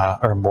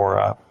or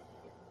more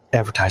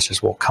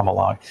advertisers will come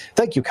along.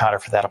 Thank you, Connor,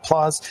 for that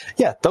applause.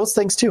 Yeah, those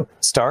things too.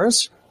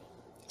 Stars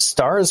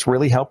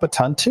really help a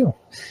ton too.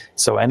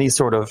 So any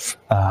sort of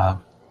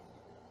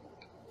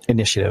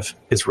initiative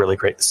is really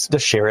great.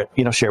 Just share it,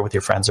 share it with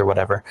your friends or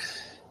whatever.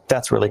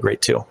 That's really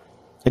great too.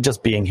 And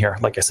just being here,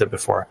 like I said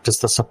before,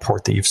 just the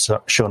support that you've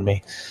shown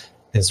me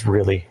is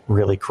really,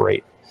 really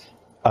great.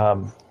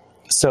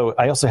 So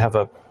I also have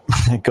a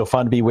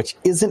GoFundMe, which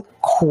isn't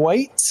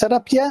quite set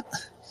up yet.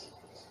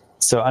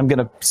 So I'm going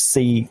to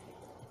see,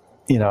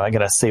 I'm going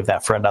to save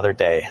that for another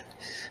day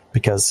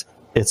because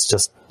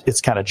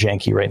it's kind of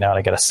janky right now and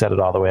I got to set it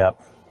all the way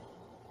up.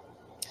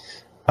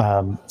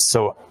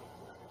 So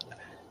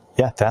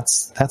yeah,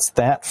 that's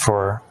that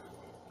for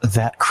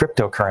that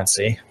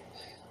cryptocurrency.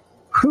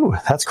 Whew,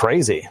 that's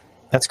crazy.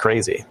 That's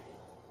crazy.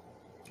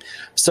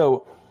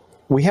 So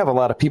we have a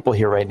lot of people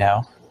here right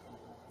now,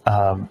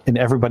 and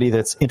everybody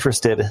that's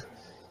interested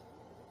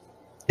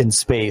in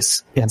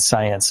space and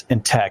science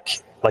and tech.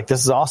 Like,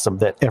 this is awesome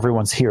that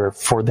everyone's here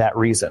for that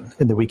reason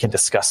and that we can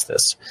discuss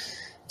this.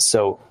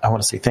 So I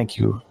want to say thank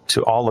you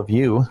to all of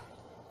you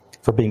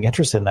for being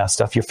interested in that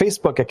stuff. Your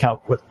Facebook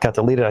account got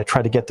deleted. I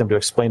tried to get them to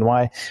explain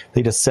why.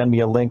 They just send me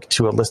a link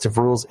to a list of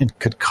rules and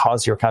could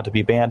cause your account to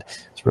be banned.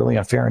 It's really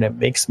unfair, and it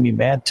makes me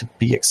mad to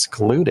be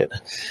excluded.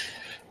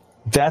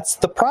 That's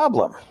the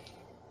problem,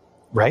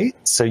 right?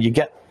 So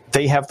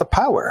they have the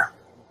power.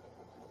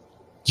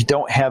 You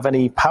don't have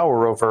any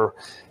power over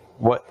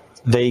what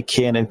they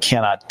can and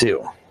cannot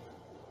do.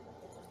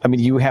 I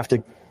mean, you have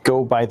to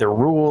go by their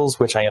rules,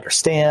 which I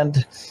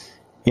understand.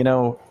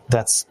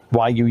 That's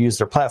why you use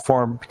their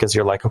platform, because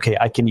you're like, okay,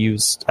 I can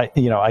use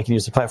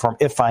the platform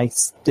if I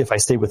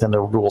stay within the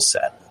rule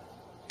set.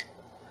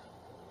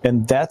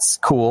 And that's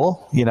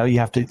cool. You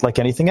have to, like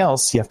anything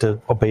else, you have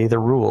to obey the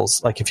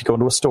rules. Like if you go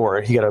into a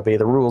store, you got to obey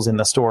the rules in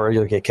the store,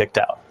 you'll get kicked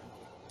out.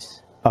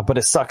 But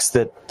it sucks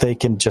that they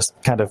can just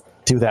kind of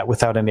do that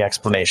without any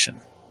explanation.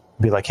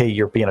 Be like, hey,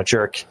 you're being a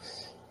jerk.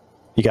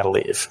 You got to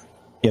leave,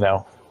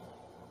 And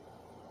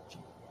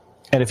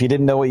if you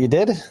didn't know what you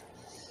did,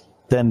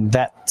 then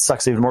that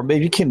sucks even more.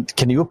 Maybe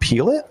can you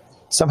appeal it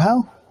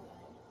somehow?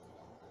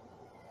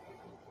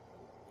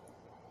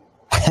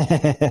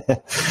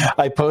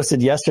 I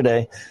posted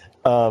yesterday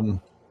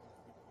to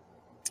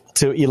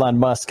Elon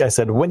Musk. I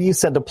said, when you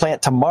send a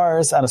plant to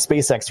Mars on a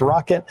SpaceX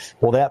rocket,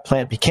 will that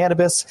plant be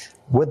cannabis?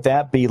 Would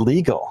that be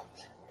legal?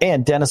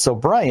 And Dennis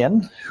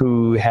O'Brien,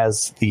 who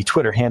has the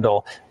Twitter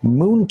handle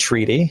Moon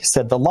Treaty,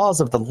 said the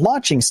laws of the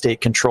launching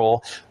state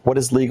control what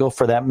is legal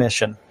for that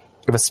mission.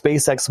 If a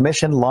SpaceX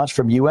mission launched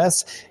from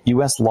U.S.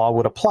 law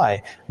would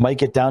apply. Might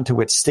get down to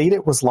which state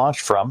it was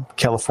launched from.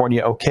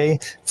 California, okay.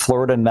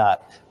 Florida,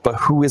 not. But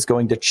who is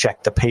going to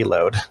check the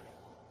payload?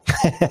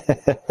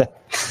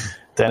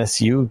 Dennis,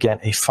 you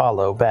get a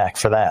follow back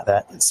for that.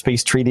 That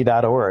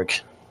spacetreaty.org.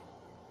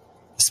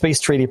 Space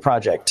Treaty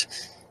Project.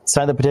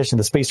 Sign the petition.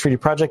 The Space Treaty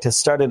Project has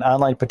started an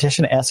online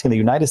petition asking the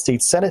United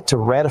States Senate to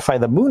ratify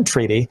the Moon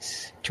Treaty.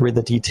 To read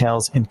the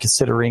details in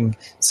considering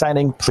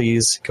signing,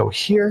 please go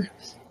here.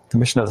 The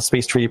mission of the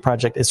Space Treaty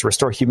Project is to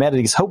restore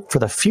humanity's hope for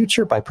the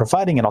future by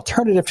providing an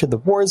alternative to the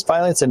wars,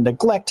 violence, and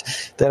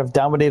neglect that have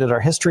dominated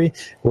our history.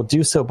 We'll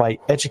do so by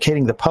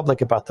educating the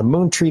public about the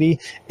Moon Treaty,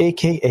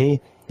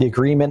 a.k.a. the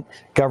agreement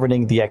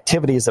governing the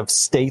activities of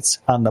states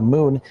on the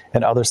moon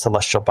and other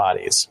celestial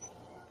bodies.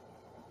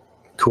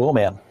 Cool,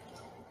 man.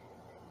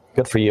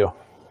 Good for you.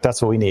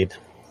 That's what we need.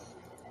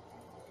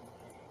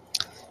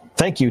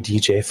 Thank you,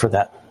 DJ, for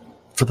that,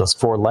 for those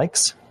 4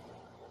 likes.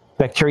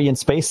 Bacteria in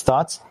space,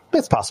 thoughts?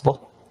 It's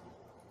possible.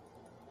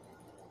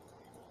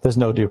 There's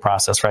no due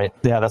process, right?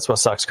 Yeah, that's what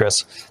sucks,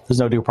 Chris. There's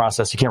no due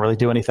process. You can't really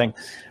do anything.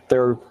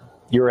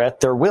 You're at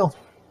their will.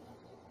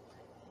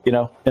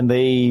 And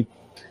they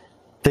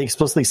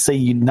explicitly say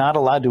you're not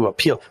allowed to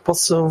appeal. Well,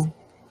 so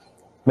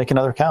make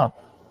another account.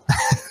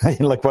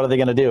 Like, what are they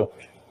going to do?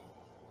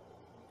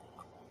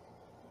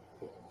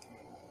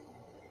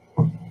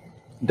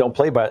 Don't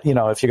play by, if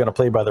you're going to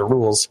play by the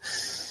rules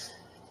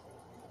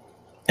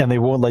and they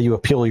won't let you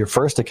appeal your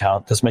first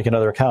account, just make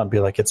another account and be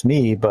like, it's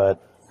me, but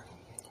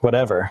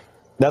whatever.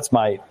 That's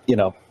my,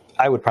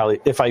 I would probably,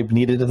 if I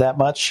needed it that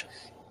much,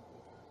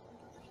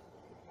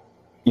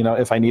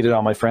 if I needed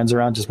all my friends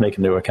around, just make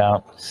a new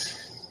account.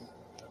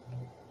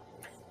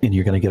 And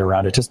you're going to get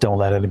around it. Just don't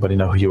let anybody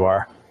know who you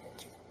are.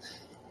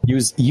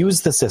 Use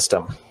the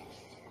system.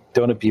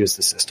 Don't abuse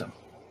the system.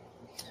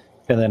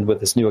 And then with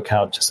this new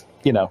account, just,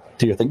 do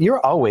your thing. You're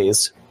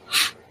always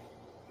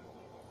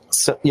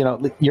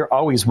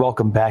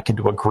welcome back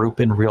into a group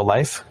in real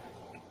life.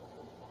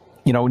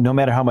 No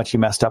matter how much you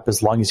messed up,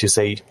 as long as you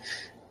say,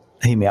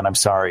 hey man, I'm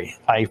sorry.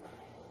 I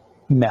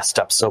messed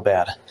up so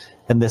bad.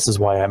 And this is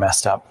why I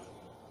messed up.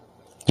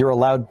 You're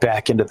allowed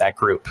back into that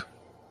group.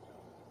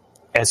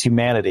 As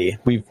humanity,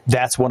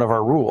 that's one of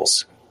our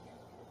rules.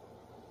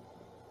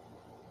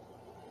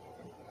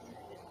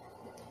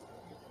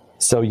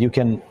 So you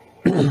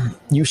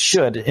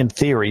should, in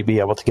theory, be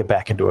able to get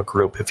back into a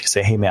group if you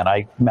say, hey man,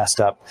 I messed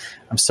up.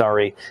 I'm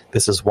sorry.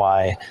 This is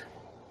why,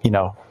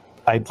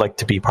 I'd like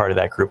to be part of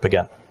that group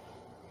again.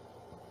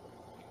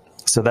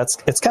 So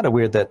it's kind of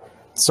weird that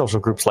social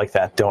groups like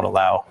that don't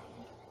allow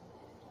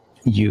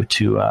you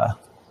to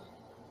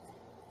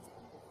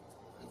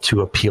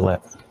appeal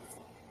it.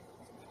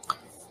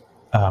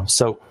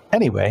 So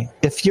anyway,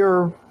 if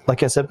you're,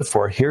 like I said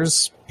before,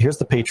 here's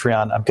the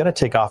Patreon. I'm going to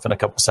take off in a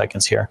couple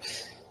seconds here.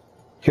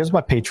 Here's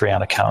my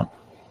Patreon account.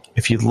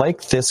 If you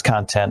like this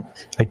content,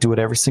 I do it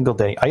every single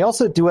day. I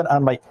also do it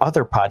on my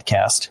other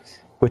podcast,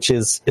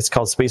 it's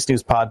called Space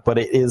News Pod, but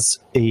it is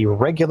a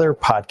regular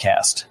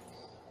podcast.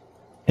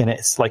 And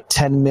it's like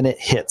 10-minute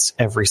hits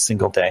every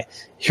single day.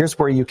 Here's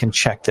where you can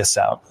check this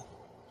out.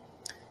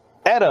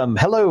 Adam,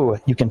 hello.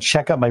 You can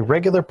check out my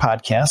regular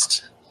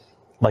podcast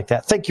like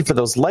that. Thank you for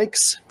those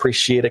likes.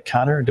 Appreciate it,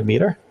 Connor and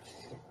Demeter.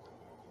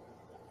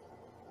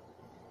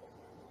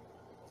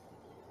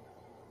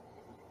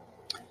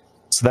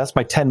 So that's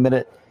my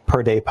 10-minute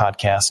per day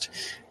podcast.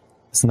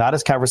 It's not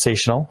as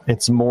conversational.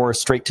 It's more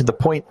straight to the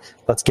point.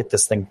 Let's get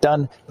this thing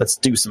done. Let's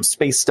do some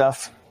space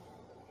stuff.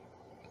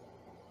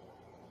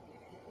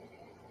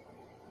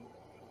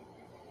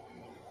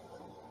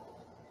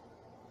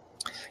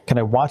 Can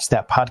I watch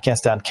that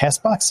podcast on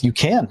Castbox? You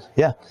can.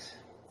 Yeah.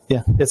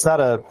 It's not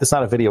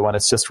a video one.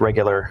 It's just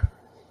regular.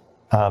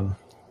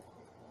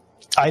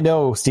 I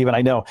know, Stephen.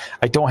 I know.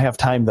 I don't have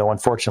time though.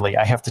 Unfortunately,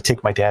 I have to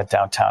take my dad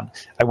downtown.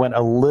 I went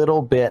a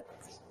little bit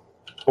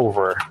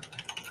over.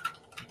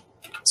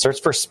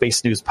 Search for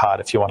Space News Pod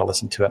if you want to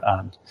listen to it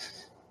on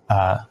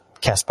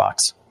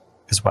Castbox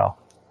as well.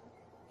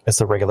 It's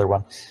the regular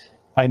one.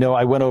 I know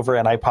I went over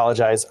and I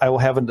apologize. I will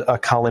have a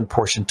call-in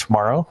portion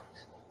tomorrow.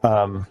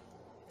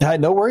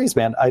 No worries,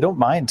 man. I don't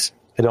mind.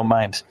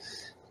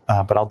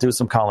 But I'll do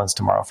some call-ins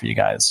tomorrow for you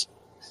guys.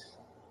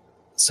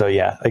 So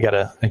yeah, I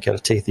gotta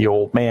take the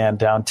old man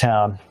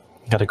downtown.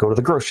 Gotta go to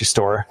the grocery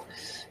store,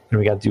 and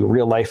we gotta do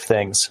real life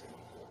things.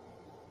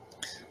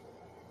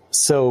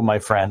 So my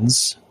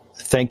friends,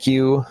 thank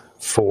you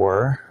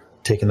for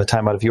taking the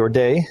time out of your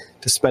day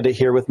to spend it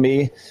here with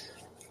me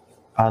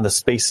on the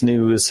Space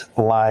News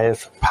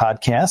Live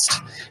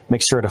podcast.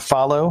 Make sure to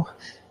follow.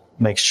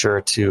 Make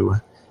sure to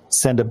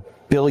send 1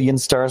 billion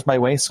stars my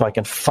way so I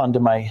can fund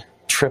my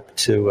trip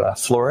to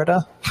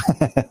Florida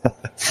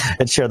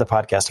and share the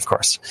podcast, of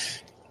course.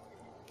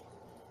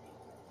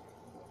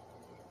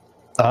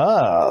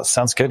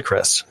 Sounds good,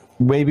 Chris.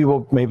 Maybe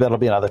that'll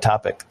be another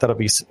topic.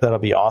 That'll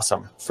be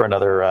awesome for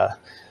another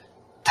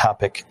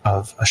topic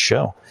of a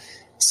show.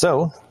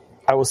 So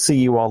I will see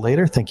you all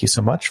later. Thank you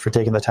so much for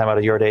taking the time out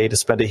of your day to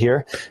spend it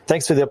here.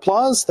 Thanks for the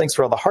applause. Thanks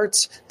for all the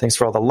hearts. Thanks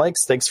for all the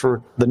likes. Thanks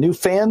for the new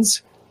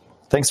fans.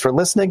 Thanks for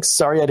listening.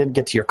 Sorry I didn't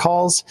get to your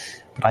calls,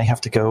 but I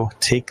have to go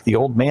take the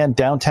old man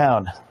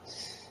downtown.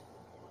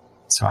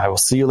 So I will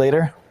see you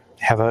later.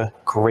 Have a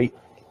great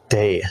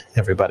day,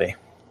 everybody.